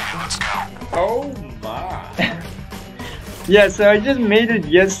 Oh my. Yeah, so I just made it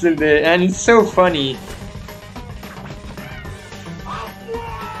yesterday and it's so funny.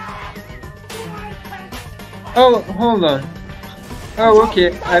 Oh, hold on. Oh,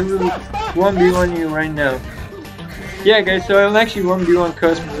 okay, I will 1v1 you right now. Yeah, guys, so I'll actually 1v1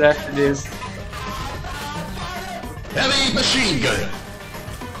 Cosmos after this. Heavy machine gun.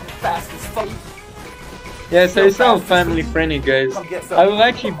 Fast as fuck. Yeah, so it's all family friendly, guys. I will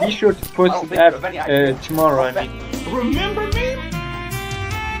actually be sure to post it after, tomorrow, I mean. Remember me?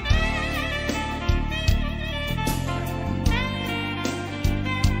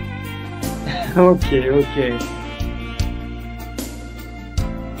 Okay.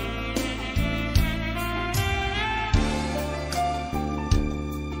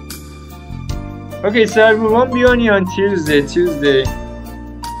 Okay, so I won't be on you on Tuesday.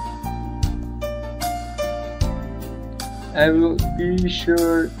 I will be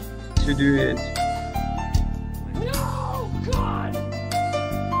sure to do it. No, God!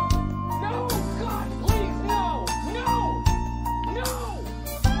 No, God, please, no!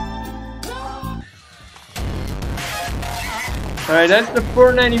 Alright, that's the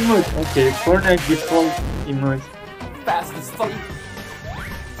Fortnite emote. Okay, Fortnite default emote. Fast as fuck.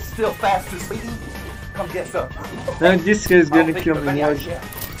 Still fast as fuck. Come get some. Now this guy's gonna kill me. Watch. Wait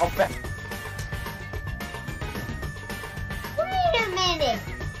a minute!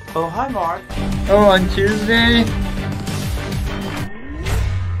 Oh, hi, Mark. Oh, on Tuesday?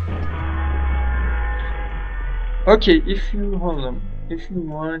 Okay, if you hold on, if you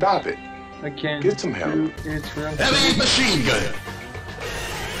want, Stop it. I can Get some help. do it real Heavy quick, machine gun.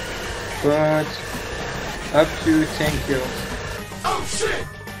 but up to 10 kills. Oh shit!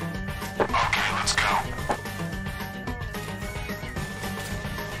 Okay, let's go.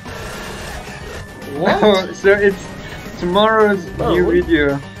 What? So it's tomorrow's new what?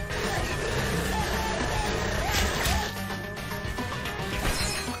 video.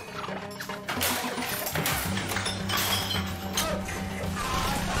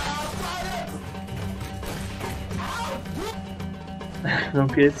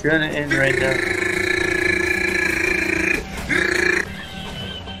 Okay, it's gonna end right now.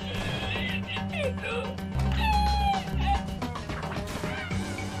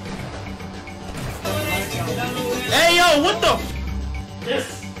 Hey, yo, what the?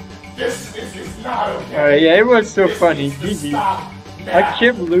 This is not okay. Alright, yeah, it was so funny. GG. Stop. I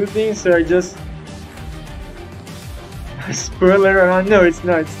kept losing, so I just spoiler. No, it's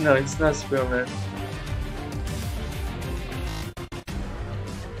not spoiler.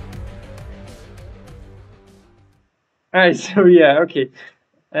 Alright, so yeah, okay.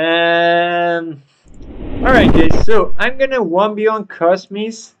 Alright guys, so I'm gonna 1v1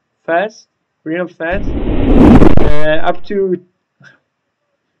 Cosmis fast, real fast. Up to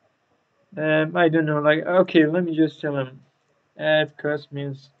I don't know, like, okay, let me just tell him. Add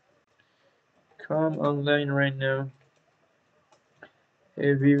Cosmis. Come online right now.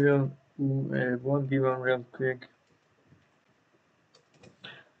 We will 1v1 real quick.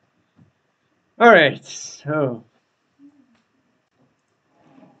 Alright, so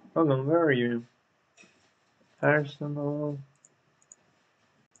hold on, where are you? Arsenal.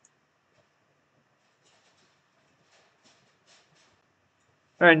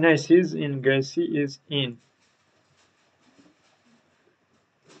 Alright, nice, he's in, guys, he is in.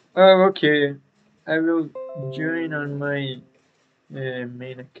 Oh, okay, I will join on my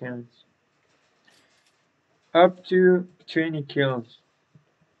main account. Up to 20 kills.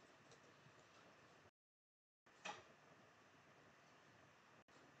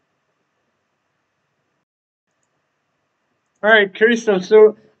 Alright, Crystal,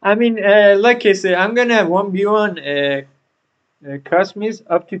 so, I mean, like I said, I'm gonna 1v1 Cosmis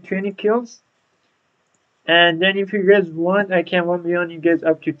up to 20 kills. And then if you guys want, I can 1v1 you guys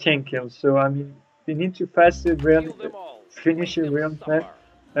up to 10 kills. So, I mean, we need to fast it real, finish it real fast.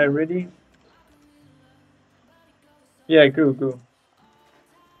 Ready? Yeah, go.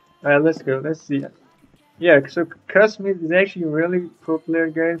 Alright, let's go, let's see. Yeah, so Cosmis is actually really pro player,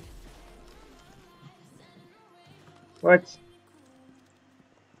 guys. What?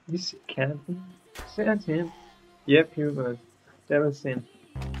 This camping? That's him. Yep, he was. That was him.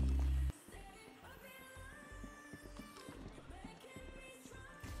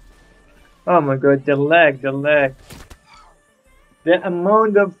 Oh my god, the lag. The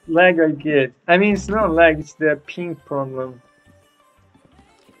amount of lag I get. I mean, it's not lag, it's the ping problem.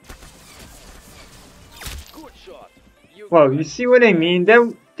 Wow, you see what I mean?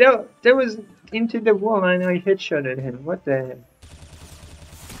 That was into the wall and I headshotted him. What the heck?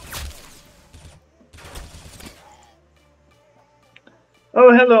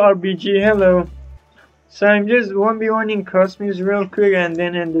 Oh, hello RBG, hello. So I'm just 1v1ing Cosmos real quick and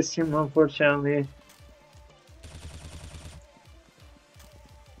then end the stream, unfortunately.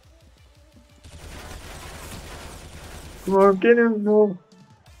 Come on, get him, no.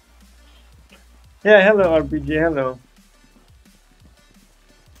 Yeah, hello RBG, hello.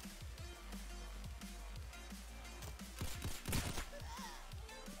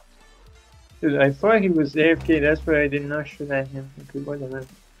 Dude, I thought he was AFK, that's why I did not shoot at him. Okay, whatever.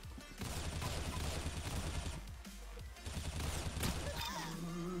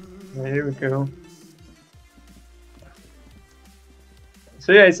 Yeah, here we go.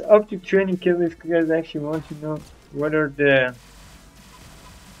 So yeah, it's up to 20 kills if you guys actually want to know what are the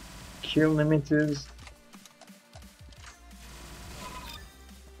kill limits.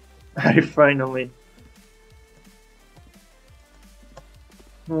 I finally.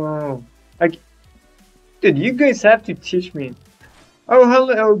 Oh. Dude, you guys have to teach me. Oh,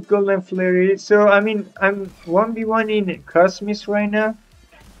 hello, Golden Flurry. So, I mean, I'm 1v1 in Cosmos right now.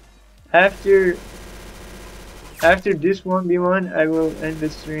 After this 1v1, I will end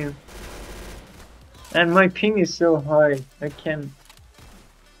the stream. And my ping is so high, I can't.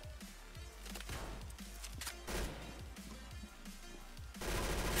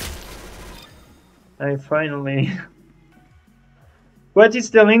 I finally. What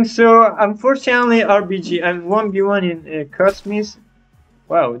is the link? So unfortunately, RBG, I'm 1v1 in Cosmos.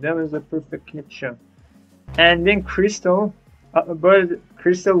 Wow, that was a perfect headshot. And then Crystal, but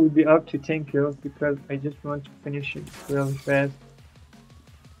Crystal will be up to 10 kills because I just want to finish it really fast.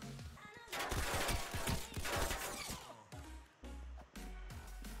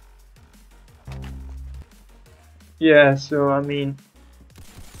 Yeah, so I mean,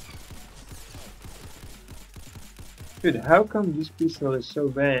 dude, how come this pistol is so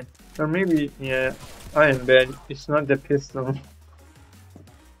bad? Or maybe, yeah, I am bad. It's not the pistol.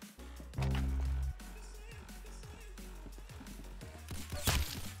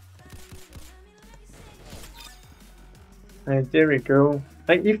 Alright, there we go.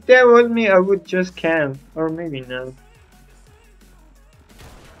 Like, if that was me, I would just camp. Or maybe not.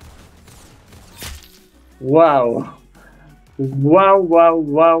 Wow. Wow, wow,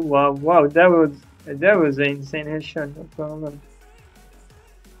 wow, wow, wow. That was an insane headshot, no problem.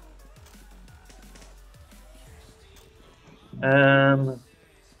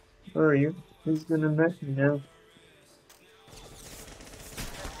 Where are you? Who's gonna knock me now?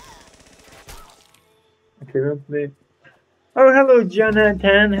 Okay, we'll play. Oh, hello,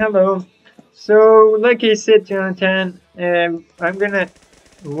 Jonathan. Hello. So, like I said, Jonathan, I'm gonna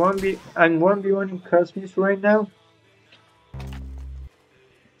I'm 1v1 in Cosmos right now.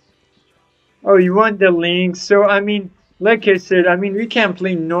 Oh, you want the link? So, I mean, like I said, I mean, we can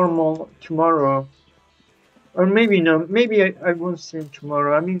play normal tomorrow. Or maybe no, maybe I won't stream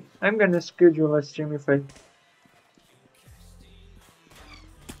tomorrow. I mean, I'm gonna schedule a stream if I...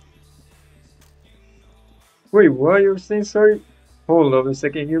 Wait, what? You're saying sorry? Hold on a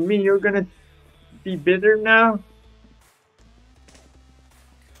second, you mean you're gonna be bitter now?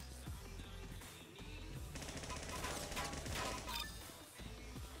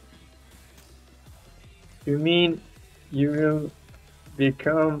 You mean you will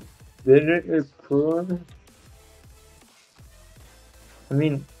become bitter pro? I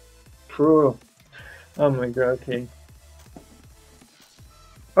mean, pro. Oh my god, okay.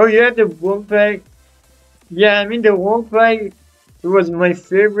 Oh, you had the Wolfpack? Yeah, I mean, the Wolfpack, it was my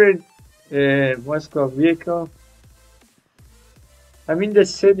favorite, what's called, vehicle. I mean, the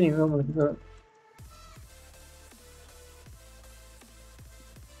setting, oh my god.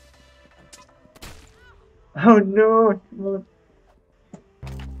 Oh no!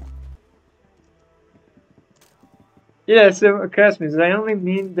 Yeah, so Cosmos, I only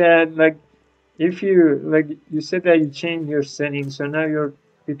mean that, like, if you, like, you said that you changed your settings, so now you're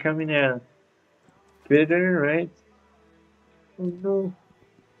becoming a bitter, right? Oh no.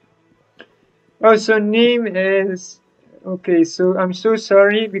 Oh, so name is... Okay, so I'm so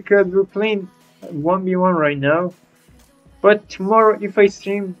sorry because we're playing 1v1 right now. But tomorrow, if I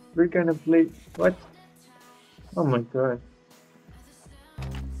stream, we're gonna play... What? Oh my god.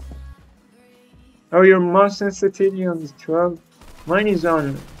 Oh, your mouse sensitivity on is 12? Mine is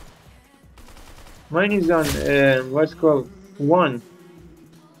on... Mine is on, what's called, 1.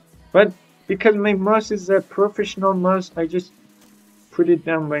 But because my mouse is a professional mouse, I just put it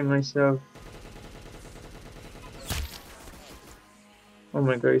down by myself. Oh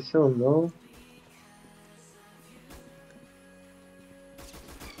my god, it's so low.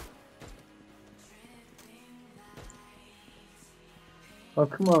 Oh,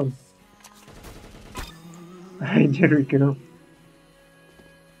 come on. There we go.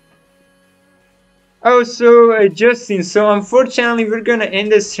 Oh, so Justin, so unfortunately we're gonna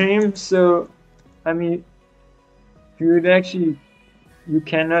end the stream, so I mean, you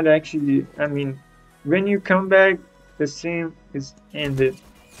cannot actually, I mean, when you come back, the stream is ended.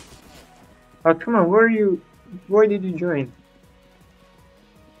 Oh, come on, why did you join?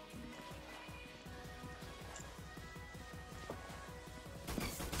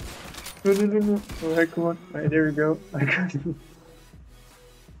 No, no, no, no. Alright, come on. Alright, there we go. I got you.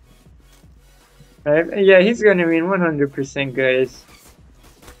 Yeah, he's gonna win 100%, guys.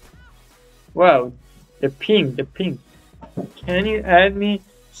 Wow, the ping, the ping. Can you add me?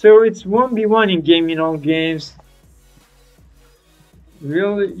 So it's 1v1 in gaming all games.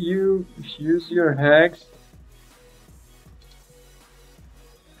 Will you use your hacks?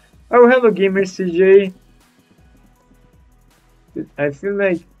 Oh, hello, gamer CJ. I feel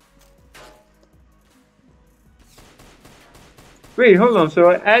like... Wait, hold on.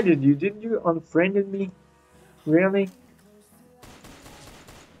 So I added you. Didn't you unfriended me? Really?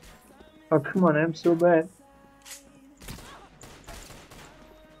 Oh, come on. I'm so bad.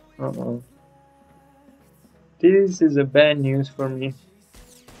 Uh-oh. This is a bad news for me.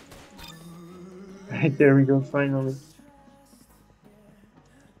 Right, there we go, finally.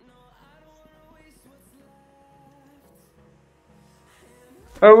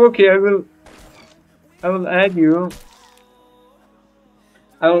 Oh, okay, I will add you.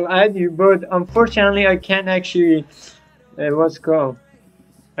 I'll add you, but unfortunately I can't actually, what's it called?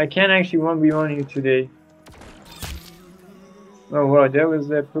 I can't actually 1v1 you today. Oh wow, that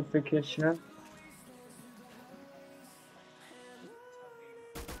was a perfect headshot.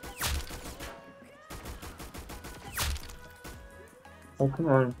 Oh, come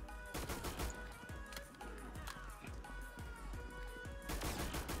on.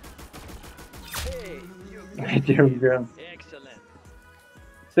 There we go. Excellent.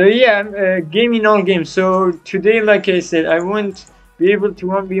 So yeah, I'm gaming all games. So today, like I said, I won't be able to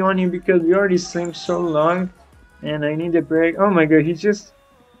 1v1 you because we already streamed so long, and I need a break. Oh my god, he just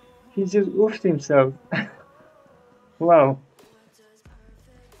oofed himself. Wow.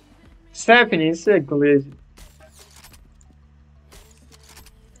 It's happening, it's a glitch.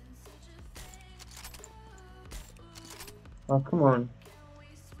 Oh, come on.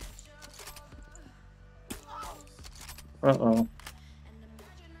 Uh-oh.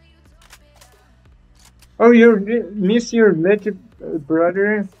 Oh, you miss your little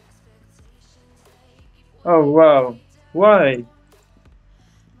brother? Oh, wow. Why?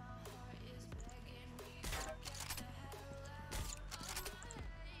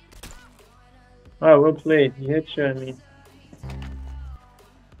 Oh, well played. You headshot me.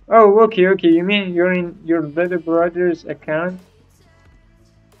 Oh, okay, okay. You mean you're in your little brother's account?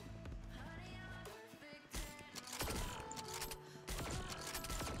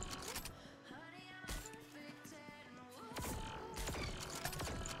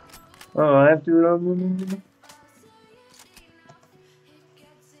 Oh, I have to reload.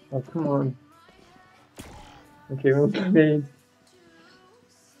 Oh, come on. Okay, well played.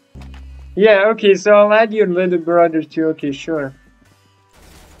 Yeah, okay, so I'll add your little brother too. Okay, sure.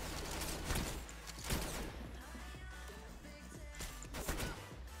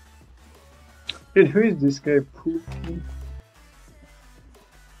 Dude, who is this guy? Poopy?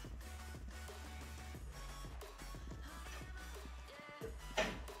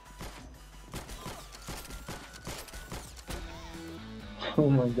 Oh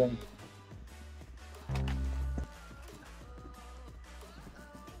my god.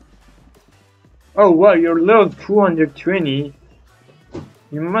 Oh wow, you're level 220.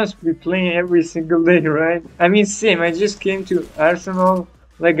 You must be playing every single day, right? I mean, same. I just came to Arsenal,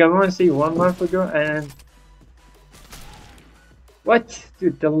 like I want to say 1 month ago, and what,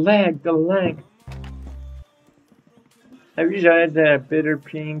 dude? The lag, the lag. I wish I had a better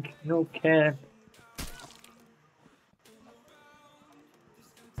ping. No cap.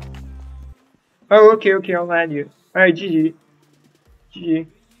 Oh, okay, okay. I'll add you. All right, GG, GG.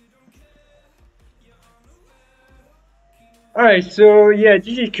 All right, so yeah,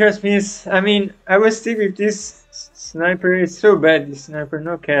 GG Christmas. I mean, I will stick with this sniper. It's so bad, this sniper.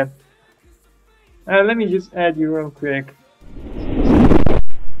 No cap. Let me just add you real quick.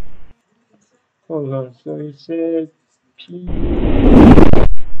 Hold on. So you said P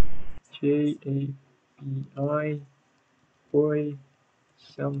J A B I boy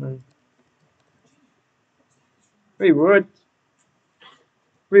summer. Wait, what?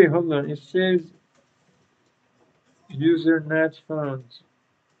 Wait, hold on. It says user not found.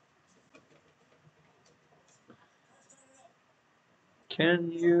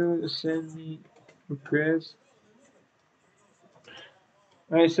 Can you send me request?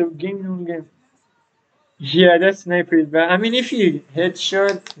 Alright, so game on game. Yeah, that sniper is bad. I mean, if you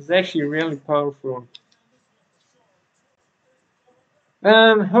headshot, it's actually really powerful.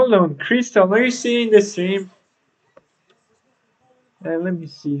 Hold on, Crystal, are you seeing the stream? Let me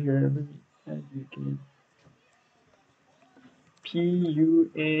see here. Let me add you again.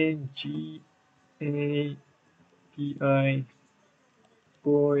 PUNGAPI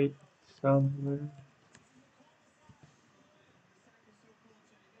boy summer.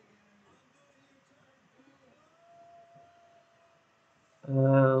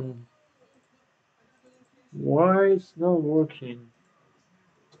 Why it's not working?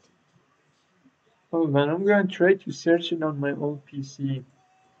 Hold on, I'm gonna try to search it on my old PC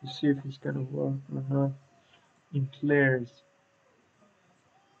to see if it's gonna work or not in players.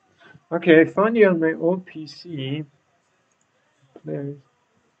 Okay, I found it on my old PC. Players.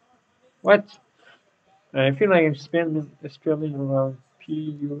 What? I feel like I'm spelling around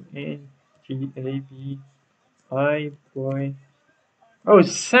PUNGABI boy. Oh,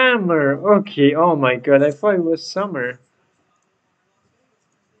 summer. Okay. Oh my god, I thought it was summer.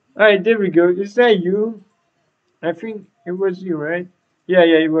 Alright, there we go. Is that you? I think it was you, right? Yeah,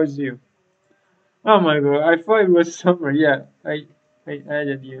 yeah, it was you. Oh my god, I thought it was summer. Yeah, I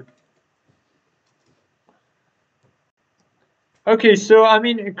added you. Okay, so I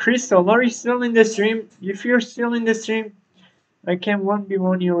mean, Crystal, are you still in the stream? If you're still in the stream, I can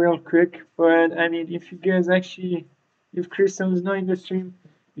 1v1 you real quick, but I mean, if you guys actually, if Crystal is not in the stream,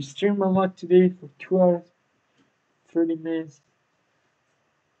 we stream a lot today for 2 hours, 30 minutes.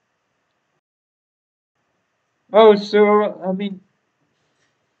 Oh, so, I mean,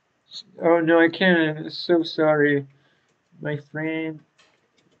 oh no, I can't, I'm so sorry. My friend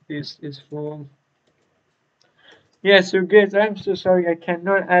is full. Yeah, so guys, I'm so sorry I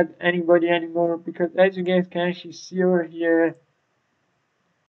cannot add anybody anymore because as you guys can actually see over here,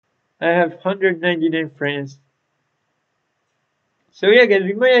 I have 199 friends. So yeah, guys,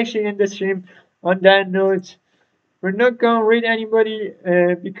 we might actually end the stream on that note. We're not gonna rate anybody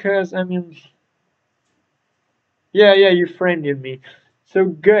because I mean, yeah, you friended me. So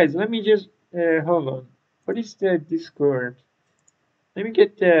guys, let me just hold on. What is the Discord? Let me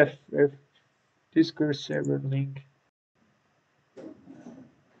get the Discord server link.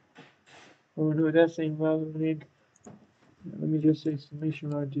 Oh no, that's the invalid link. Let me just say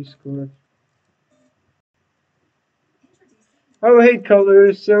exclamation on Discord. Oh hey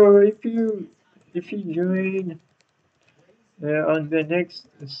colors. So if you join on the next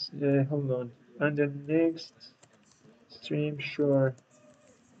hold on the next stream, sure.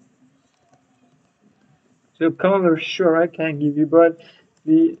 So color, sure, I can give you, but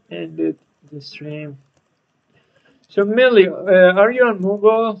we ended the stream. So Millie, are you on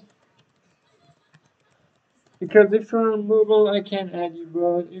mobile? Because if you're on mobile, I can add you,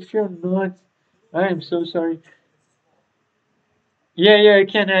 but if you're not, I am so sorry. Yeah, I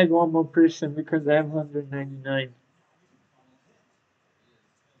can add one more person because I have 199.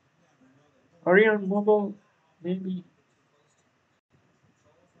 Are you on mobile? Maybe.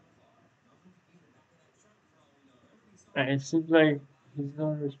 It seems like he's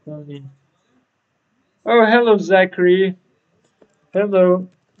not responding. Oh, hello, Zachary. Hello.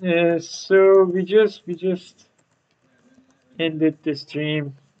 So we just ended the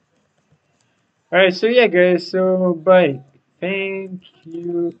stream. All right. So yeah, guys. So bye. Thank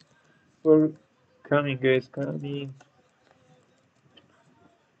you for coming, guys. Coming.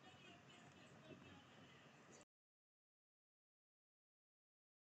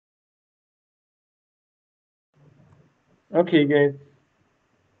 Okay, guys.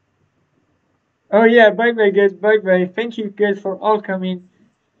 Oh yeah. Bye, bye, guys. Bye, bye. Thank you, guys, for all coming,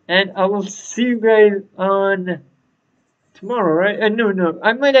 and I will see you guys on tomorrow, right? No.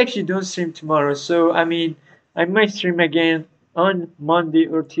 I might actually don't stream tomorrow. So I mean, I might stream again on Monday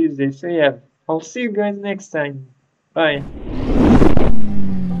or Tuesday. So yeah, I'll see you guys next time. Bye.